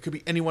matter. It could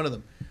be any one of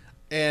them.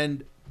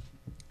 And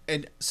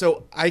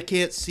so I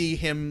can't see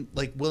him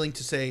like willing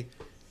to say,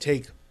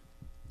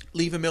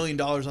 leave $1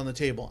 million on the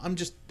table.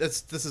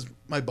 This is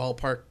my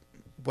ballpark,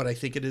 what I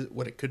think it is,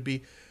 what it could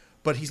be.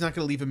 But he's not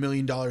going to leave $1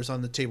 million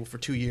on the table for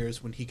 2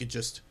 years when he could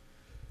just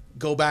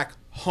go back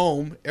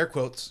home, air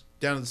quotes,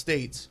 down to the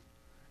States,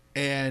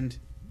 and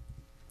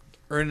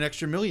earn an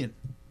extra $1 million.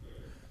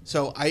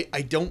 So I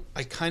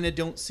kind of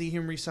don't see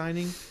him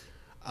resigning.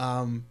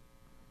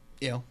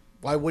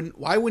 Why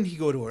wouldn't he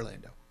go to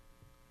Orlando?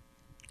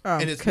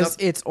 And because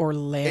it's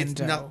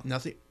Orlando. It's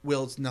nothing.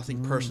 Will, it's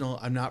nothing personal.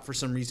 I'm not for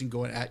some reason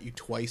going at you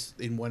twice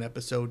in one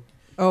episode.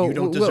 Oh, you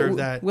don't deserve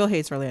that. Will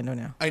hates Orlando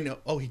now. I know.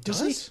 Oh, he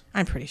does?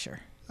 I'm pretty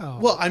sure. Oh.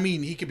 Well, I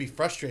mean, he could be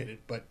frustrated,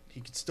 but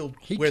he could still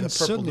wear the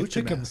purple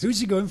lucha mask. Who's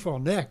he going for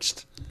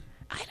next?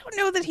 I don't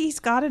know that he's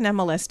got an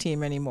MLS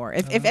team anymore.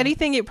 If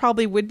anything, it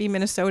probably would be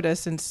Minnesota,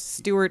 since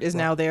Stewart is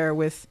now there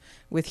with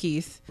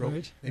Heath.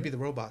 Right. Maybe the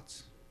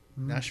Robots.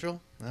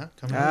 Nashville?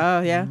 Come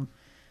Oh, yeah.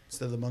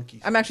 Instead of the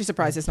Monkeys. I'm actually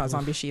surprised it's not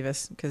Zombie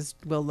Shivas, because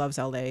Will loves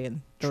LA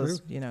and those,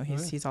 True.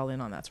 he's all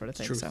in on that sort of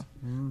thing. Truth. So,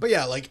 But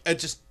yeah, like it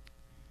just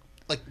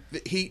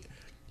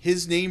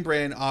his name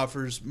brand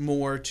offers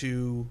more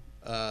to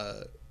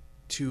a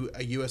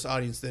U.S.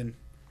 audience than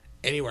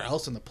anywhere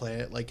else on the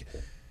planet. Like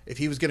if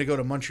he was going to go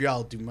to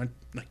Montreal,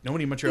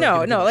 nobody in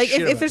Montreal. No. Like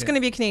if there's going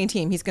to be a Canadian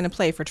team, he's going to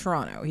play for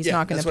Toronto. He's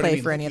not going to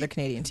play for any other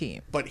Canadian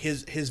team. But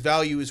his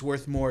value is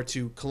worth more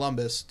to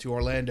Columbus, to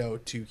Orlando,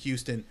 to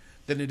Houston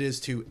than it is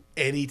to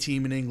any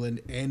team in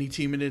England, any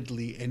team in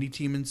Italy, any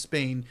team in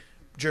Spain,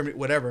 Germany,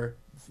 whatever.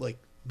 Like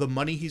the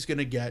money he's going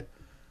to get,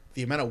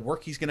 the amount of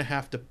work he's going to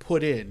have to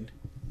put in,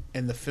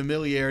 and the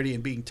familiarity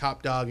and being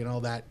top dog and all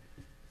that.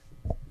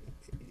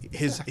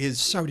 His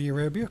Saudi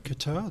Arabia,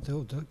 Qatar,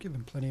 they'll give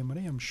him plenty of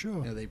money, I'm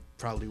sure. Yeah, they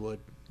probably would,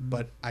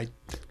 but I'd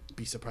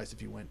be surprised if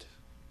he went,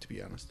 to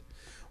be honest.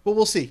 Well,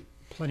 we'll see.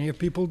 Plenty of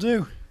people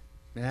do.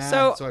 Yeah,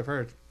 So- so I've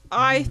heard.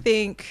 I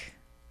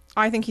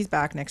think he's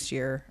back next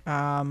year.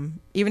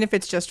 Even if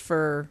it's just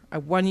for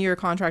a 1-year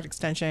contract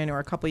extension or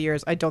a couple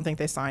years, I don't think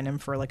they sign him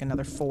for like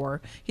another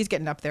 4. He's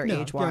getting up there Yeah,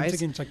 I'm age-wise.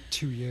 thinking it's like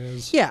 2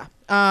 years. Yeah.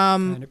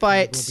 And it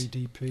But will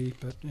be DP,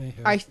 but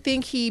anyhow. I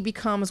think he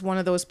becomes one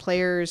of those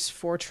players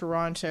for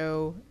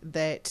Toronto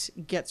that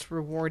gets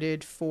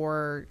rewarded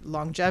for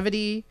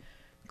longevity,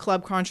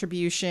 club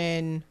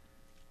contribution,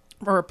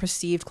 or a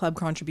perceived club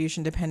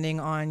contribution, depending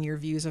on your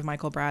views of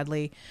Michael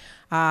Bradley.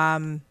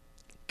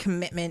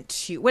 Commitment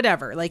to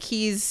whatever. Like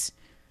he's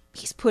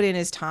put in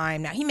his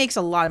time. Now he makes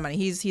a lot of money.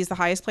 He's the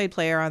highest paid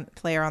player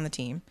on the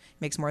team. He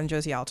makes more than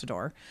Josie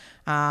Altidore.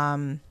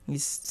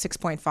 He's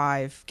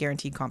 6.5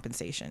 guaranteed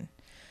compensation.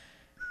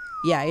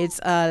 Yeah, it's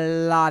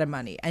a lot of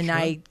money, and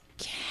I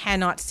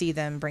cannot see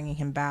them bringing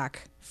him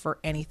back for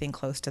anything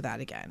close to that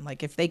again.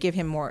 Like if they give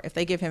him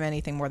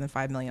anything more than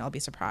 $5 million, I'll be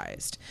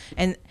surprised.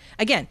 And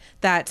again,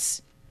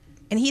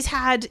 he's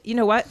had,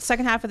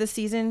 second half of the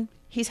season,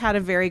 he's had a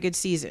very good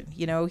season.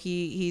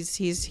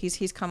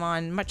 He's come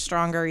on much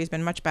stronger. He's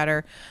been much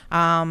better.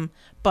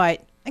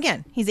 But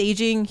again, he's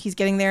aging. He's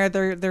getting there.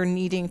 They're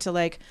needing to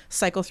like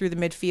cycle through the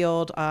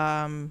midfield.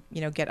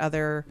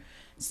 Get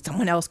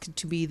someone else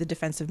to be the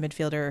defensive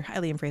midfielder,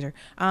 Liam Fraser,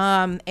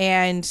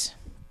 and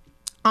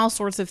all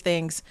sorts of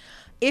things.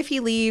 If he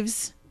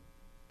leaves,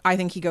 I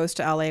think he goes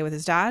to LA with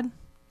his dad.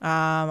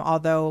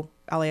 Although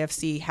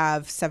LAFC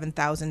have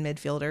 7,000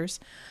 midfielders,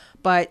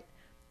 but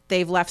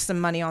they've left some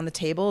money on the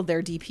table.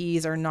 Their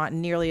DPs are not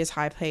nearly as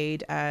high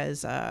paid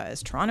as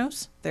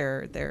Toronto's.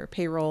 Their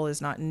payroll is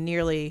not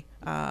nearly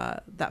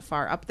that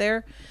far up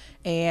there,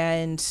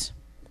 and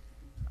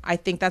I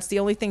think that's the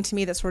only thing to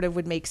me that sort of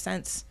would make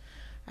sense.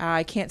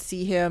 I can't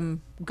see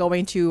him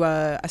going to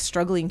a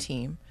struggling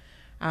team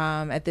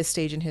at this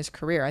stage in his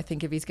career. I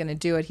think if he's going to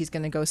do it, he's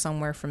going to go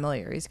somewhere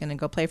familiar. He's going to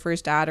go play for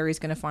his dad, or he's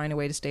going to find a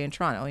way to stay in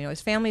Toronto.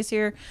 His family's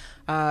here.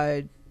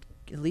 At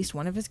least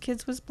one of his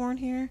kids was born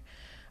here.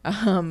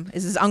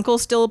 Is his uncle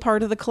still a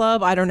part of the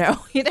club? I don't know.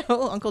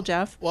 Uncle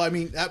Jeff. Well, I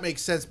mean, that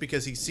makes sense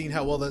because he's seen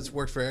how well that's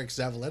worked for Eric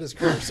Zavaletta's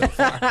career so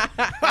far.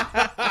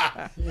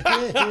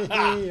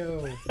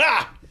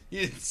 You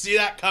didn't see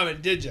that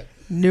coming, did you?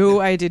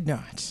 No, I did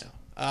not.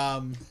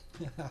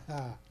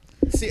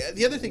 See,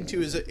 the other thing,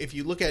 too, is that if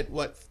you look at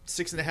what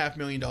 $6.5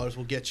 million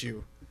will get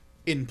you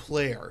in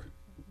player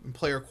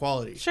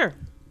quality. Sure.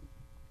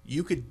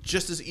 you could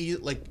just as easy,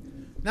 like,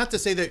 not to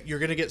say that you're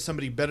going to get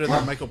somebody better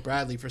than Michael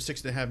Bradley for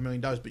 $6.5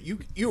 million, but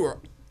you are,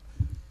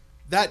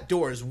 that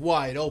door is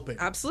wide open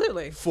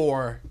Absolutely.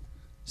 for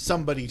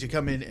somebody to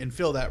come in and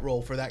fill that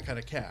role for that kind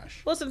of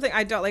cash. Well, something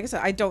I don't, like I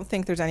said, I don't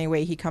think there's any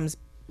way he comes.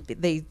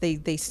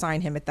 They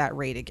sign him at that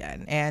rate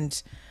again, and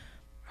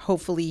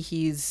hopefully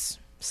he's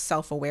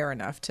self-aware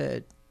enough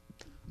to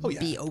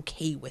be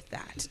okay with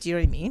that. Do you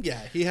know what I mean?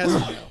 Yeah, he has to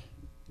know.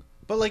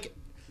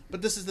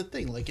 But this is the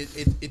thing. Like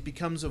it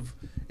becomes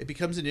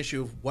an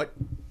issue of what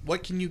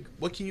can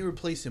you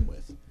replace him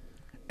with,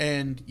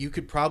 and you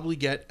could probably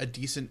get a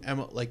decent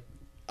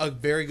a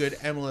very good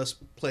MLS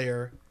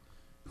player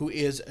who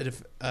is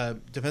a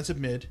defensive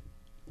mid,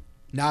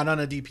 not on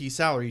a DP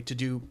salary, to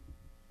do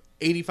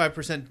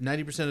 85%,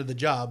 90% of the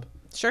job.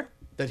 Sure.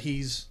 That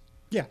he's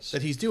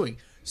doing.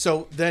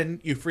 So then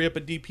you free up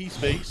a DP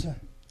space.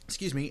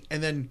 Excuse me,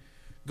 and then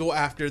go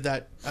after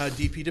that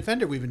DP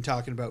defender we've been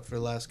talking about for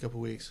the last couple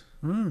of weeks.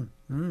 Oh,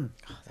 that would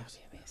be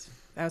amazing.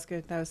 That was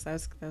good. That was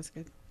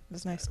good. That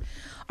was nice.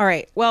 All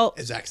right. Well,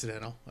 It's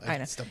accidental. I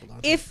know. Stumbled on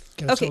it. If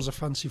Get ourselves okay, a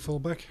fancy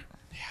fullback.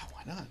 Yeah,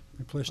 why not?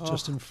 Replace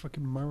Justin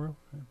fucking Morrow.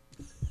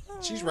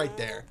 She's right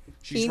there.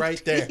 She's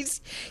right there.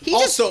 He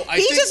Also,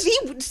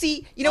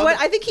 you know what?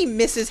 I think he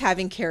misses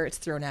having carrots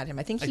thrown at him.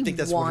 I think he think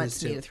that's what it wants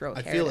is, me too. to throw a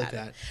I carrot feel like at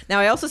him. that. Now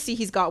I also see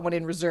he's got one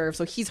in reserve,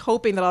 so he's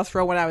hoping that I'll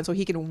throw one at him so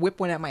he can whip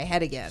one at my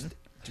head again.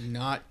 Do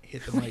not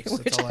hit the mics.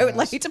 That's Which all I would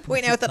ask. like to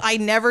point out that I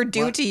never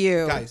do What? to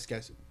you.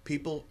 Guys,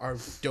 people are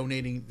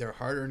donating their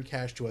hard-earned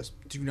cash to us.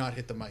 Do not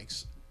hit the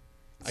mics.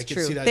 I can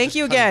True. see that. Thank just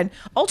you coming. again.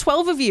 All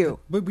 12 of you.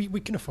 But we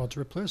can afford to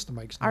replace the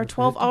mics. now Our if we-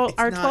 12 all, It's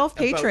our not 12 about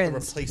the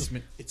patrons.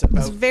 replacement. It's about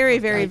It's very,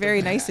 very, the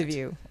very nice bat. of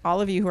you.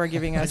 All of you who are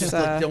giving us just,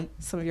 don't-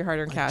 some of your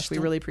hard-earned cash. just We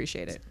don't- really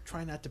appreciate it.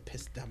 Try not to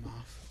piss them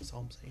off. That's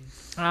all I'm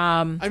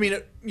saying. I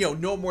mean,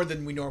 no more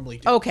than we normally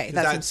do. Okay, 'Cause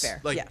that seems fair.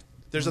 Like, Yeah.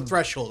 there's a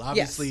threshold.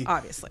 Obviously, Yes,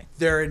 obviously.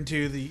 they're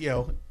into the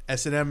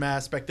S&M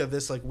aspect of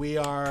this, like we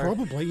are.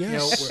 Probably,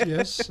 yes. we're-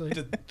 Yes.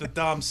 the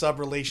dom sub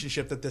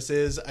relationship that this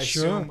is.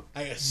 Sure.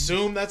 I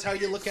assume that's how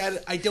you look at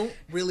it. I don't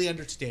really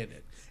understand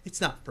it. It's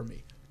not for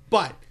me.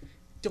 But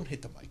don't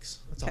hit the mics.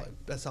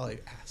 That's all I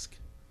ask.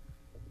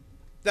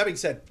 That being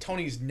said,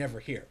 Tony's never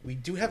here. We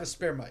do have a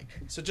spare mic,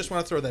 so just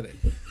want to throw that in.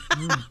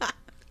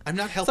 I'm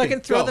not helping. So I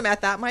can throw Go. them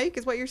at that mic,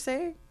 is what you're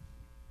saying?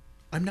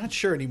 I'm not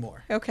sure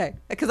anymore. Okay.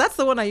 Because that's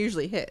the one I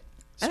usually hit.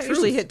 I don't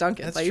usually hit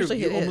Duncan's. That's I true. usually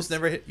You hit almost his.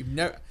 never hit. You've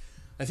never.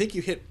 I think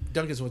you hit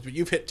Duncan's once, but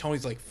you've hit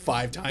Tony's like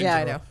 5 times. Yeah,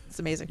 I in a know. row. It's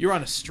amazing. You're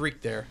on a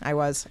streak there. I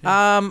was.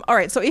 All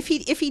right. So if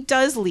he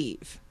does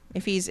leave,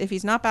 if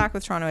he's not back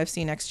with Toronto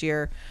FC next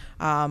year,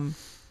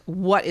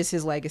 what is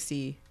his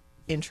legacy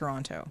in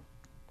Toronto?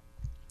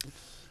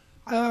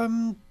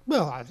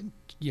 Well, I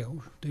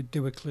think they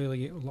were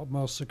clearly a lot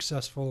more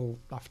successful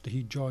after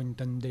he joined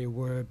than they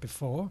were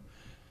before,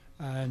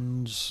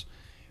 and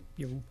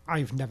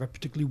I've never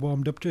particularly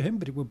warmed up to him,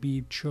 but it would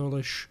be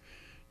churlish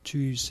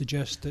to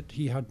suggest that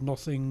he had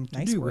nothing to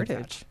Nice do with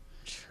wordage. that.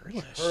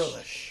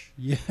 Churlish.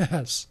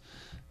 Yes.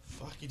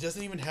 Fuck, he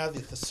doesn't even have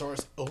the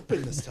thesaurus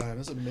open this time.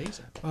 That's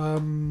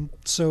amazing.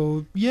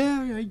 So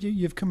yeah,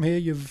 you've come here.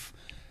 You've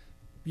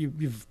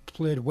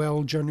played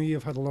well generally.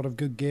 You've had a lot of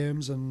good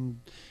games, and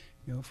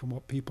from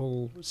what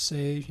people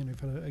say, you've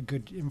had a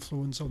good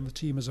influence on the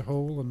team as a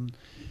whole, and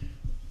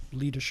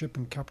leadership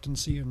and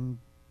captaincy, and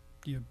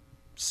your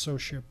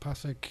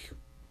sociopathic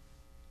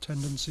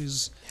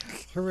tendencies.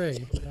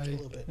 Hooray! A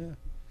little bit.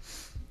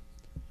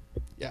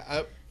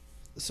 Yeah.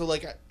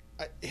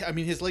 I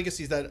mean, his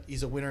legacy is that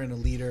he's a winner and a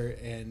leader,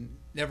 and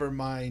never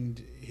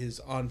mind his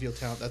on-field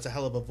talent. That's a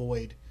hell of a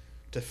void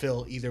to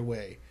fill either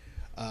way.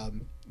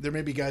 There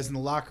may be guys in the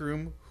locker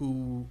room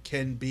who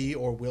can be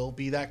or will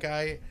be that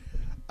guy.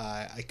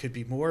 I could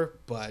be more,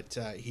 but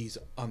he's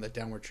on the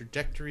downward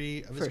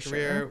trajectory of his For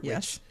career, sure, which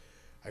yes.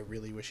 I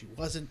really wish he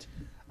wasn't.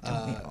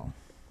 Don't we all?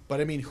 But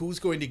I mean, who's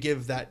going to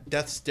give that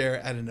death stare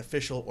at an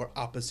official or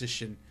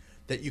opposition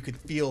that you can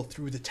feel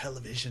through the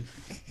television?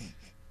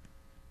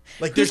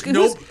 Like, there's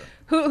no.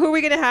 Who are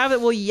we going to have that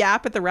will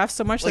yap at the refs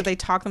so much Like- that they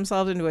talk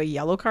themselves into a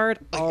yellow card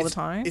like, all the it's-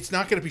 time? It's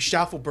not going to be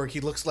Schaffelberg.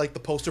 He looks like the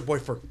poster boy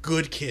for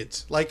good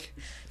kids. Like,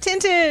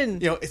 Tintin!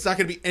 it's not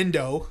going to be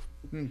Endo.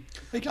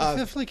 I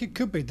feel like it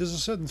could be. There's a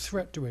certain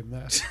threat to him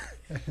there.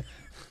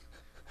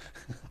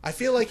 I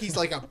feel like he's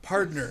like a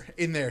partner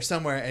in there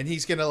somewhere, and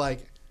he's gonna like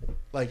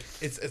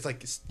it's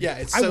like it's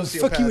I will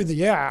fuck you in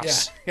the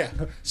ass. Yeah.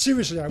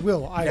 Seriously, I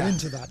will. I'm Yeah.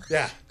 into that.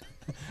 Yeah.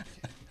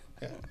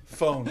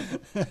 Phone.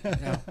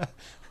 Yeah.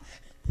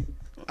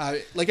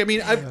 I've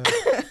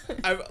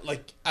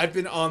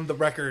been on the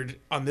record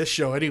on this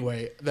show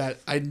anyway that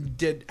I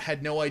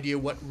had no idea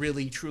what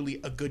really truly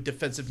a good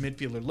defensive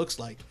midfielder looks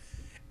like,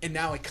 and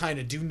now I kind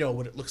of do know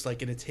what it looks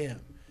like, and it's him.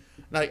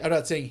 Like, I'm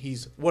not saying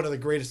he's one of the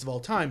greatest of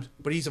all times,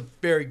 but he's a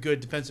very good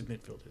defensive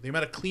midfielder. The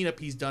amount of cleanup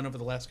he's done over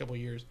the last couple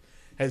of years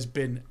has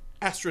been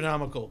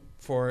astronomical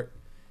for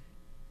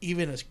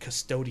even a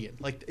custodian.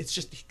 Like, it's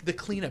just the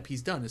cleanup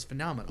he's done is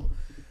phenomenal.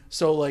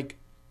 So, like,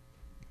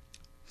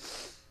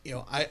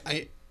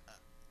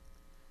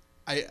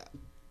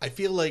 I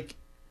feel like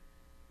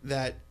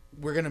that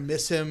we're gonna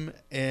miss him,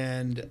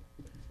 and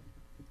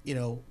you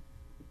know,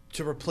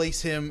 to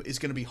replace him is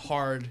gonna be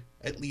hard.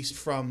 At least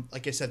from,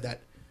 like I said,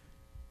 that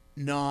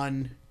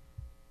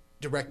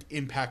non-direct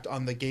impact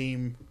on the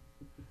game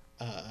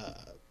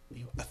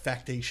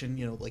affectation.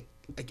 You know, like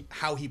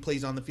how he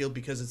plays on the field,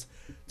 because it's,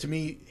 to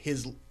me,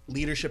 his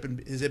leadership and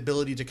his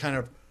ability to kind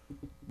of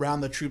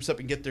round the troops up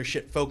and get their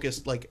shit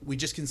focused. Like, we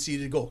just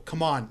conceded a goal.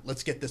 Come on,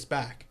 let's get this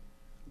back.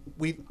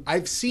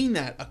 I've seen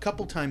that a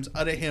couple times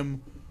out of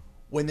him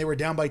when they were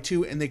down by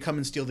 2 and they come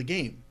and steal the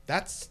game.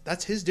 That's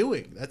his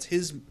doing. That's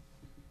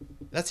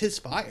his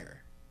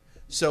fire.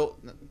 So,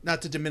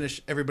 not to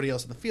diminish everybody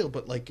else in the field,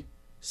 but like,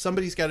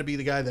 somebody's got to be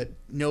the guy that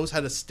knows how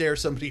to stare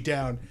somebody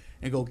down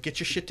and go, get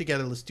your shit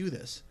together, let's do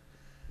this.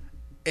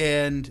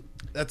 And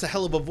that's a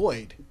hell of a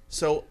void.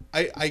 So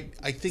I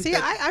think. See,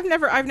 I've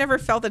never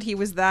felt that he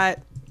was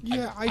that.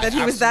 Yeah, that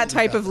he was that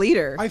type of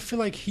leader. I feel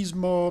like he's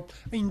more.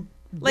 I mean,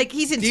 like,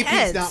 he's intense.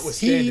 DP's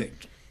notwithstanding.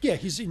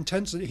 He's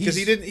intense because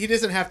he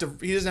doesn't have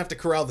to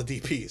corral the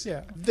DPs.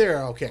 Yeah,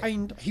 they're okay. I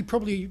mean, he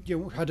probably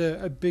had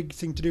a big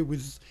thing to do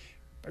with.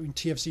 I mean,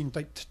 TFC in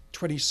like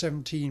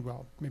 2017,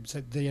 well, maybe it's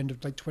at the end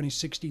of like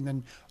 2016,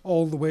 then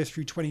all the way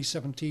through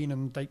 2017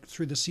 and like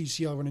through the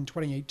CCL run in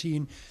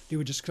 2018, they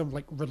were just kind of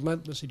like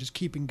relentlessly just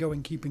keeping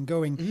going. He's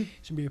going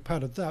to be a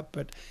part of that.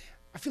 But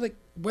I feel like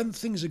when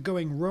things are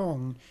going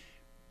wrong,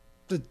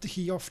 that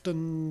he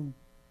often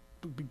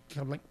would be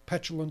kind of like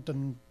petulant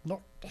and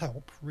not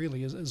help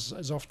really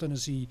as often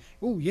as he,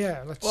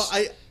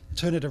 let's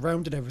turn it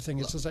around and everything.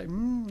 It's just like,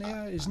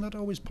 it's not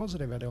always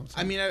positive, I don't think.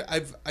 I mean,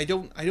 I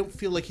don't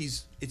feel like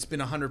it's been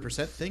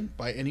 100% thing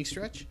by any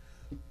stretch,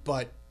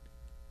 but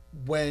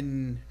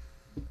when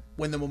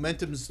the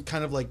momentum's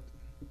kind of like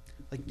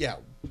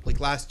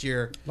last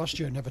year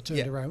never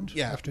turned around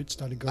after it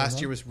started going last wrong.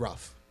 year was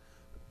rough,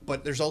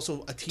 but there's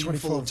also a team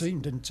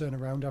 2014 didn't turn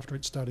around after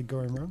it started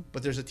going wrong,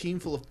 but there's a team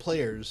full of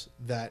players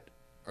that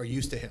are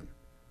used to him,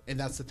 and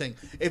that's the thing.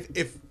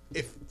 If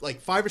like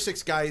 5 or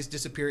 6 guys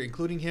disappear,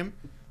 including him,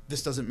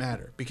 this doesn't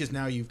matter, because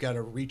now you've got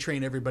to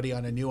retrain everybody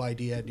on a new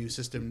idea, new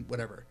system,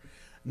 whatever,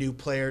 new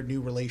player,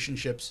 new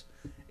relationships.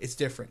 It's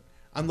different.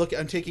 I'm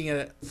taking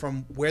it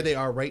from where they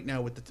are right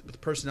now with the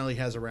personnel he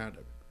has around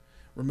him.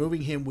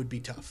 Removing him would be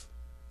tough.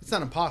 It's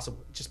not impossible.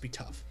 It'd just be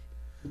tough.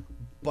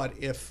 But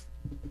if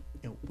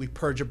we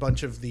purge a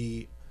bunch of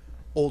the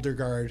older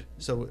guard,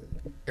 so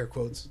air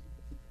quotes.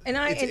 And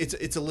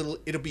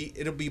it'll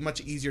be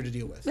much easier to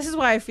deal with. This is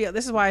why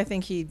I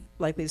think he'd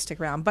likely to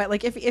stick around. But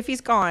like, if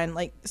he's gone,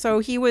 like, so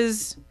he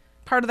was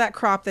part of that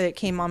crop that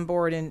came on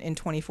board in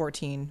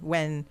 2014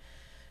 when,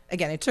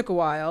 again, it took a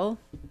while,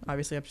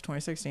 obviously up to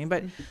 2016,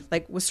 but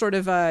like was sort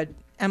of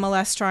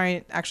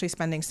MLS actually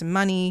spending some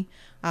money,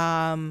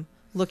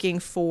 looking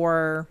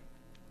for,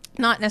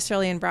 not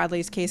necessarily in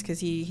Bradley's case because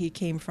he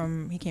came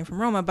from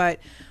Roma, but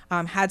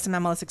had some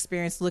MLS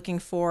experience,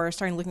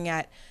 starting looking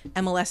at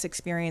MLS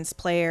experienced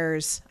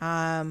players,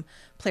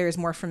 players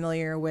more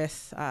familiar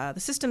with the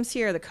systems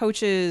here, the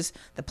coaches,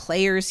 the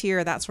players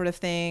here, that sort of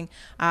thing,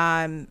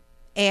 and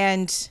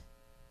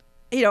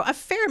a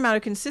fair amount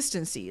of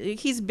consistency.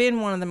 He's been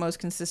one of the most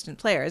consistent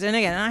players, and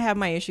again, I have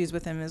my issues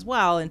with him as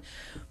well, and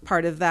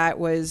part of that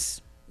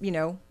was,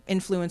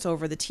 influence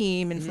over the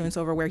team, influence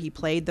over where he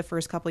played the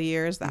first couple of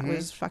years. That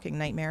was fucking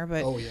nightmare.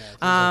 But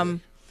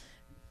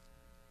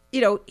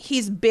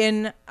he's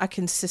been a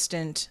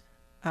consistent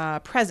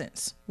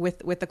presence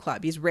with the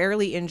club. He's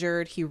rarely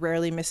injured. He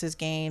rarely misses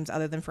games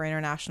other than for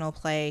international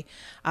play,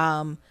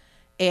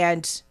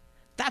 and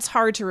that's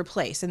hard to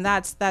replace, and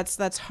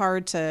that's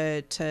hard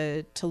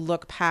to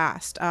look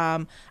past.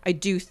 I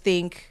do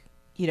think.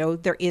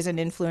 There is an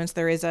influence.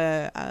 There is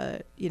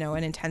an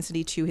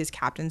intensity to his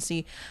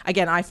captaincy.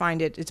 Again, I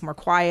find it's more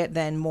quiet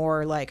than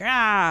more like,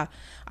 I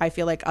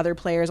feel like other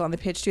players on the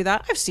pitch do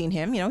that. I've seen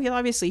him, he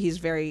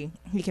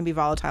can be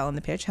volatile on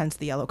the pitch, hence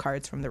the yellow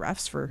cards from the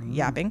refs for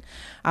yapping.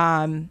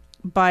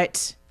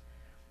 But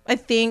I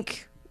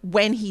think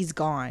when he's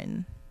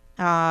gone,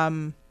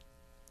 we'll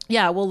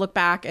look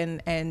back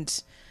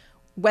and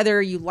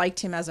whether you liked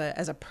him as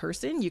a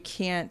person, you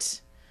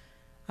can't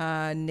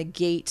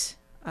negate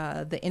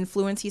the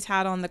influence he's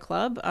had on the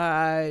club,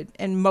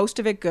 and most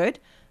of it good,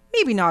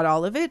 maybe not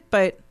all of it,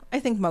 but I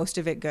think most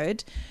of it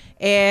good.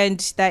 And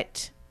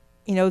that,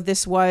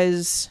 this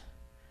was,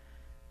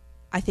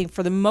 I think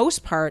for the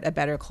most part, a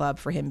better club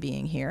for him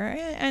being here.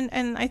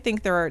 And I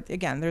think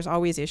there's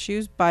always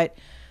issues, but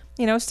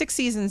 6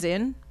 seasons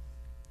in,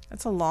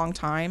 that's a long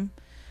time,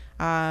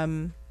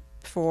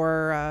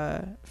 for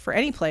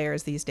any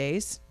players these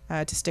days,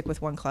 to stick with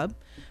one club.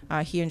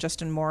 He and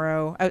Justin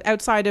Morrow,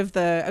 outside of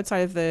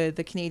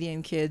the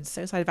Canadian kids,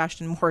 outside of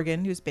Ashton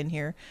Morgan, who's been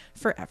here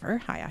forever.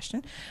 Hi,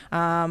 Ashton.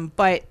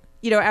 But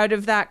out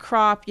of that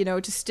crop,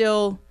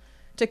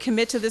 to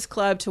commit to this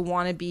club, to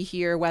want to be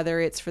here, whether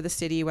it's for the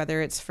city, whether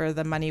it's for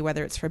the money,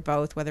 whether it's for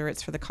both, whether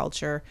it's for the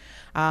culture,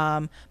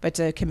 but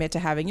to commit to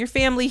having your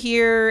family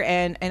here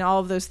and all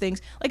of those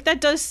things, like, that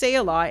does say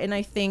a lot. And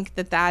I think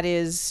that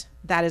is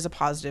a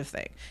positive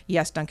thing.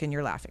 Yes, Duncan,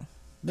 you're laughing.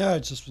 No,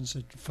 it's just been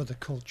said for the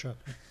culture.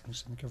 I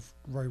just think of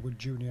Roy Wood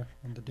Jr.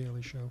 on The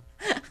Daily Show.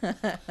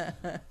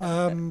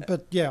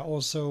 But yeah,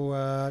 also,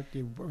 I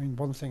mean,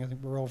 one thing I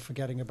think we're all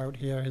forgetting about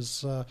here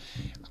is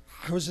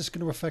how is this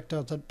going to affect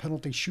our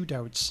penalty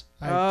shootouts?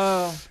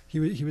 He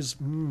was,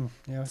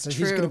 yeah, so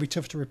he's going to be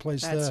tough to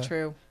replace there. That's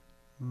true.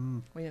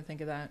 We didn't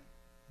think of that.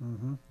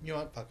 Mm-hmm. You know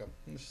what? Fuck him.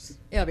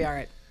 It'll be all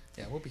right.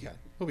 Yeah, we'll be fine.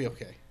 We'll be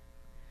okay.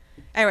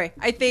 Anyway,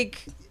 I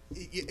think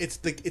It's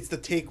the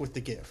take with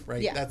the give,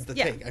 right? Yeah, That's the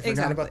yeah, take. I forgot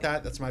exactly. about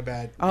that. That's my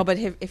bad. Oh, but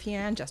if he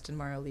and Justin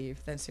Morrow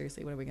leave, then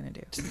seriously, what are we gonna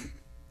do?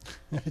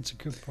 It's a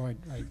good point.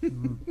 Right.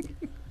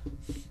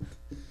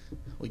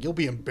 Well, you'll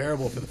be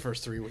unbearable for the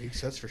first 3 weeks.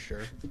 That's for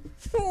sure.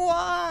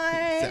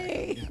 Why?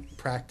 Exactly. Yeah.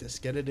 Practice.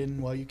 Get it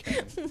in while you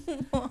can.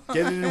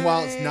 Get it in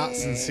while it's not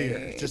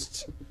sincere.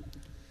 Just.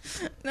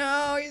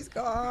 No, he's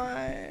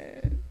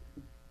gone.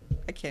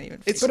 I can't even.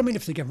 But I mean,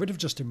 if they get rid of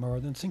Justin Morrow,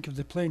 then think of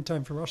the playing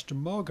time for Austin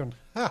Morgan.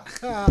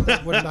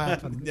 That wouldn't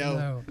happen.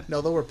 No,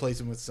 they'll replace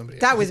him with somebody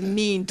else. That was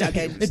mean,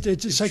 Duggan.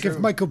 It's like true. if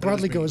Michael That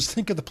was Bradley mean. goes,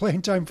 think of the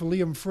playing time for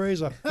Liam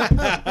Fraser.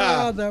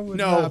 That wouldn't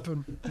No.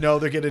 happen. No,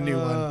 they'll get a new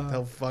one.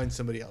 They'll find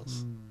somebody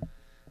else.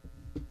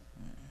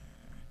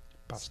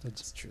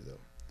 Bastards. It's true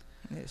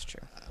though. It is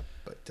true.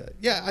 But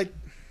yeah,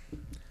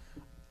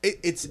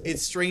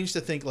 it's strange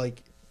to think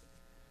like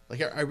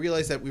I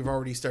realize that we've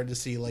already started to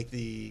see like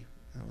the.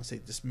 I don't want to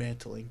say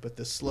dismantling, but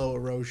the slow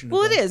erosion.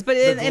 Well, of it is, but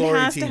the it glory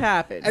has to team.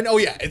 happen. And oh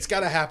yeah, it's got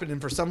to happen. And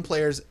for some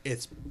players,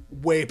 it's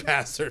way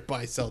past their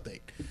buy sell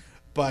date.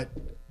 But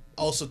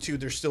also too,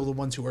 there's still the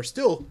ones who are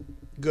still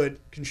good,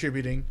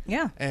 contributing.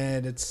 Yeah.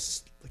 And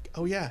it's like,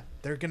 oh yeah,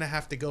 they're gonna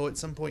have to go at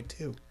some point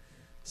too.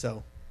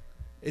 So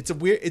it's a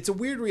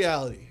weird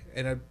reality,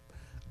 and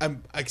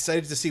I'm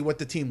excited to see what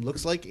the team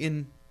looks like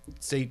in,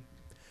 say,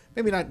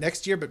 maybe not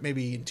next year, but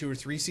maybe in 2 or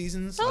 3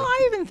 seasons. Oh,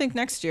 I even think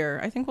next year.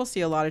 I think we'll see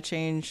a lot of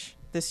change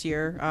this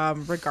year,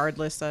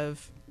 regardless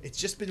of. It's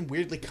just been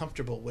weirdly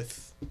comfortable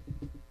with,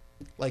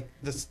 like,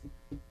 this.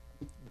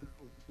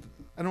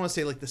 I don't want to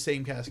say like the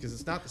same cast because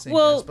it's not the same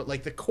cast, but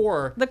like the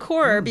core. The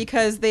core,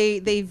 because they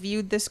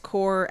viewed this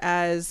core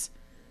as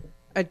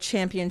a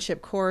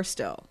championship core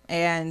still,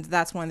 and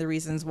that's one of the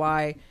reasons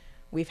why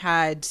we've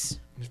had.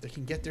 If they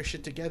can get their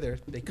shit together,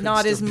 they could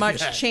not still as do much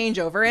that.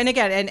 changeover, and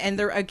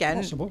again,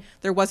 Possible.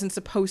 there wasn't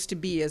supposed to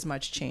be as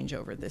much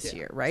changeover this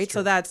year, right? it's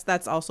So true.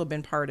 that's also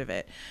been part of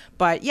it.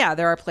 But yeah,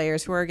 there are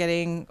players who are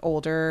getting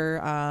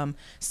older,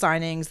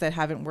 signings that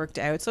haven't worked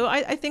out. So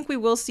I think we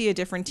will see a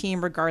different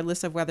team,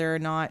 regardless of whether or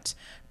not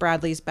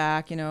Bradley's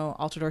back. You know,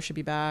 Altidore should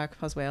be back,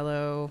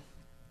 Pozuelo,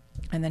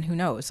 and then who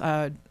knows?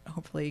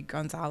 Hopefully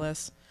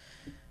Gonzalez.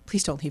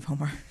 Please don't leave,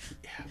 Homer.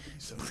 Yeah,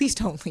 so Please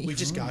don't leave. we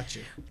just got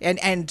you.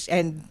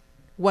 And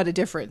what a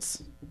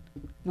difference.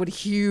 What a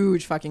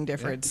huge fucking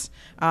difference.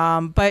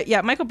 But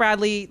yeah, Michael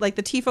Bradley, like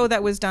the TIFO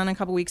that was done a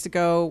couple weeks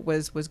ago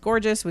was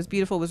gorgeous, was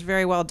beautiful, was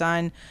very well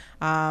done.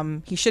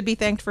 He should be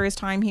thanked for his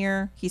time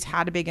here. He's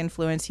had a big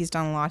influence. He's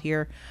done a lot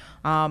here.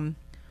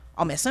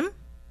 I'll miss him.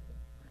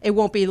 It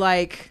won't be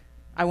like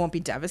I won't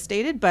be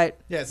devastated, but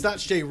Yeah, it's not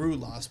Shea Rue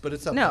loss, but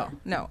it's up no.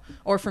 there.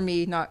 Or for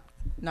me, not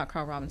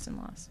Carl Robinson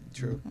loss.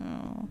 True.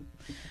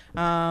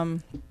 Oh.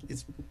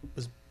 It's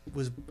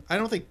was I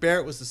don't think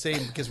Barrett was the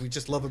same because we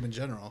just love him in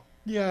general.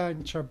 Yeah,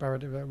 and Chad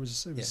Barrett, it was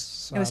sad.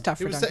 It was tough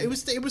for It was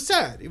Duncan. it was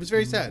sad. It was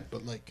very sad,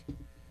 but like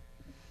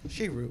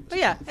Shea Rue. But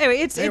yeah, anyway,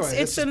 it's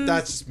that's some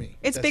just me.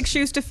 it's That's big just-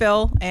 shoes to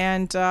fill,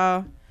 and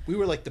We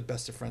were like the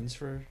best of friends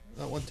for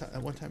at one time.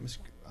 At one time,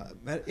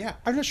 yeah.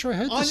 I'm not sure I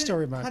heard On this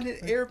story, an, Matt. on an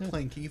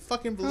airplane. Can you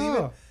fucking believe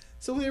Oh. it?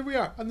 So here we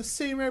are on the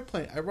same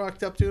airplane. I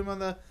rocked up to him on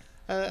the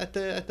at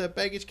the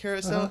baggage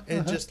carousel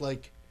and just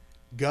like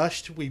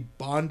gushed. We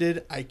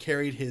bonded. I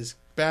carried his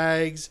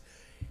bags.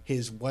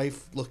 His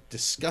wife looked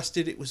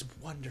disgusted. It was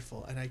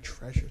wonderful, and I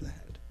treasure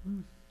that.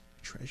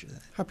 Treasure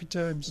that. Happy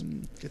times.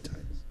 Good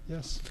times.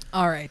 Yes.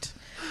 all right.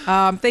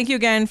 Thank you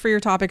again for your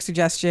topic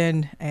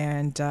suggestion,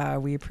 and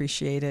we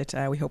appreciate it.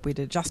 We hope we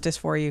did justice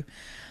for you.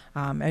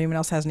 Anyone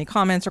else has any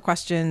comments or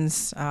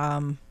questions?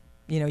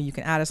 You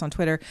can add us on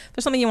Twitter. If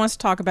there's something you want us to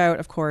talk about,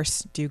 of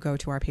course, do go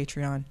to our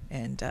Patreon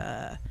and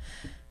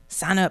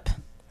sign up,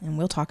 and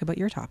we'll talk about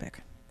your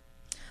topic.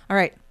 All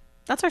right.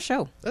 That's our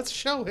show. That's a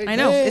show. Hey, I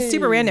know. It's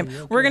super random.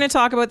 okay. We're going to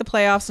talk about the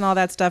playoffs and all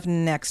that stuff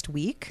next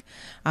week.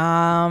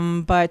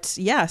 But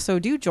yeah, so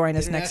do join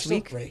us next International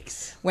week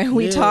breaks. when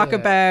we talk Yeah.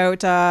 about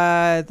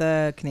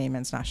the Canadian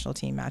men's national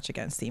team match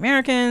against the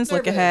Americans.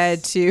 Look Nervous.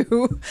 ahead to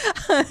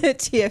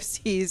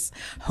TFC's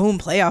home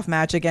playoff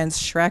match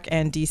against Shrek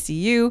and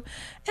DCU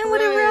and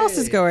whatever else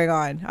is Hooray. going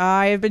on.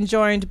 I have been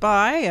joined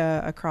by,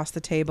 across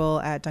the table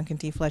at Duncan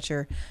T.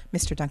 Fletcher,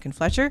 Mr. Duncan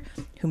Fletcher,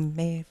 who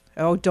may have...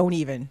 Oh, don't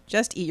even.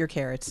 Just eat your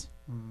carrots.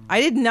 I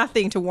did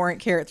nothing to warrant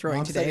carrot throwing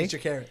Mom said today. eat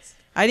your carrots.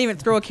 I didn't even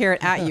throw a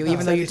carrot at you,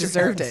 even though you Eat your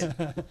deserved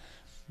carrots. it.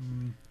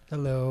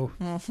 Hello.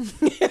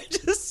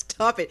 Just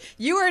stop it.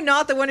 You are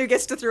not the one who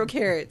gets to throw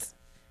carrots.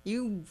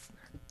 You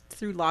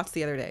threw lots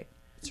the other day.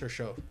 It's her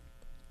show.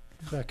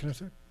 Back in a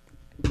sec.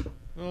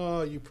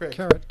 Oh, you prick.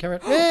 Carrot.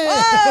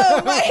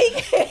 Oh,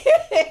 Mike!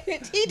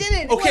 He did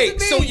it. Okay, It wasn't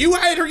me. so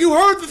you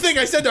heard the thing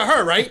I said to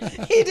her, right?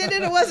 He did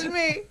it. It wasn't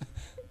me.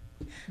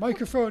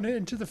 Microphone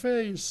into the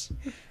face.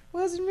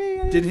 Wasn't me.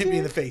 I Didn't hit me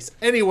in the face.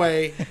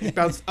 Anyway, it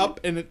bounced up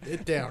and it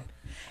hit down.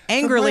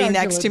 Angrily From my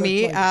next to angle, it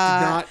me looked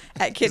like-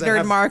 at Kid 'cause I Nerd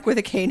have- Mark with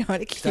a K,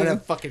 not a Q. I'd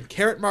have fucking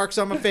carrot marks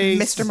on my face.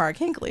 Mr. Mark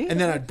Hinckley. And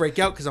then I'd break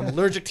out because I'm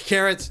allergic to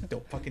carrots.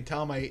 Don't fucking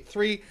tell him I ate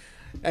 3.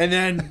 And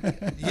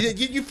then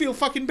you feel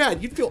fucking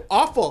bad. You'd feel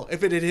awful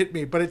if it had hit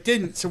me, but it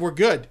didn't, so we're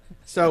good.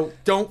 So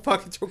don't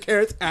fucking throw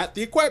carrots at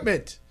the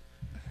equipment.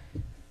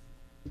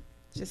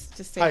 Just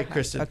say Hi,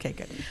 Kristen. Okay,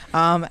 good.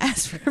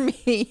 As for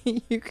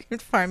me, you can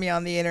find me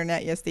on the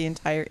internet. Yes, the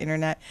entire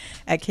internet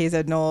at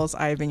KZ Knowles.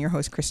 I've been your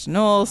host, Kristen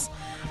Knowles.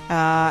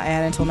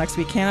 And until next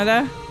week,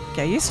 Canada,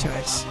 get used to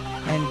it.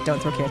 And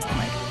don't throw carrots at the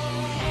mic.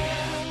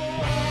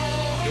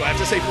 Do I have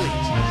to say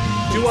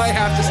please? Do I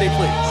have to say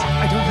please?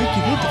 I don't think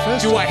you did the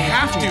first Do time. I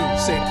have to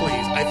say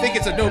please? I think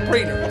it's a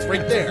no-brainer. It's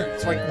right there.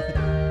 It's like,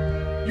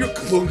 you're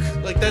clunk.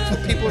 Like, that's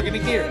what people are going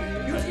to hear.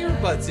 You have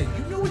earbuds in.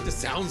 You know what this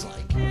sounds like.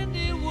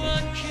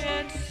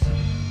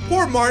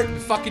 Poor Martin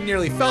fucking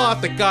nearly fell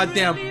off the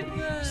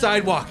goddamn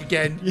sidewalk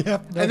again.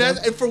 Yep.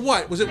 And for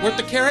what? Was it worth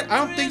the carrot? I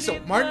don't think so.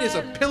 Martin is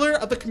a pillar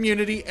of the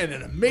community and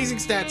an amazing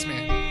stats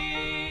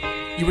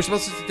man. You were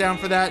supposed to sit down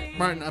for that.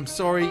 Martin, I'm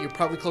sorry. You're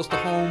probably close to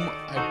home.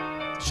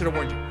 I should have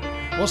warned you.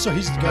 Also,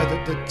 he's the guy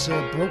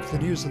that broke the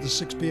news of the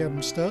 6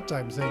 p.m. start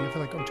time thing. I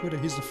feel like on Twitter,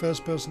 he's the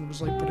first person that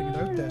was like putting it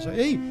out there. So,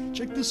 hey,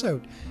 check this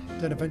out.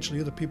 Then eventually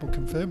other people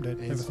confirmed it.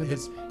 His He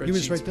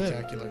was right there.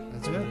 spectacular.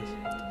 That's what it is.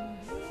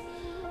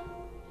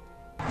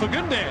 For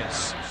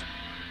goodness.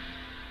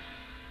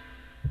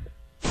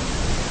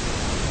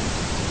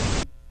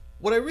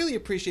 What I really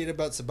appreciate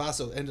about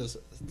Tsubasa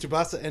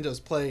Endo's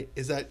play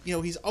is that, you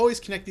know, he's always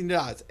connecting the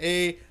dots.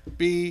 A,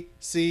 B,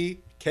 C,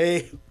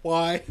 K,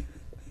 Y.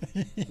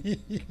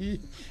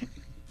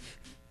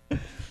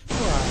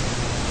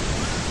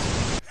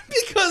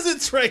 Because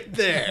it's right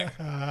there.